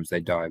sometimes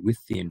they die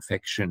with the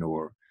infection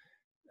or,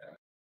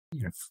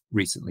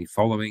 recently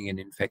following an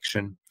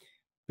infection.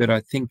 But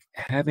I think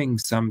having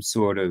some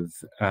sort of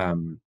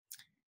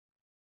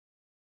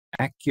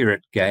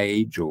accurate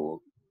gauge, or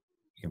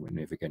we're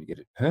never going to get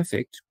it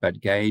perfect,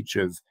 but gauge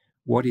of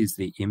what is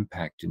the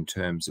impact in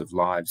terms of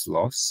lives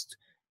lost,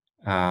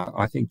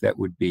 I think that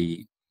would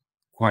be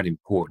quite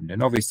important,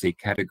 and obviously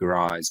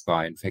categorized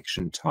by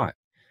infection type,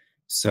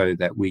 so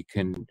that we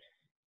can,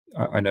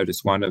 I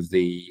noticed one of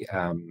the,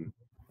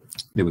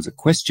 there was a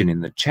question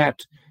in the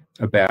chat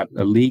about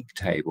a league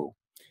table,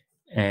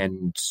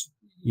 and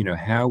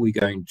how are we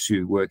going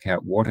to work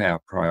out what our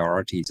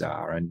priorities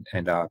are, and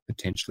are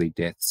potentially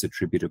deaths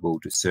attributable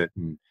to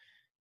certain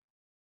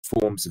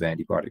forms of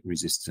antibiotic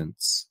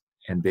resistance,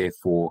 and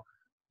therefore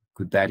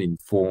could that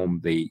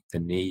inform the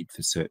need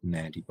for certain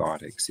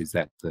antibiotics? Is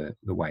that the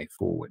way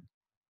forward?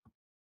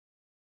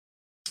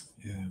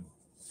 Yeah.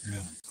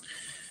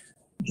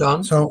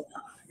 John? So,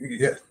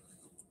 yeah,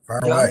 fire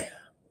away.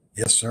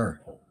 Yes,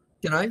 sir.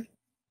 Can I?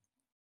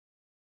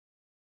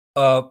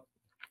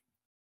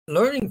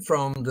 Learning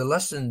from the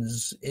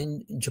lessons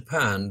in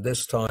Japan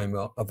this time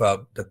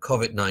about the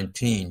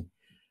COVID-19,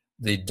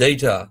 the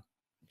data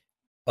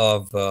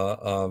of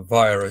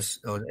virus,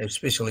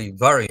 especially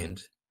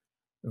variant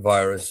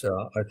virus,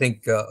 I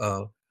think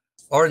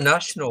our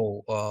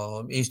National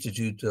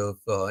Institute of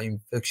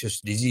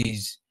Infectious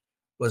Disease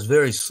was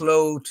very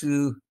slow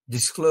to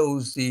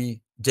disclose the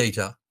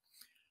data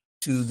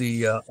to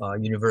the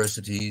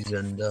universities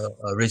and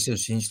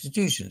research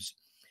institutions.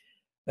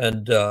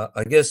 And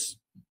I guess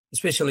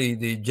especially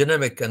the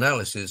genomic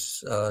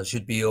analysis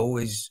should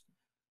always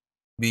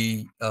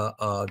be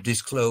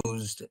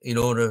disclosed in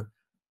order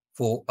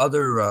for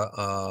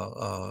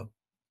other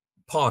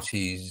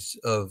parties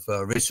of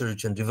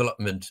research and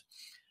development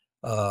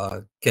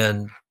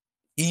can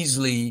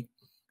easily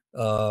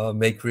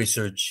make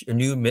research,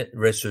 new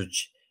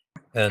research,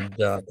 and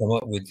come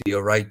up with the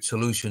right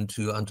solution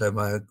to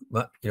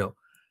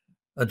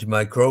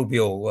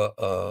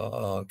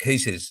antimicrobial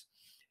cases.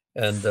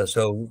 And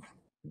so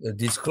the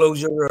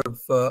disclosure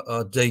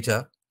of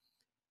data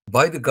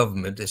by the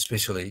government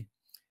especially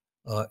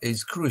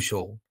is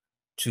crucial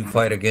to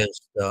fight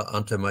against the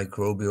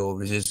antimicrobial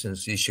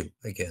resistance issue,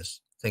 I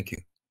guess. Thank you.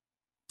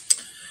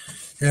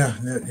 Yeah,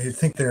 you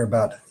think there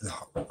about the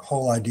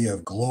whole idea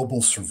of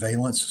global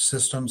surveillance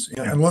systems.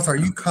 And Lothar,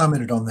 you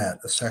commented on that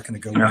a second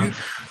ago. Can you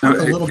talk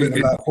a little bit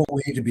about what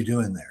we need to be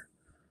doing there?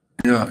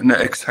 Yeah, no,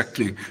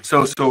 exactly.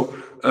 So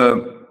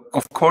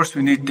of course,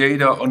 we need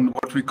data on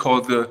what we call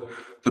the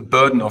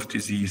burden of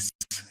disease.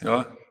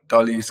 Yeah,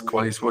 DALIs,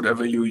 QALYs,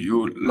 whatever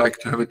you like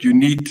to have it. You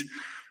need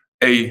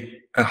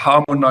a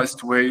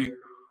harmonized way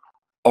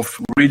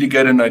of really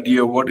get an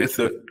idea what is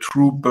the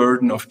true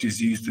burden of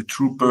disease, the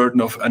true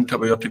burden of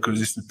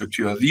antibiotic-resistant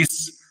bacteria.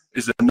 This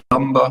is a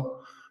number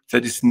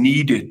that is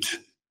needed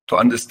to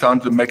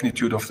understand the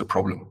magnitude of the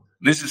problem.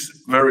 This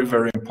is very,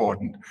 very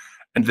important.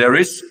 And there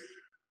is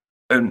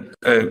a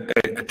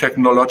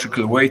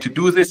technological way to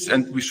do this,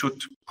 and we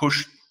should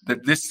push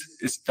that this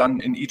is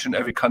done in each and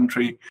every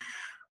country.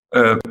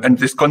 And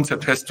this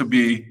concept has to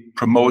be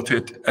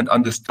promoted and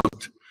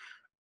understood.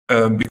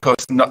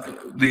 Because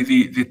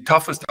the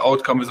toughest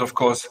outcome is, of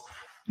course,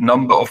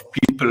 number of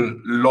people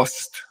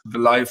lost, the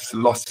lives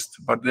lost.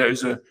 But there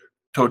is a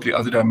totally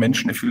other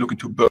dimension if you look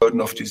into burden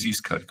of disease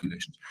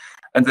calculations.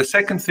 And the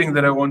second thing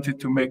that I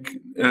wanted to make,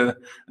 and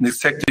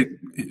exactly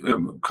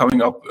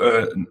coming up,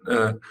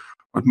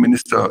 what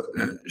Minister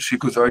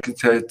Shikozaki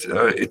said,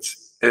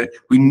 it's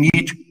we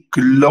need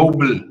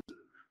global,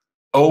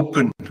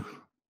 open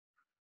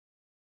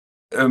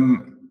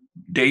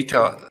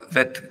data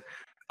that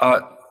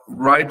are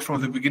right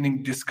from the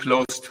beginning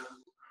disclosed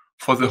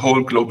for the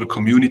whole global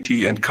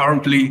community. And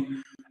currently,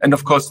 and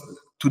of course,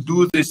 to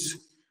do this,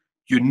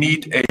 you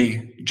need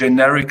a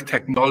generic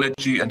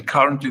technology. And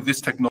currently,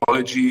 this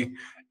technology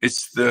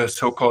is the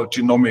so-called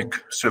genomic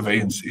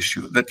surveillance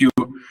issue, that you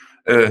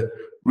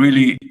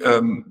really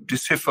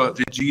decipher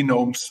the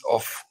genomes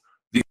of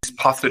these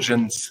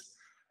pathogens.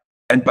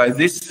 And by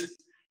this,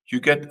 you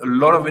get a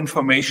lot of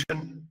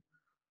information,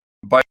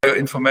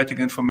 bioinformatic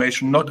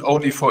information, not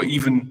only for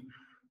even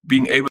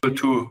being able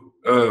to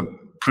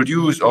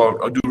produce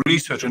or do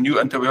research on new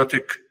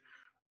antibiotics,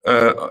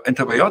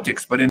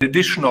 but in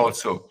addition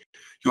also,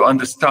 you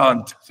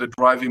understand the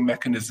driving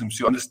mechanisms,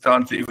 you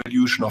understand the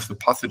evolution of the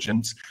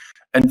pathogens,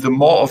 and the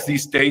more of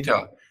these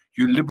data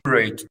you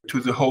liberate to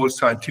the whole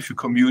scientific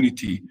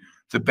community,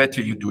 the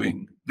better you're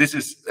doing. This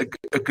is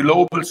a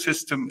global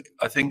system,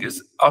 I think,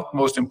 is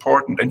utmost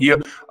important. And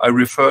here I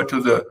refer to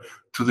the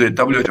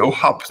WHO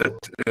hub that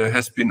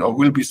has been or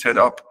will be set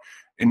up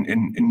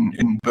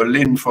in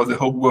Berlin for the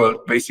whole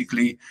world,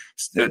 basically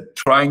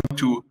trying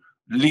to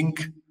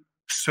link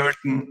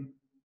certain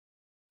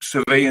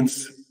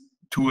surveillance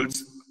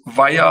tools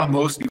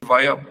mostly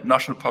via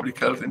national public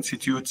health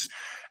institutes,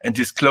 and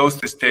disclose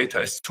this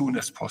data as soon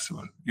as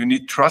possible. You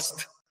need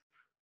trust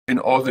in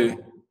all the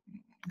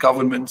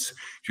governments.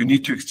 You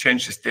need to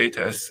exchange this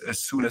data as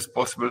soon as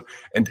possible,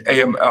 and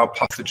AMR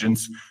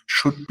pathogens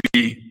should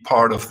be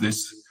part of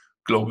this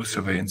global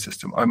surveillance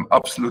system. I'm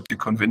absolutely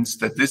convinced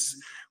that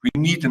we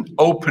need an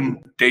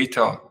open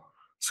data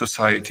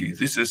society.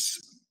 This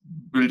is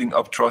building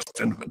up trust,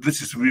 and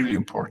this is really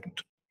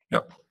important. Yeah.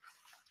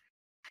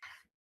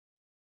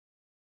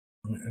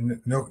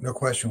 No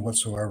question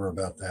whatsoever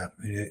about that.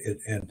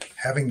 And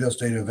having those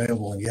data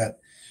available, and yet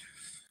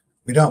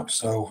we don't.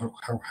 So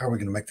how are we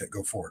going to make that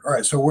go forward? All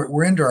right. So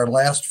we're into our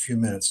last few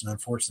minutes, and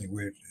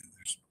unfortunately,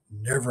 there's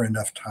never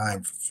enough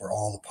time for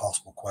all the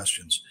possible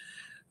questions.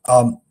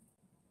 I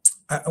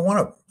want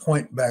to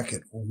point back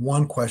at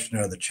one question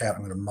out of the chat.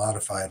 I'm going to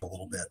modify it a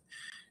little bit,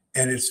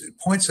 and it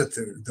points at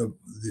the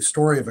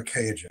story of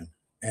Achaogen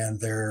and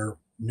their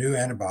new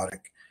antibiotic.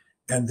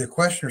 And the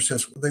questioner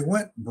says, well, they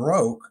went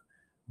broke,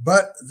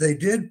 but they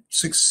did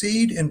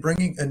succeed in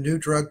bringing a new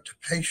drug to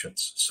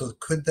patients. So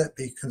could that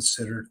be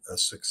considered a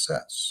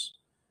success?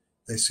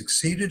 They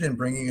succeeded in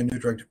bringing a new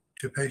drug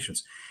to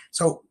patients.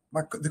 So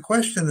the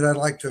question that I'd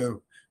like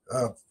to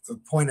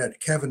point at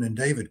Kevin and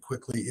David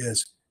quickly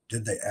is,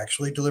 did they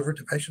actually deliver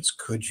to patients?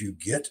 Could you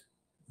get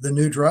the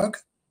new drug?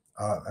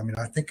 I mean,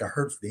 I think I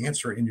heard the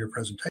answer in your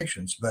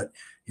presentations, but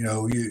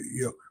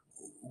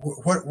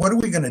what are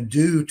we going to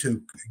do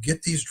to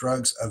get these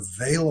drugs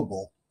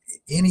available?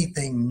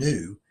 Anything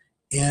new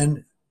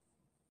in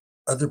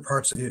other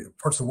parts of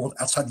the world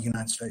outside the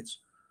United States?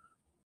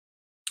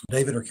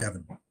 David or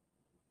Kevin?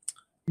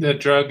 That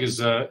drug is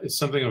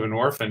something of an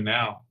orphan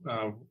now.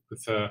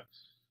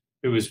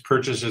 It was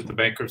purchased at the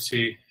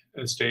bankruptcy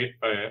estate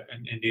by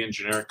an Indian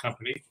generic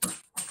company,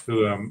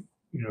 who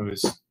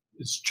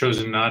is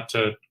chosen not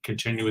to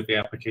continue with the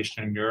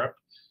application in Europe.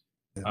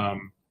 Yeah.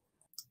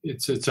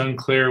 It's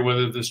unclear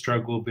whether this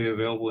drug will be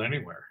available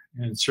anywhere,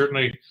 and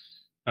certainly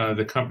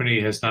the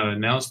company has not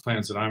announced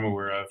plans that I'm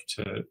aware of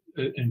to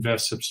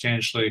invest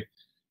substantially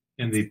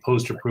in the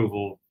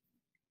post-approval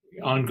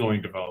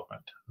ongoing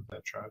development of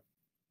that drug.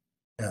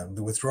 Yeah,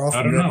 the withdrawal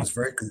from Europe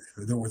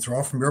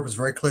is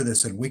very clear. They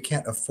said we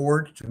can't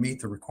afford to meet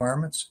the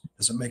requirements.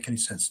 Doesn't make any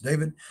sense.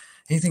 David,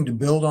 anything to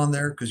build on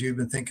there, because you've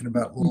been thinking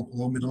about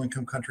low middle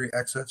income country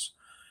access?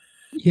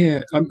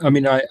 Yeah, I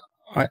mean,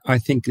 I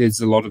think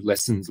there's a lot of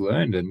lessons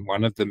learned, and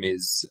one of them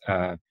is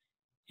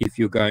if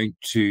you're going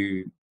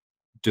to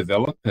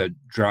develop a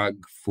drug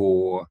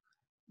for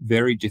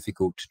very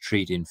difficult to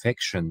treat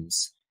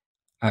infections,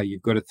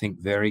 you've got to think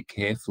very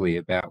carefully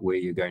about where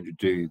you're going to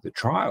do the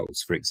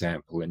trials, for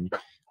example. And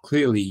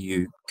clearly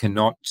you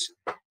cannot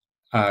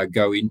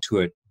go into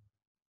it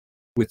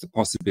with the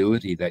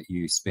possibility that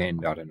you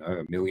spend, I don't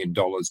know, $1 million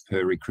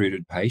per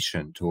recruited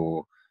patient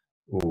or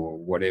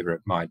whatever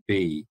it might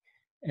be.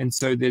 And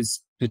so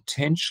there's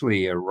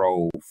potentially a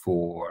role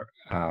for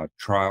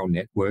trial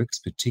networks,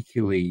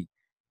 particularly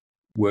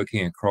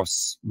working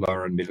across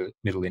lower and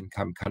middle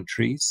income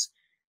countries,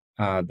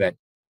 that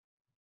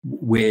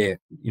where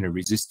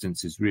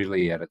resistance is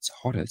really at its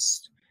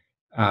hottest,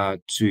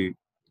 to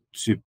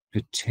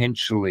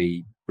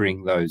potentially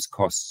bring those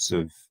costs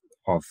of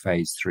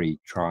phase 3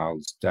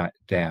 trials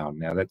down.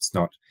 Now it's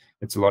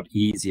a lot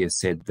easier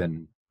said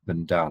than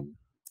done,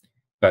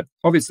 but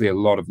obviously a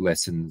lot of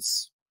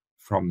lessons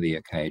from the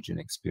Achaogen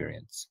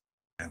experience.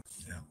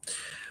 Yeah.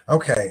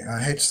 Okay, I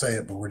hate to say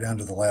it, but we're down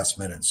to the last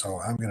minute, so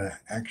I'm going to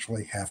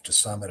actually have to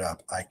sum it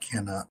up. I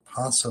cannot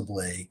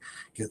possibly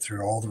get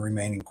through all the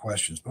remaining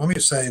questions, but let me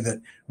just say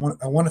that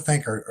I want to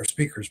thank our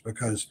speakers,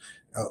 because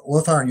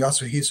Lothar and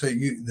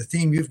Yasuhisa, the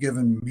theme you've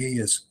given me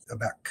is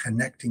about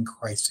connecting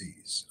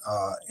crises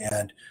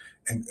and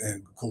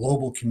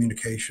global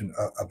communication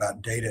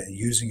about data and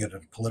using it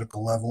at a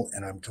political level,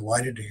 and I'm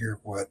delighted to hear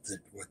what the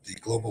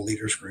Global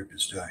Leaders Group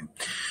is doing.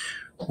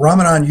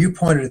 Ramadan, you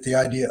pointed at the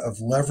idea of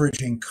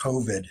leveraging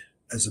COVID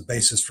as a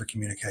basis for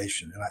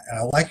communication. And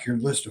I like your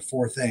list of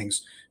 4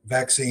 things: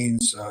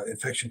 vaccines,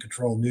 infection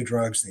control, new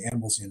drugs, the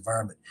animals, the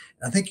environment.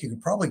 And I think you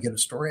could probably get a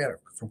story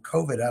from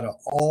COVID out of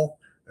all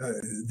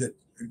that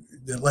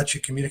lets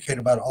you communicate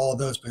about all of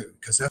those,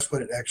 because that's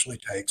what it actually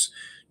takes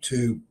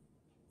to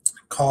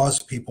cause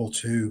people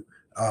to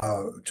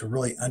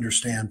really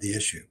understand the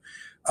issue.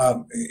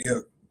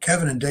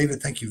 Kevin and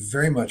David, thank you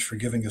very much for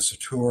giving us a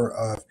tour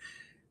of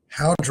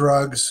how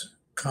drugs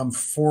come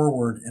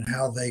forward and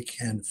how they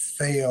can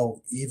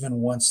fail even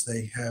once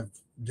they have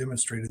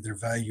demonstrated their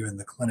value in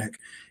the clinic,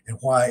 and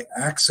why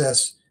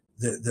access,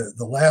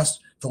 the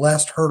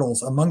last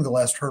hurdles, among the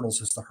last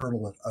hurdles, is the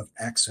hurdle of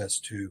access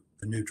to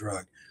the new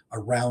drug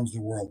around the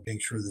world, being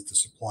sure that the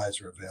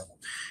supplies are available.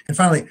 And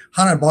finally,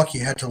 Hannah and Balki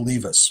had to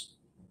leave us.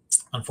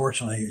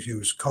 unfortunately, she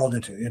was called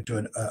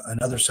into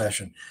another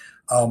session.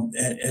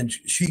 And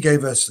she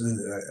gave us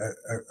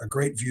a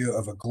great view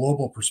of a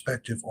global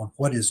perspective on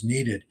what is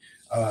needed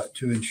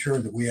to ensure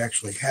that we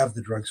actually have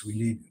the drugs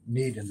we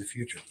need in the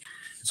future.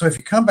 So if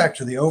you come back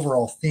to the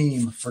overall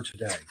theme for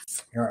today,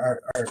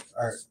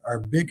 our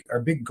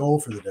big goal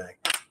for the day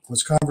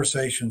was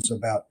conversations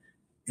about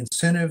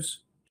incentives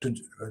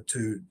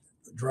to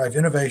drive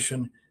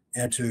innovation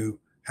and to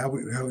how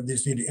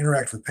these need to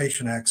interact with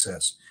patient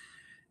access.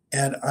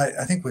 And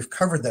I think we've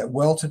covered that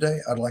well today.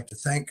 I'd like to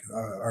thank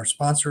our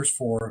sponsors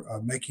for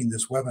making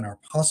this webinar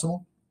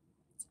possible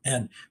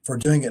and for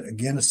doing it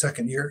again a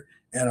second year.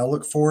 And I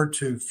look forward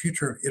to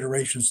future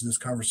iterations of this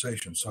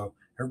conversation. So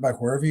everybody,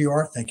 wherever you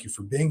are, thank you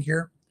for being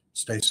here.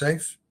 Stay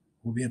safe.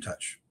 We'll be in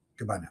touch.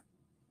 Goodbye now.